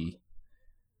Kaiki.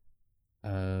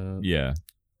 Yeah.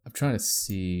 I'm trying to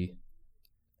see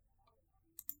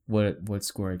what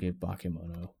score I gave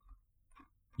Bakemono.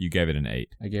 You gave it an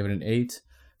 8. I gave it an 8.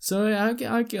 So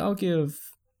I'll give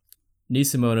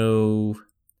Nisimono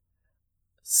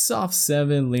soft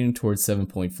 7, leaning towards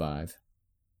 7.5.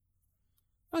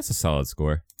 That's a solid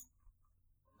score.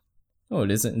 Oh,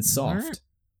 it isn't in soft.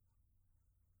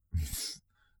 Right.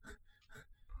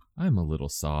 I'm a little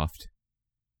soft.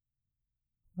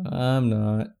 I'm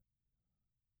not.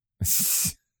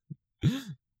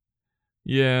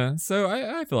 Yeah, so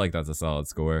I feel like that's a solid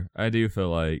score. I do feel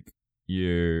like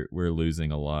we're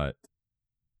losing a lot.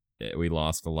 We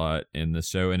lost a lot in this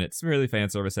show, and it's really fan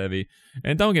service heavy.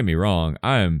 And don't get me wrong,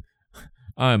 I'm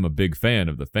a big fan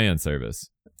of the fan service.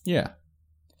 Yeah.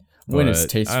 When it's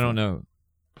tasteful. I don't know.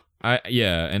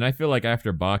 And I feel like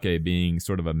after Bake being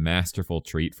sort of a masterful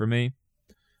treat for me,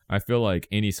 I feel like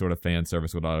any sort of fan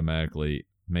service would automatically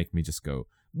make me just go,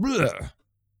 bleh.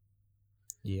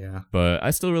 Yeah. But I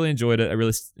still really enjoyed it. I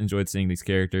really enjoyed seeing these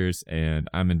characters, and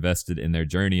I'm invested in their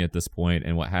journey at this point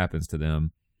and what happens to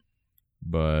them.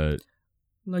 But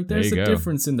like, there's a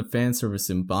difference in the fan service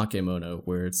in Bakemono,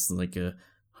 where it's like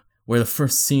where the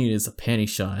first scene is a panty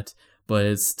shot, but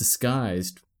it's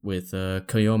disguised with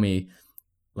Koyomi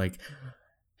like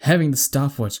having the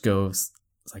stopwatch goes.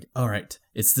 It's like, all right,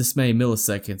 it's this many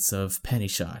milliseconds of panty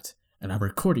shot, and I'm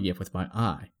recording it with my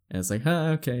eye, and it's like,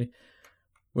 okay.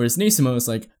 Whereas Nisimo is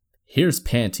like, here's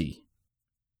panty.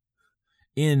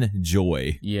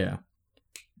 Enjoy. Yeah.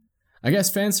 I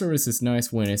guess fan service is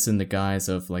nice when it's in the guise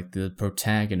of like the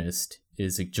protagonist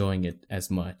is enjoying it as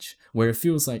much, where it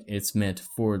feels like it's meant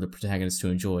for the protagonist to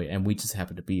enjoy, and we just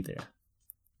happen to be there.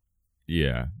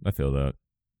 Yeah, I feel that.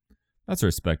 That's a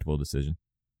respectable decision.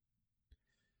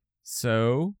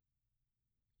 So,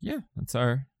 yeah, that's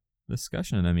our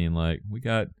discussion. I mean, like, we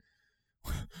got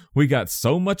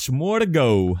so much more to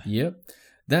go. Yep.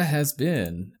 That has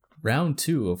been round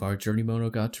 2 of our Journey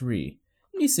Monogatari,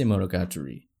 Nisei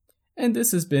Monogatari. And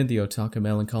this has been the Otaka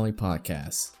Melancholy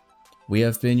Podcast. We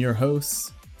have been your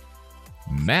hosts,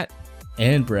 Matt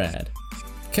and Brad.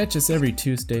 Catch us every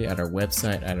Tuesday at our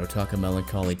website at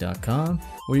otakamelancholy.com,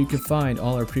 where you can find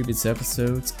all our previous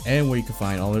episodes and where you can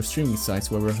find all our streaming sites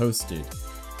where we're hosted,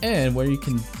 and where you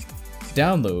can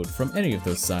download from any of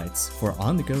those sites for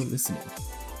on-the-go listening.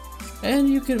 And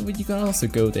you can also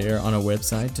go there on our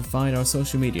website to find our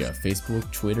social media,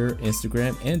 Facebook, Twitter,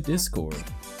 Instagram, and Discord.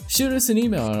 Shoot us an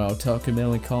email at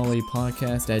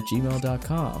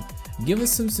otakamelancholypodcast@gmail.com. Give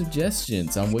us some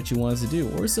suggestions on what you want us to do,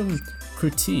 or some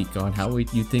critique on how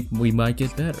you think we might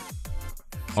get better.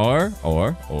 Or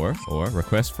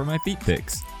request for my feet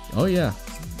pics. Oh yeah,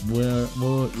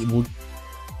 we'll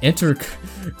enter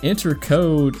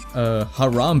code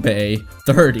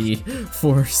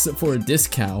Harambe30 for a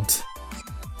discount.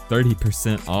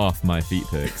 30% off my feet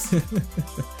pics.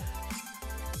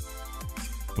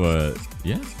 But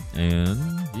yeah,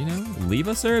 and leave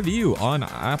us a review on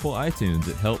Apple iTunes.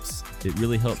 It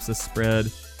really helps us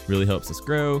spread, really helps us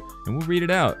grow, and we'll read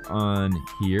it out on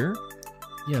here.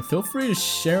 Yeah, feel free to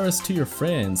share us to your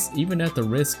friends, even at the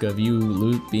risk of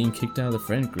you being kicked out of the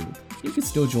friend group. You can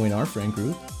still join our friend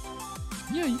group.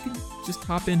 Yeah, you can just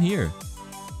hop in here.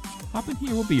 Hop in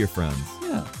here, we'll be your friends.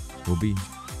 Yeah. It'll be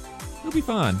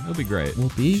fun. It'll be great. We'll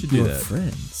be Should do your that.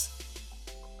 friends.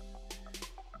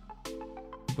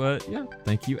 But yeah,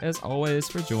 thank you as always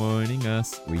for joining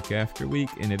us week after week.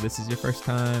 And if this is your first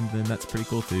time, then that's pretty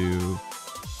cool too.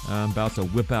 I'm about to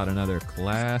whip out another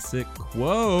classic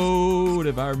quote,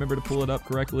 if I remember to pull it up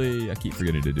correctly. I keep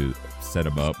forgetting to set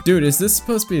them up. Dude, is this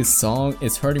supposed to be a song?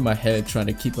 It's hurting my head trying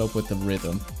to keep up with the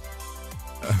rhythm.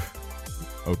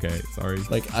 Okay, sorry.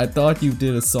 Like, I thought you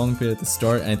did a song bit at the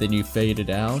start and then you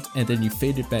faded out and then you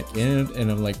faded back in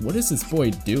and I'm like, what is this boy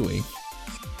doing?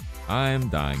 I am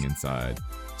dying inside.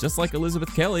 Just like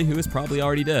Elizabeth Kelly, who is probably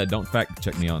already dead. Don't fact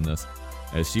check me on this.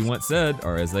 As she once said,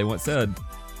 or as they once said,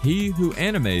 he who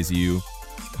animes you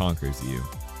conquers you.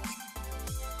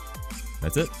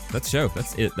 That's it. That's the show.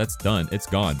 That's it. That's done. It's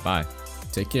gone. Bye.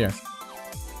 Take care.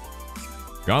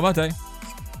 Ganbate.